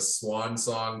kind of a swan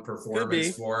song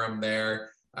performance for him there.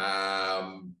 But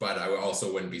I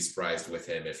also wouldn't be surprised with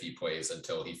him if he plays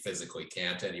until he physically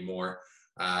can't anymore.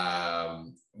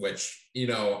 Which,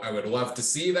 I would love to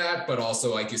see that, but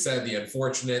also, like you said, the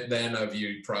unfortunate then of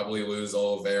you probably lose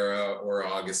Oliveira or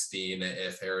Augustine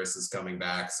if Harris is coming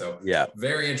back. So yeah,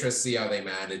 very interested to see how they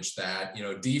manage that.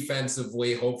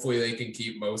 Defensively, hopefully they can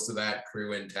keep most of that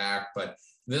crew intact, but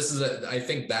I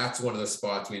think that's one of the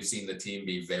spots we've seen the team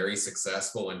be very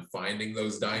successful in finding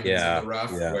those diamonds in the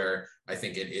rough, where I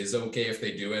think it is okay if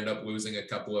they do end up losing a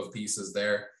couple of pieces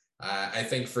there. I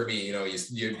think for me,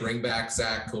 you bring back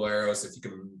Zach Collaros, if you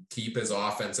can keep his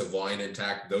offensive line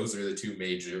intact, those are the two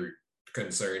major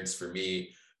concerns for me.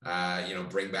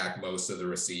 Bring back most of the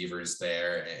receivers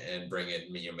there and bring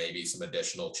in, maybe some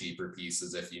additional cheaper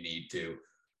pieces if you need to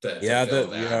fill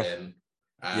that in.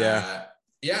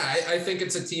 I think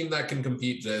it's a team that can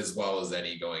compete as well as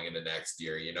any going into next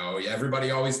year.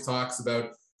 Everybody always talks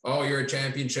about, oh, you're a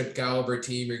championship caliber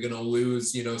team, you're going to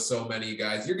lose, so many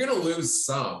guys. You're going to lose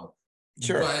some,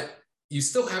 sure, but you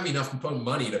still have enough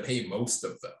money to pay most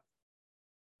of them.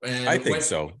 And I think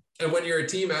so. And when you're a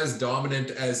team as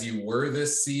dominant as you were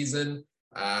this season,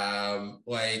 there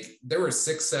were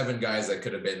 6-7 guys that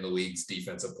could have been the league's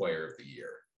defensive player of the year.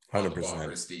 100%.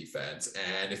 Bombers defense.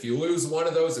 And if you lose one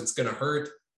of those, it's going to hurt.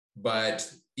 But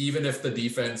even if the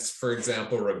defense, for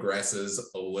example, regresses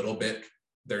a little bit,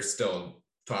 they're still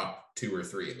top 2 or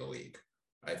 3 in the league,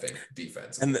 I think,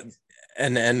 defense.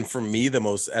 And for me, the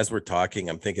most, as we're talking,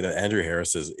 I'm thinking of Andrew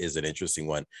Harris is an interesting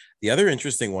one. The other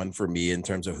interesting one for me in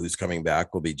terms of who's coming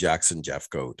back will be Jackson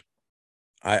Jeffcoat.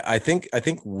 I think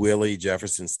Willie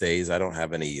Jefferson stays. I don't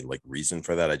have any reason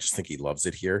for that. I just think he loves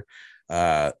it here.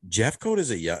 Jeffcoat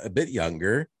is a bit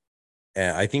younger,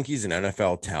 and I think he's an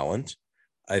NFL talent.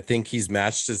 I think he's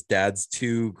matched his dad's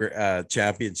 2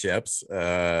 championships,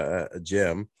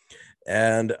 Jim,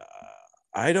 and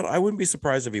I wouldn't be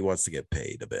surprised if he wants to get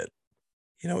paid a bit.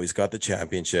 He's got the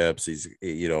championships. He's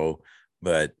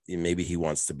but maybe he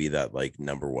wants to be that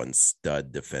number 1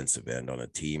 stud defensive end on a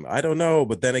team. I don't know,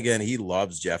 but then again, he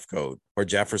loves Jeffcoat or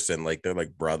Jefferson, they're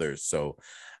like brothers. So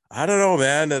I don't know,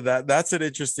 man. That's an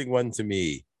interesting one to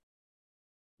me.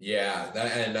 Yeah,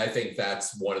 and I think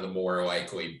that's one of the more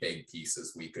likely big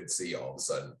pieces we could see all of a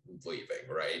sudden leaving,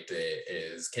 right?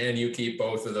 Is can you keep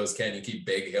both of those? Can you keep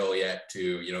Big Hill yet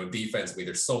to, defensively?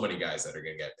 There's so many guys that are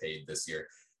going to get paid this year.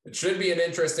 It should be an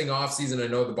interesting offseason. I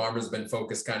know the Bombers have been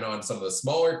focused kind of on some of the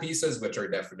smaller pieces, which are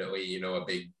definitely, a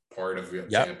big part of your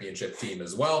championship team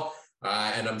as well.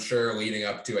 And I'm sure leading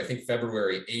up to, I think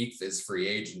February 8th is free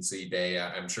agency day.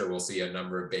 I'm sure we'll see a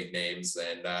number of big names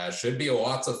and should be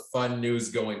lots of fun news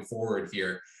going forward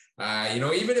here.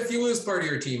 Even if you lose part of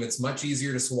your team, it's much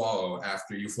easier to swallow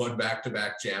after you've won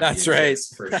back-to-back championships. That's right.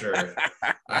 For sure.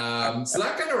 So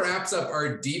that kind of wraps up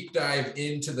our deep dive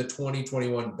into the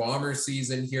 2021 Bomber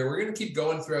season here. We're going to keep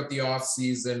going throughout the off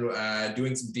season,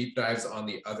 doing some deep dives on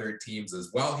the other teams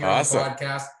as well here on the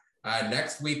podcast.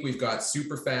 Next week, we've got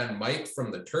superfan Mike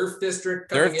from the Turf District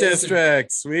coming in.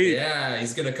 Sweet. Yeah,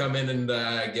 he's going to come in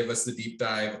and give us the deep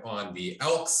dive on the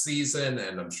Elks season.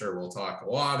 And I'm sure we'll talk a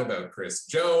lot about Chris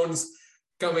Jones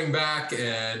coming back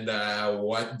and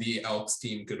what the Elks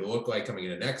team could look like coming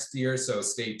into next year. So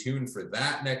stay tuned for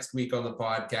that next week on the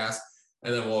podcast.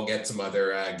 And then we'll get some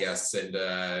other guests and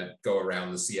go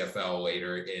around the CFL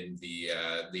later in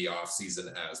the off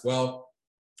season as well.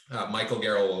 Michael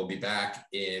Garrell will be back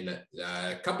in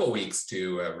a couple of weeks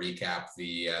to recap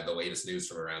the latest news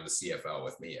from around the CFL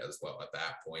with me as well at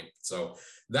that point. So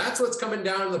that's what's coming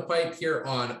down the pipe here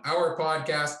on our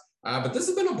podcast. But this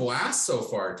has been a blast so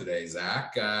far today,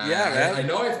 Zach. Man. I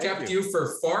know I've kept you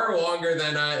for far longer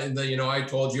than I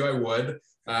told you I would.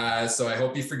 So I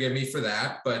hope you forgive me for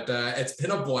that. But it's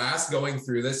been a blast going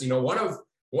through this.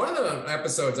 One of the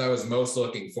episodes I was most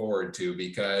looking forward to,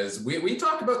 because we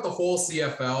talk about the whole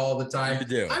CFL all the time. You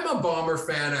do. I'm a Bomber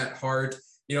fan at heart.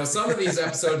 Some of these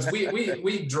episodes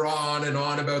we draw on and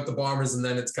on about the Bombers, and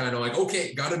then it's kind of like,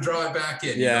 okay, got to draw it back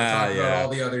in. Talk about all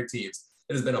the other teams.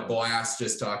 It has been a blast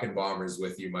just talking Bombers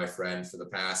with you, my friend, for the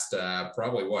past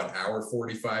probably hour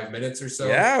 45 minutes or so.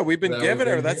 Yeah, we've been giving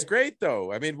her. That's great,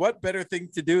 though. I mean, what better thing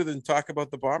to do than talk about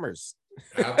the Bombers?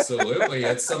 Absolutely.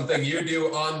 It's something you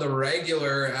do on the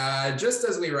regular. Just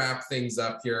as we wrap things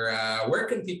up here, where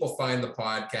can people find the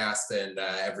podcast and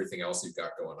everything else you've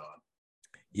got going on?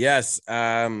 Yes.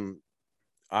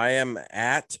 I am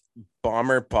at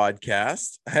Bomber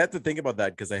Podcast. I had to think about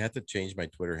that because I had to change my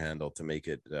Twitter handle to make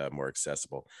it more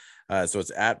accessible. So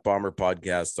it's at Bomber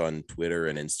Podcast on Twitter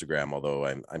and Instagram. Although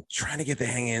I'm trying to get the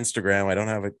hang of Instagram. I don't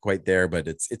have it quite there, but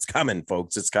it's coming,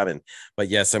 folks. It's coming. But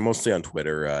yes, I'm mostly on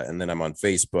Twitter, and then I'm on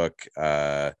Facebook.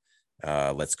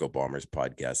 Let's Go Bombers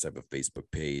Podcast. I have a Facebook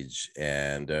page,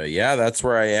 and that's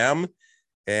where I am.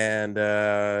 And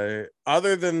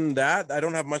other than that, I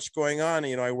don't have much going on.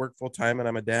 I work full time and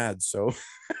I'm a dad, so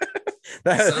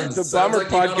the Bomber like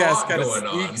Podcast kind of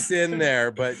sneaks in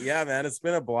there. But yeah, man, it's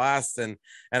been a blast, and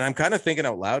I'm kind of thinking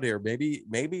out loud here.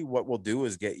 Maybe what we'll do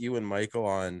is get you and Michael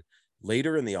on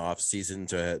later in the off season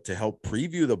to help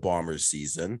preview the Bombers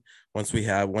season once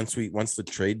the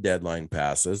trade deadline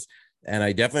passes. And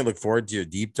I definitely look forward to a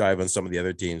deep dive on some of the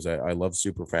other teams. I love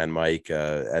Superfan Mike,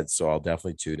 and so I'll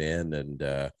definitely tune in.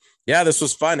 And this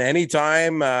was fun.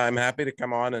 Anytime, I'm happy to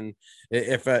come on. And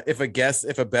if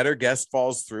a better guest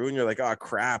falls through, and you're like, oh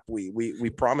crap,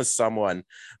 we promised someone,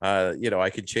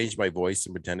 I could change my voice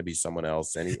and pretend to be someone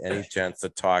else. Any chance to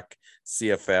talk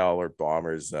CFL or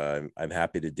Bombers, I'm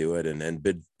happy to do it. And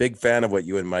big fan of what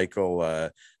you and Michael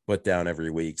put down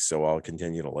every week. So I'll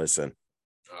continue to listen.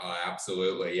 Oh,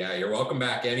 absolutely. Yeah, you're welcome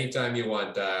back anytime you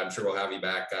want. I'm sure we'll have you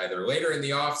back either later in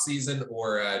the off season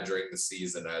or during the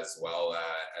season as well,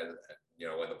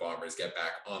 when the Bombers get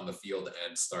back on the field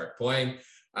and start playing.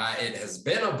 It has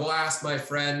been a blast, my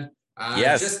friend.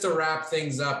 Yes. Just to wrap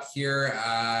things up here,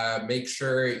 make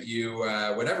sure you,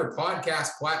 whatever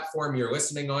podcast platform you're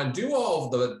listening on, do all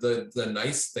of the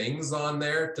nice things on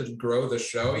there to grow the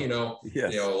show.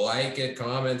 Yes. Like it,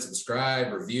 comment,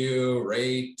 subscribe, review,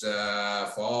 rate,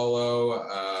 follow.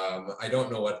 I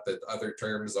don't know what the other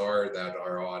terms are that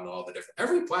are on all the different.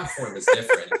 Every platform is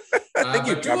different. I think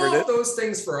you but covered do all it. of those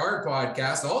things for our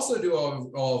podcast. Also do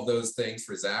all of those things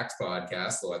for Zach's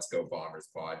podcast, the Let's Go Bombers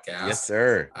podcast. Yes,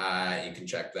 sir. You can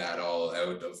check that all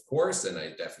out, of course, and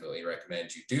I definitely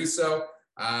recommend you do so.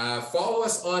 Follow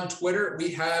us on Twitter.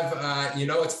 We have,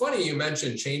 it's funny you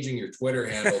mentioned changing your Twitter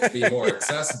handle to be more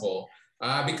accessible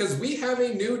because we have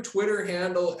a new Twitter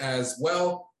handle as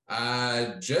well.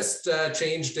 Just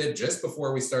changed it just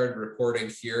before we started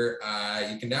recording here.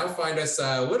 You can now find us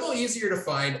a little easier to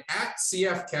find at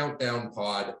CF Countdown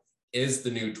Pod is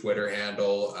the new Twitter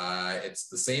handle. It's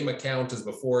the same account as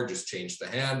before, just changed the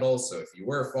handle. So if you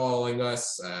were following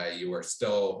us, you are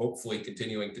still hopefully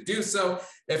continuing to do so.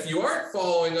 If you aren't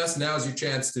following us, now's your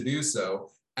chance to do so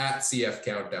at CF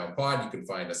Countdown Pod. You can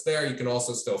find us there. You can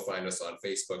also still find us on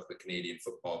Facebook, the Canadian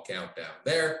Football Countdown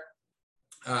there.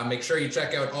 Make sure you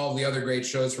check out all the other great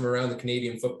shows from around the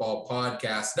Canadian Football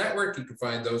Podcast Network. You can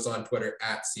find those on Twitter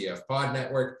at CF Pod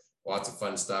Network. Lots of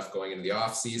fun stuff going into the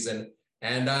off season.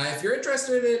 And if you're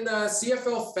interested in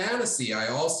CFL fantasy, I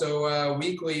also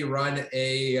weekly run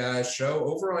a show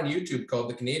over on YouTube called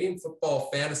the Canadian Football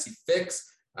Fantasy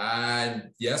Fix. And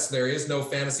yes, there is no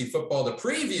fantasy football to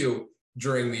preview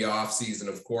during the off season,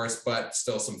 of course, but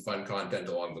still some fun content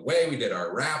along the way. We did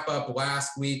our wrap up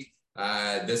last week.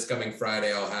 This coming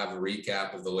Friday, I'll have a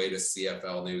recap of the latest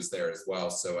CFL news there as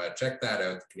well. So check that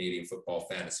out, the Canadian Football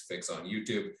Fantasy Fix on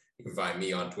YouTube. You can find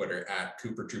me on Twitter at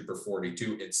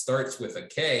CooperTrooper42. It starts with a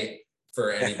K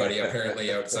for anybody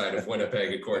apparently outside of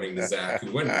Winnipeg, according to Zach,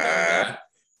 who wouldn't know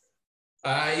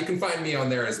that. You can find me on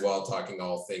there as well, talking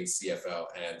all things CFL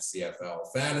and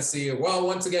CFL fantasy. Well,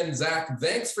 once again, Zach,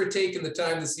 thanks for taking the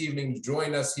time this evening to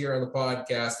join us here on the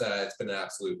podcast. It's been an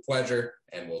absolute pleasure,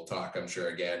 and we'll talk, I'm sure,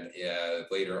 again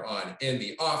later on in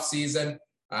the off season.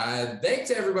 Thanks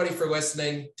to everybody for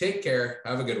listening. Take care.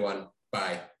 Have a good one.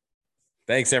 Bye.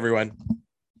 Thanks, everyone.